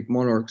Hellenistic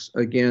monarchs,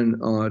 again,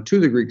 to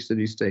the Greek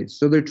city-states.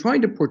 So they're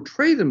trying to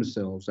portray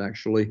themselves,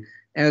 actually,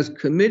 as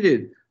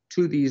committed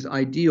to these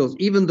ideals,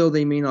 even though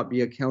they may not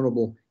be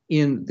accountable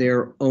in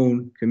their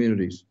own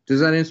communities. Does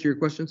that answer your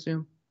question,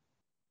 Sam?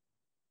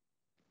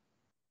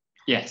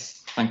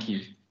 Yes, thank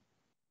you.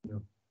 Yeah.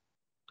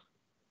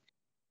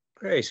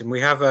 Great, and we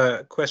have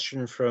a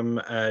question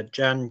from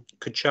Jan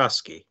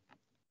Kucharski.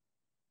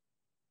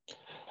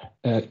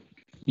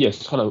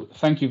 Yes, hello.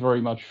 Thank you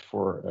very much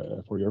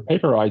for your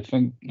paper. I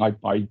think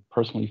I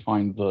personally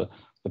find the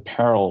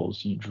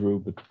parallels you drew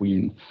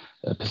between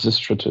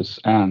Pisistratus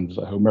and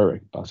the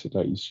Homeric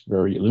Basileis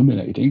very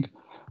illuminating.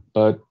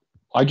 But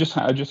I just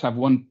have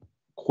one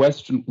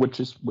question,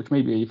 which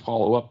may be a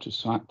follow up to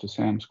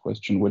Sam's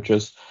question, which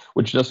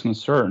does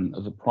concern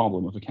the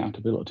problem of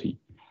accountability,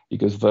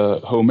 because the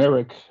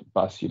Homeric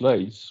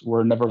Basileis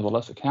were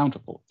nevertheless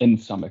accountable to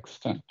some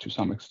extent,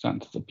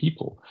 the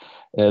people.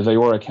 They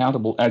were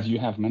accountable, as you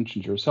have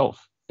mentioned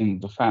yourself, in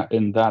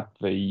that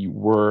they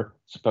were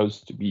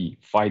supposed to be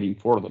fighting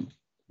for them,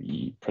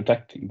 be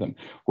protecting them,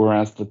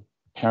 whereas the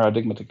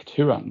paradigmatic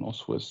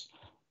Tyrannos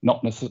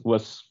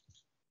was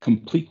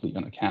completely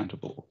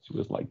unaccountable. He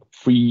was like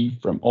free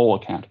from all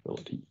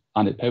accountability,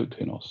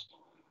 anipotenos.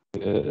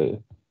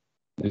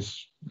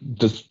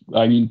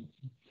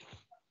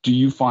 Do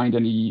you find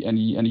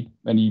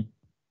any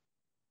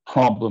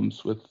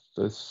problems with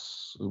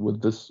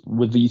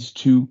these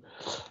two?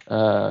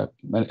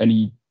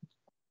 Any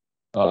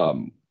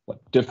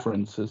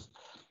differences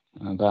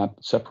that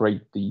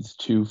separate these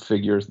two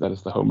figures, that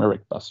is the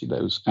Homeric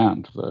Basileus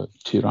and the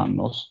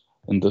Tyrannos,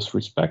 in this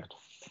respect?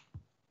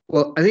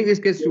 Well, I think this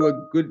gets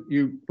to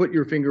you put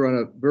your finger on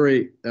a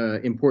very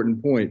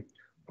important point.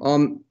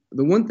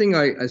 The one thing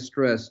I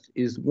stressed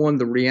is, one,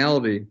 the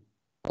reality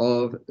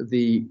of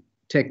the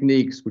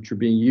techniques which are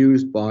being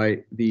used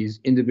by these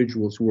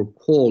individuals who are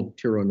called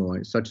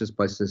tyrannoi, such as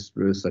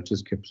Pisistratus, such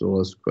as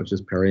Cypselus, such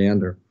as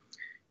Periander,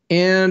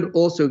 and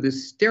also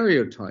this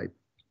stereotype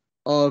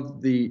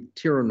of the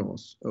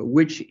tyrannos,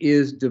 which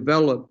is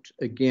developed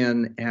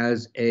again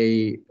as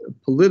a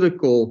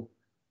political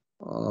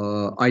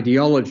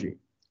ideology,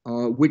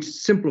 which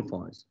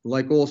simplifies,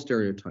 like all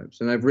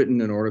stereotypes. And I've written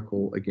an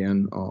article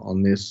again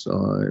on this,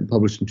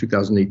 published in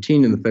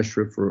 2018 in the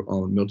Festschrift for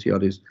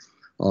Miltiades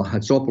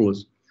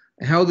Hatzopoulos,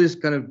 how this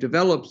kind of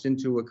develops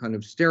into a kind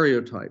of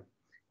stereotype.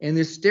 And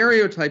this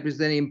stereotype is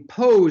then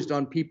imposed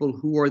on people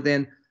who are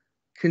then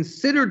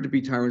considered to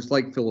be tyrants,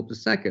 like Philip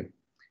II.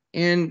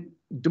 And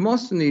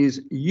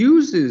Demosthenes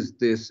uses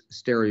this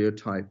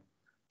stereotype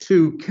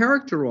to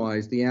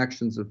characterize the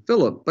actions of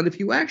Philip. But if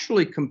you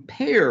actually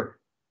compare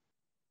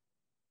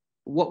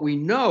what we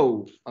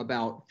know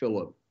about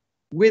Philip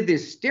with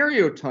this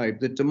stereotype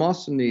that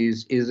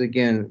Demosthenes is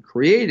again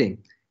creating,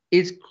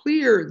 it's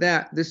clear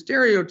that the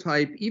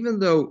stereotype, even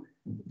though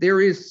there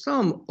is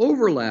some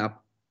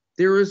overlap,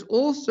 there is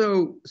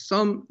also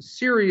some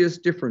serious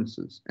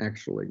differences,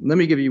 actually. Let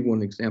me give you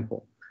one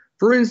example.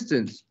 For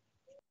instance,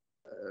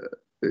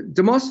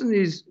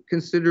 Demosthenes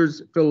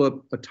considers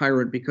Philip a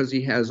tyrant because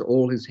he has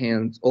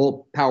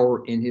all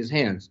power in his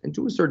hands. And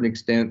to a certain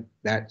extent,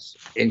 that's,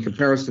 in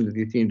comparison to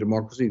the Athenian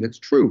democracy, that's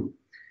true.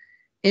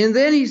 And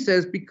then he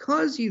says,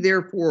 because he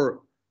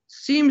therefore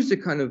seems to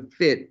kind of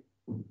fit,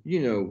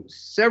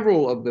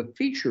 several of the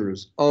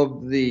features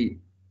of the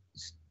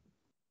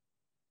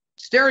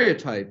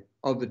stereotype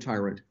of the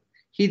tyrant,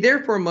 he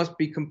therefore must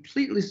be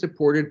completely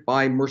supported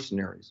by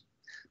mercenaries.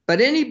 But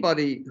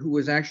anybody who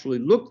has actually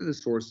looked at the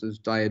sources,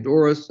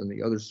 Diodorus and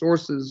the other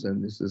sources,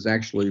 and this is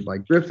actually by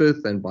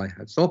Griffith and by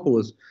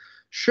Hatzopoulos,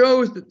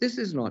 shows that this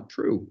is not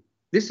true.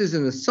 This is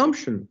an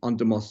assumption on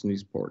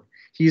Demosthenes' part.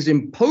 He's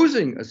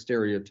imposing a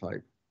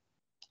stereotype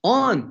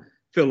on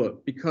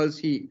Philip because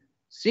he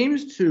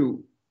seems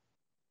to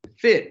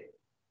fit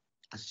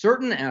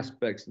certain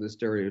aspects of the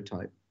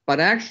stereotype, but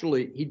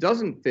actually he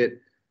doesn't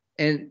fit.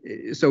 And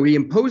so he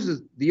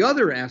imposes the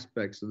other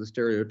aspects of the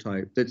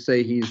stereotype that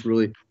say he's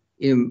really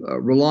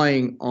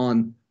relying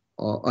on,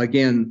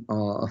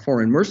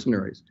 foreign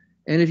mercenaries.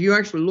 And if you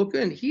actually look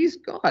in, he's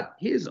got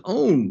his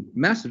own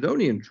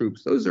Macedonian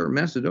troops. Those are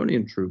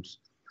Macedonian troops.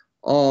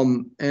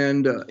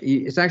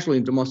 It's actually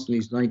in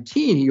Demosthenes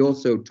 19, he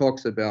also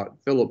talks about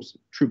Philip's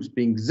troops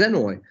being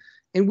xenoi.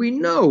 And we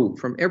know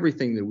from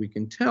everything that we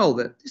can tell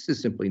that this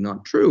is simply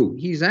not true.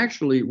 He's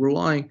actually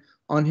relying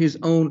on his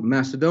own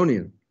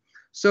Macedonian.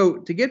 So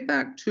to get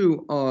back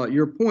to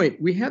your point,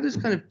 we have this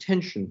kind of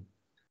tension,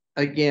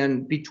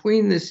 again,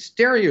 between this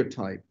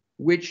stereotype,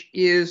 which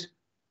is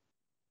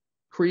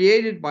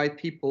created by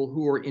people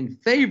who are in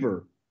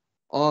favor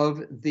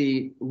of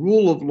the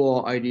rule of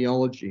law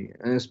ideology,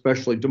 and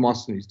especially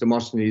Demosthenes.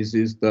 Demosthenes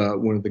is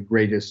one of the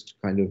greatest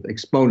kind of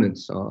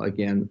exponents,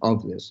 again,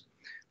 of this,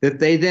 that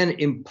they then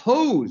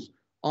impose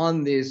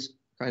on these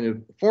kind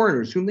of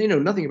foreigners whom they know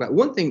nothing about.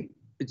 One thing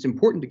it's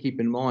important to keep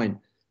in mind,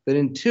 that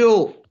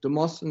until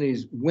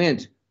Demosthenes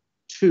went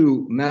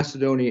to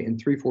Macedonia in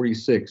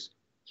 346,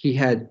 he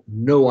had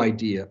no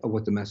idea of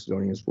what the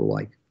Macedonians were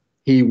like.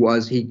 He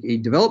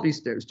developed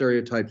these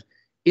stereotypes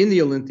in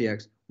the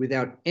Olympiacs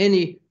without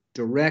any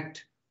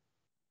direct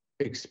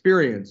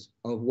experience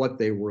of what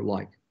they were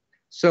like.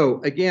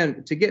 So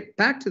again, to get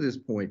back to this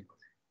point,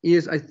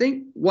 is I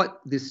think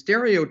what the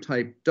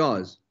stereotype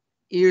does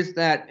is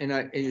that, and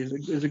it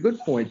is a good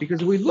point,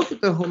 because if we look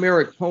at the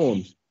Homeric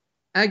poems,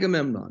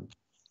 Agamemnon,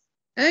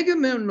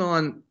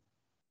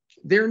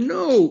 there are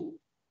no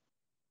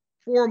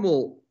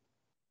formal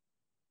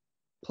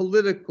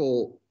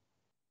political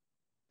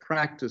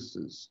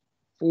practices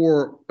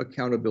for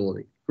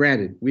accountability.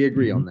 Granted, we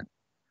agree on that.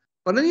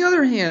 But on the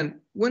other hand,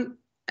 when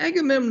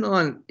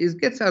Agamemnon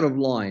gets out of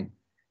line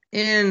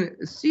and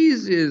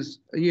seizes,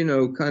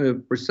 kind of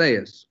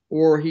Briseis,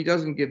 or he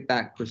doesn't give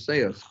back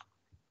Briseis,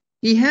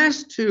 he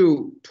has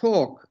to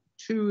talk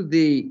to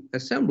the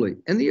assembly,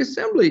 and the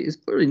assembly is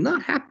clearly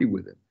not happy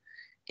with him.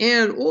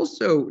 And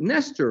also,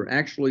 Nestor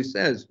actually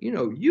says,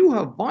 you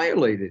have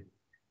violated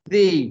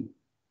the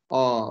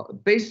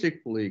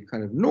basically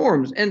kind of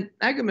norms. And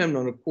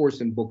Agamemnon, of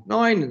course, in Book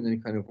 9, and then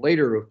kind of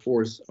later, of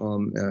course,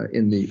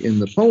 in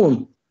the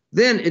poem,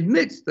 then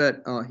admits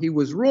that he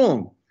was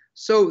wrong.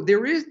 So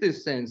there is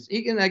this sense,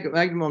 even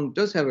Agamemnon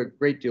does have a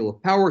great deal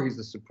of power. He's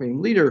the supreme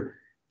leader.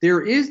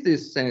 There is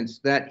this sense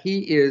that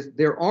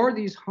there are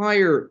these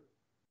higher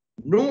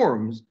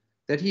norms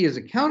that he is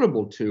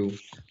accountable to,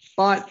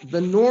 but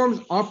the norms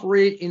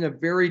operate in a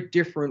very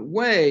different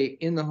way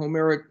in the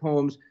Homeric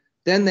poems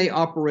than they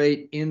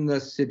operate in the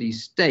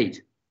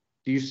city-state.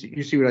 Do you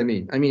see what I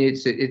mean? I mean,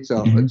 it's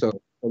a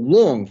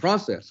long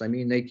process. I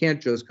mean, they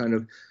can't just kind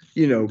of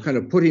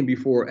put him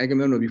before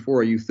Agamemnon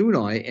before a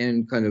Euthuni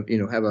and kind of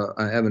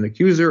have an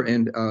accuser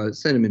and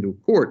send him into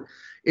a court.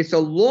 It's a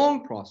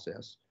long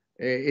process.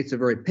 It's a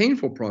very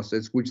painful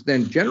process, which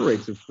then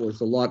generates, of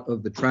course, a lot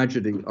of the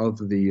tragedy of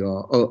the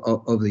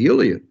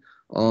Iliad,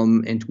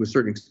 and to a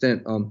certain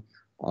extent,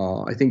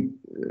 I think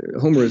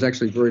Homer is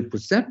actually very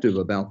perceptive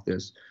about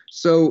this.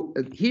 So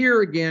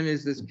here again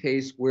is this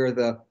case where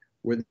the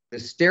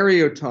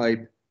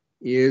stereotype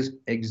is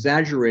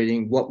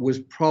exaggerating what was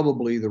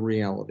probably the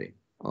reality,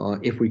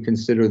 if we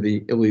consider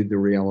the Iliad the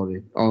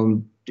reality.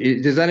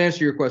 Does that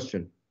answer your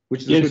question?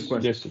 Which is a good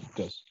question. Yes, it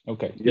does.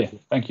 Okay. Yeah.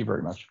 Thank you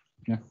very much.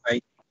 Yeah.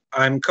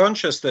 I'm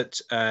conscious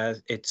that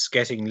it's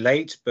getting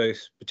late, both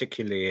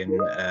particularly in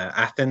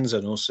Athens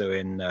and also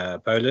in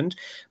Poland.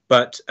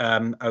 But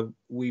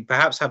we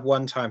perhaps have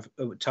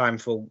time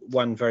for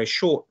one very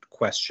short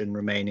question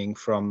remaining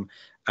from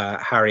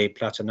Harry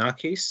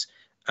Platonakis.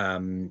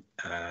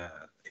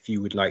 If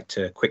you would like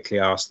to quickly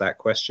ask that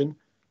question.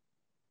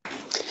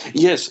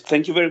 Yes,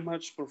 thank you very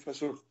much,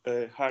 Professor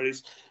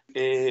Harris.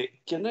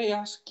 Can I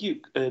ask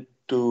you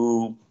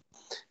to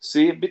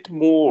say a bit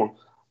more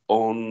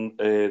on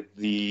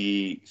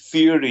the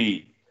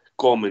theory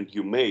comment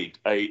you made?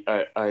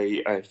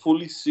 I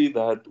fully see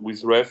that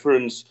with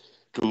reference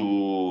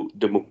to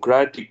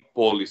democratic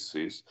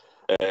policies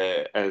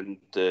and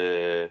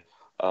the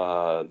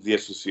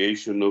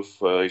association of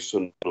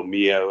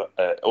isonomia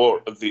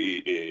or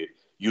the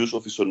use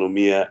of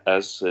isonomia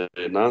as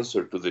an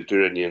answer to the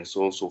tyranny and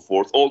so on and so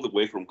forth, all the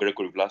way from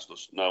Gregory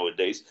Vlastos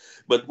nowadays.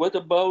 But what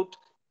about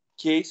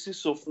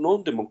cases of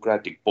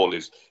non-democratic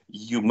policies?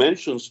 You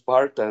mentioned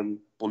Spartan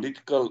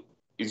political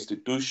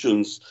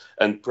institutions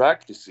and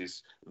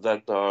practices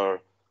that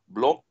are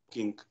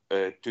blocking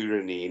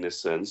tyranny in a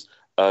sense.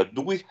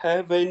 Do we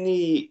have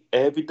any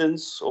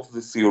evidence of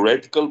the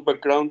theoretical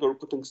background or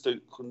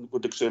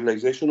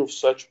contextualization of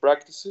such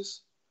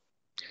practices?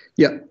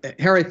 Yeah,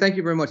 Harry, thank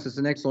you very much. That's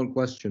an excellent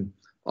question.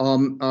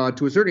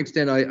 To a certain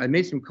extent, I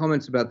made some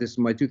comments about this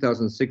in my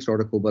 2006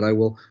 article, but I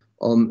will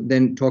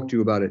then talk to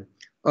you about it.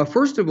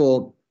 First of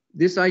all,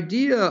 this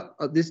idea,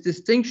 this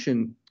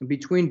distinction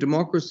between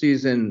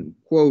democracies and,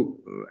 quote,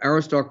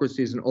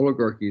 aristocracies and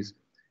oligarchies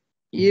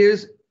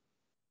is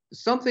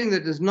something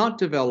that does not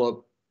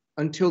develop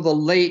until the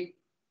late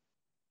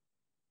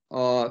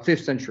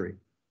 5th century.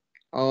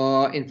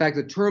 In fact,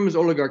 the terms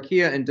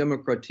oligarchia and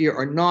demokratia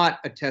are not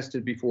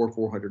attested before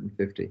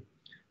 450.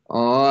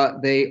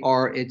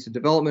 It's a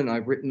development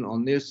I've written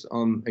on this.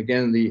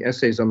 Again, the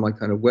essays on my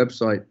kind of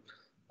website.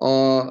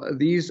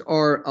 These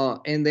are,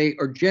 and they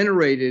are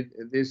generated,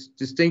 this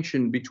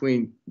distinction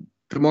between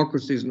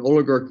democracies and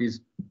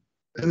oligarchies,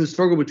 and the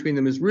struggle between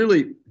them is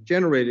really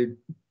generated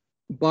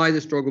by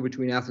the struggle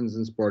between Athens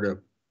and Sparta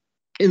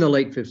in the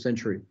late 5th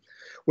century,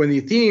 when the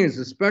Athenians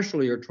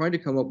especially are trying to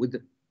come up with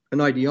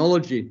an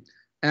ideology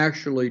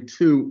actually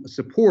to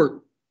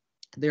support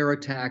their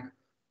attack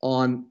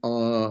on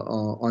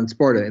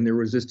Sparta and their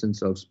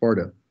resistance of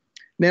Sparta.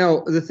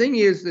 Now, the thing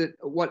is that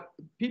what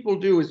people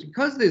do is,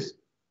 because this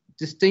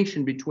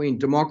distinction between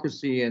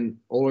democracy and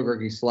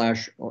oligarchy /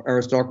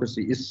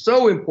 aristocracy is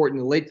so important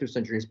in the late 5th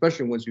century,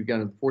 especially once you get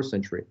into the 4th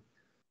century,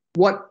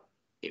 what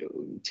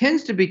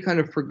tends to be kind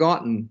of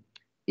forgotten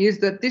is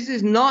that this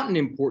is not an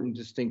important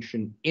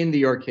distinction in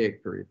the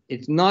archaic period.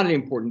 It's not an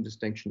important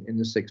distinction in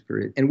the 6th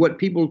period. And what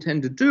people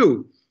tend to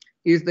do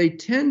is they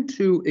tend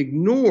to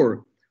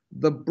ignore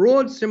the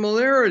broad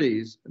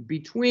similarities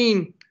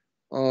between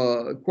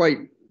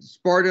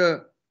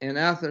Sparta and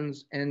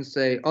Athens and,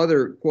 say,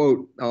 other,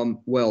 quote,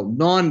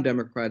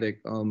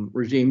 non-democratic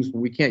regimes.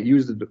 We can't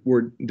use the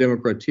word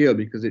demokratia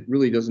because it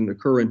really doesn't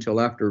occur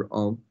until after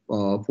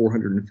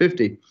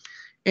 450.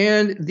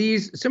 And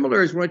these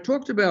similarities, when I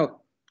talked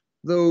about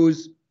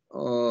those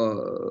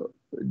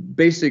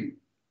basic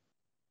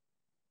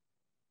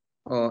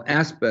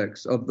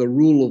aspects of the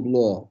rule of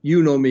law,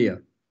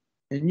 eunomia.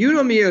 And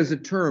eunomia is a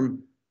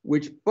term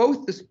which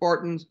both the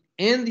Spartans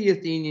and the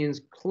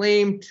Athenians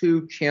claim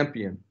to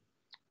champion.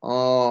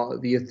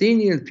 The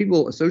Athenians,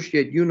 people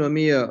associate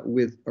eunomia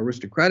with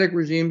aristocratic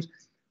regimes.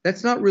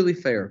 That's not really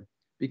fair,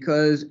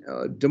 because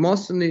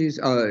Demosthenes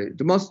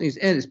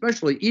and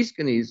especially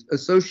Aeschines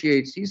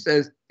associates, he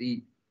says,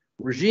 the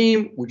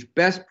regime which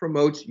best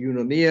promotes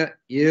eunomia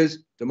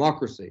is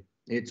democracy.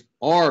 It's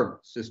our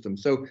system.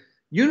 So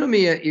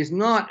eunomia is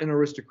not an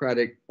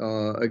aristocratic,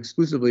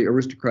 exclusively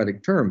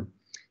aristocratic term.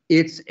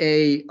 It's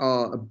a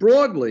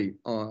broadly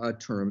a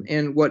term.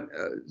 And what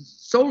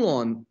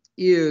Solon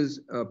is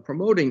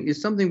promoting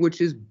is something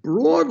which is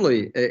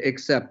broadly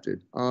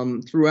accepted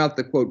throughout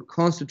the, quote,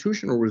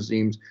 constitutional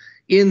regimes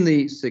in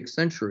the 6th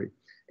century.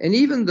 And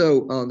even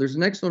though there's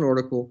an excellent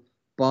article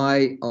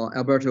by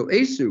Alberto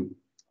Esu,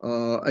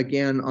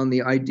 again, on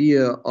the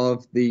idea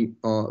of the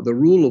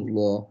rule of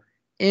law.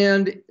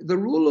 And the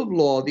rule of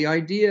law, the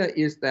idea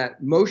is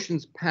that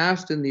motions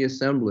passed in the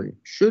assembly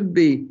should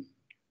be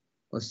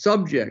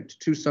subject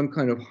to some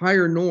kind of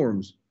higher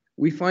norms.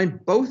 We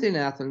find both in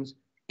Athens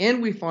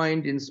and we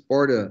find in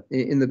Sparta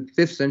in the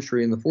 5th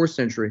century and the 4th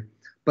century,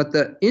 but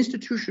the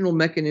institutional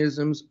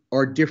mechanisms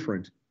are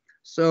different.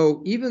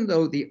 So even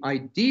though the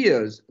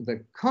ideas,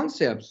 the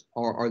concepts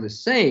are the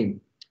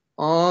same,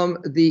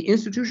 the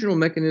institutional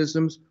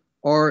mechanisms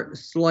are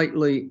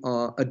slightly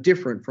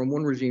different from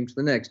one regime to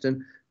the next.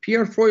 And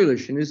Pierre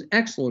Freulich, in his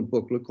excellent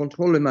book, Le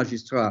Contrôle des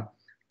Magistrats,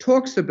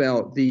 talks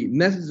about the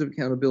methods of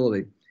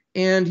accountability.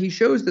 And he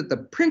shows that the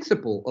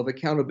principle of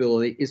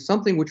accountability is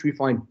something which we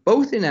find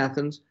both in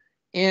Athens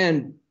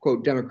and,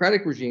 quote,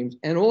 democratic regimes,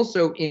 and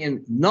also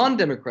in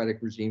non-democratic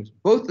regimes,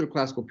 both the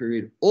classical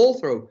period, all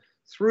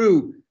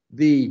through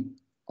the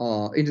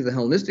into the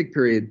Hellenistic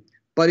period.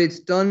 But it's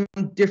done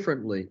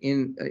differently.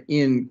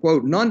 In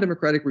quote,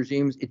 non-democratic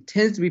regimes, it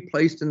tends to be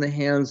placed in the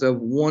hands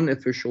of one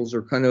officials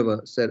or kind of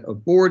a set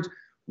of boards,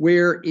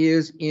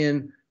 whereas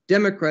in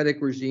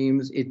democratic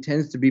regimes, it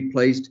tends to be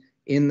placed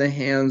in the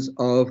hands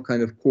of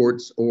kind of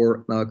courts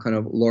or kind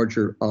of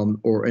larger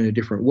or in a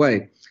different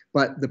way.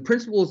 But the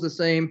principle is the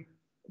same.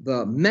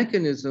 The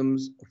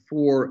mechanisms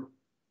for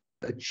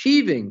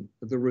achieving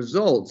the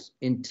results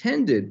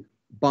intended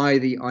by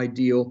the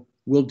ideal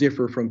will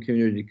differ from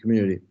community to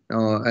community.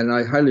 And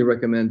I highly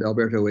recommend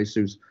Alberto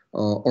Esu's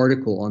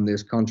article on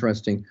this,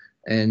 contrasting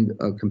and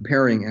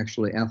comparing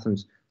actually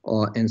Athens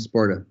and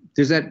Sparta.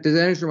 Does that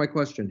answer my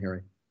question,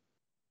 Harry?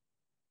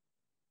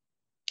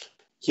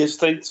 Yes,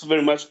 thanks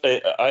very much.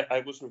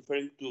 I was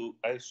referring to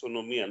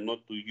isonomia,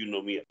 not to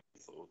eunomia.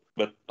 So,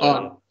 but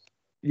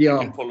yeah, you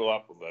can follow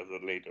up on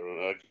that later.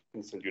 I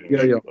can send you an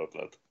email about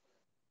that.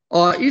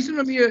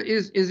 Isonomia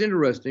is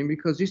interesting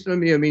because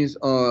isonomia means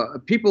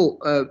people.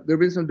 There has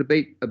been some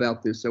debate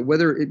about this, so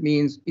whether it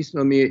means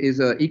isonomia is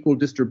an equal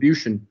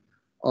distribution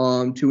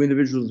to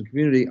individuals in the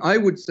community. I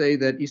would say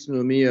that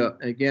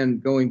isonomia, again,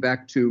 going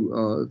back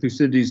to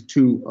Thucydides'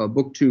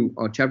 book 2,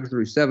 chapter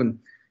 37,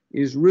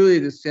 is really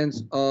the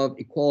sense of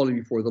equality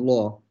before the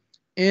law.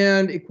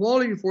 And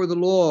equality before the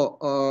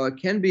law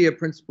can be a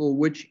principle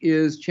which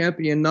is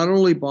championed not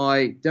only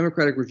by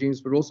democratic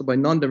regimes, but also by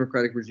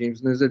non-democratic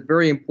regimes. And there's a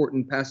very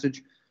important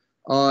passage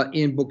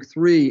in book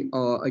 3,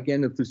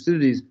 again, of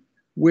Thucydides,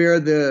 where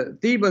the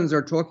Thebans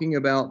are talking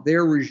about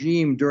their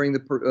regime during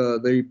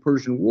the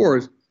Persian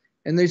Wars.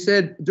 And they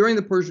said, during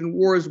the Persian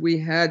Wars, we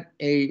had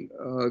a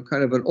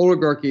kind of an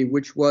oligarchy,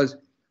 which was,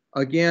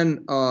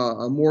 again,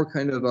 a more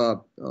kind of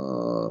a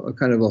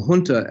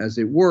junta, as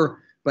it were.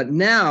 But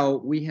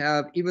now we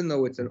have, even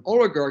though it's an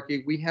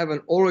oligarchy, we have an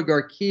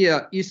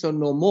oligarchia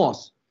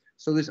isonomos.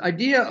 So this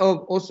idea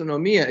of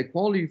isonomia,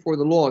 equality before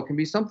the law, can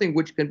be something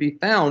which can be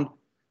found.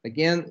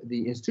 Again,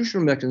 the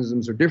institutional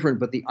mechanisms are different,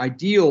 but the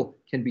ideal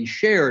can be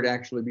shared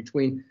actually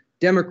between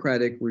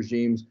democratic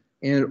regimes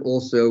and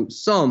also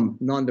some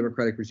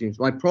non-democratic regimes.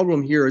 My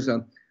problem here is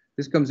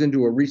this comes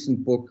into a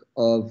recent book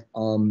of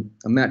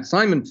Matt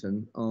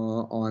Simonton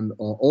on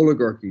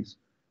oligarchies,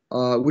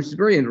 which is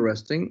very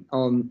interesting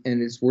and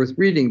it's worth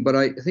reading. But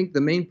I think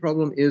the main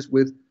problem is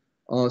with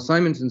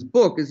Simonton's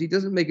book is he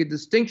doesn't make a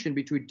distinction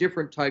between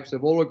different types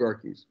of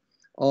oligarchies.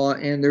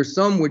 And there's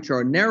some which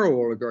are narrow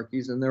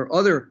oligarchies, and there are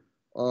other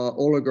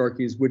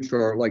oligarchies which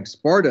are like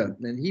Sparta.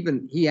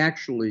 And he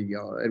actually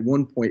at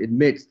one point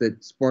admits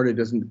that Sparta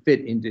doesn't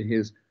fit into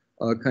his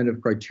kind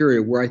of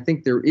criteria, where I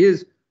think there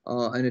is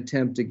an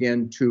attempt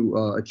again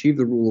to achieve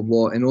the rule of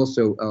law and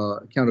also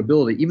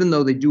accountability, even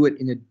though they do it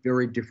in a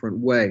very different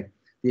way.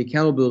 The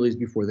accountability is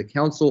before the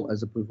council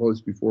as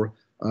opposed to before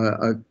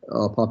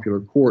a popular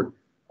court.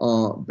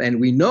 And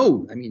we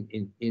know, I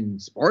mean, in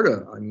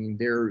Sparta, I mean,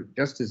 there,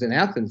 just as in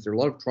Athens, there are a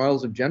lot of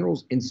trials of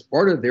generals. In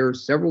Sparta, there are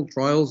several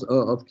trials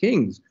of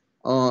kings,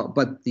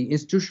 but the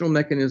institutional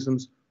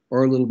mechanisms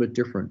are a little bit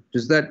different.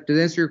 Does that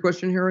answer your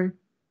question, Harry?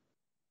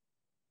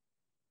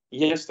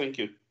 Yes, thank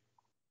you.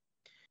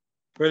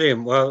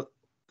 Brilliant. Well,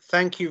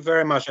 thank you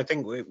very much. I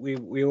think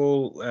we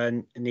all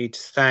need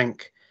to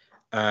thank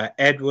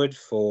Edward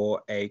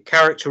for a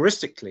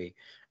characteristically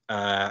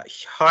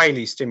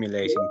highly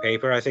stimulating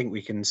paper. I think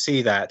we can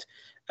see that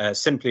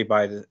simply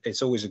by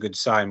it's always a good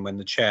sign when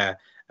the chair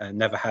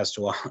never has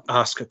to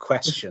ask a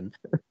question.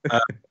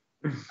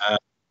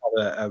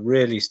 A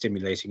really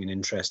stimulating and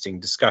interesting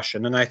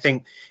discussion, and I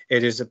think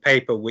it is a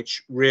paper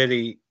which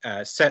really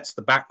sets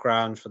the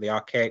background for the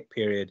archaic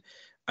period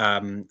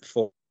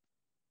for.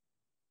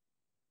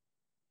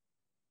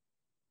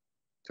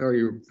 Sorry,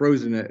 you're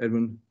frozen,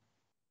 Edmund.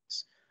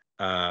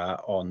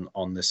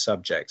 On this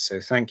subject,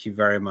 so thank you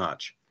very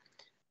much.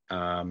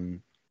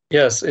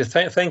 Yes,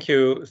 thank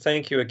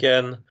you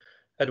again,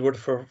 Edward,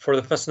 for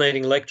the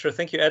fascinating lecture.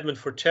 Thank you, Edmund,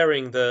 for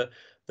chairing the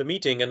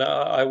meeting, and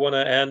I want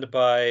to end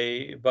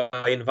by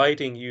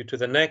inviting you to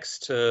the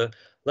next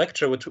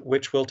lecture,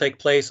 which will take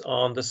place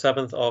on the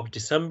 7th of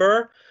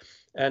December,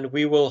 and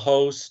we will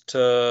host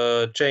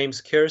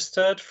James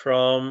Kierstead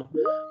from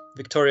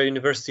Victoria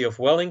University of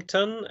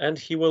Wellington, and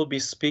he will be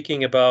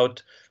speaking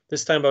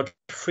this time about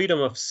freedom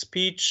of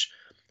speech,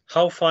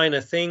 how fine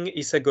a thing,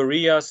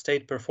 isegoria,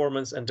 state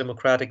performance, and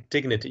democratic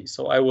dignity.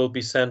 So I will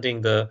be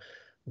sending the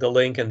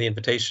link and the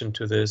invitation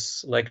to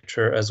this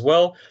lecture as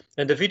well.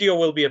 And the video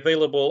will be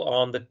available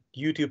on the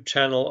YouTube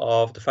channel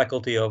of the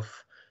Faculty of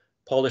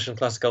Polish and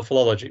Classical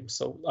Philology.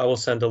 So I will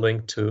send a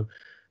link to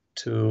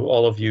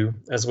all of you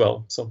as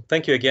well. So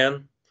thank you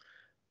again,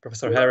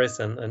 Professor Harris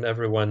and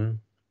everyone.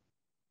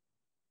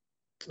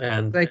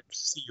 And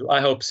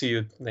I hope see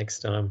you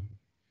next time.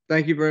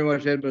 Thank you very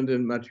much, Edmund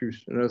and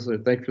Matheus. And also,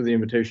 thanks for the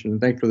invitation.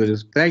 And thank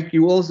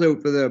you also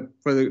for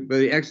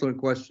the excellent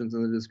questions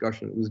in the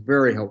discussion. It was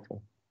very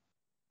helpful.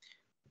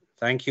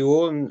 Thank you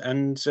all,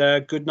 and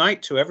good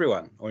night to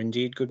everyone, or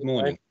indeed good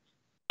morning.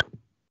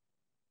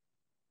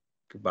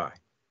 Goodbye.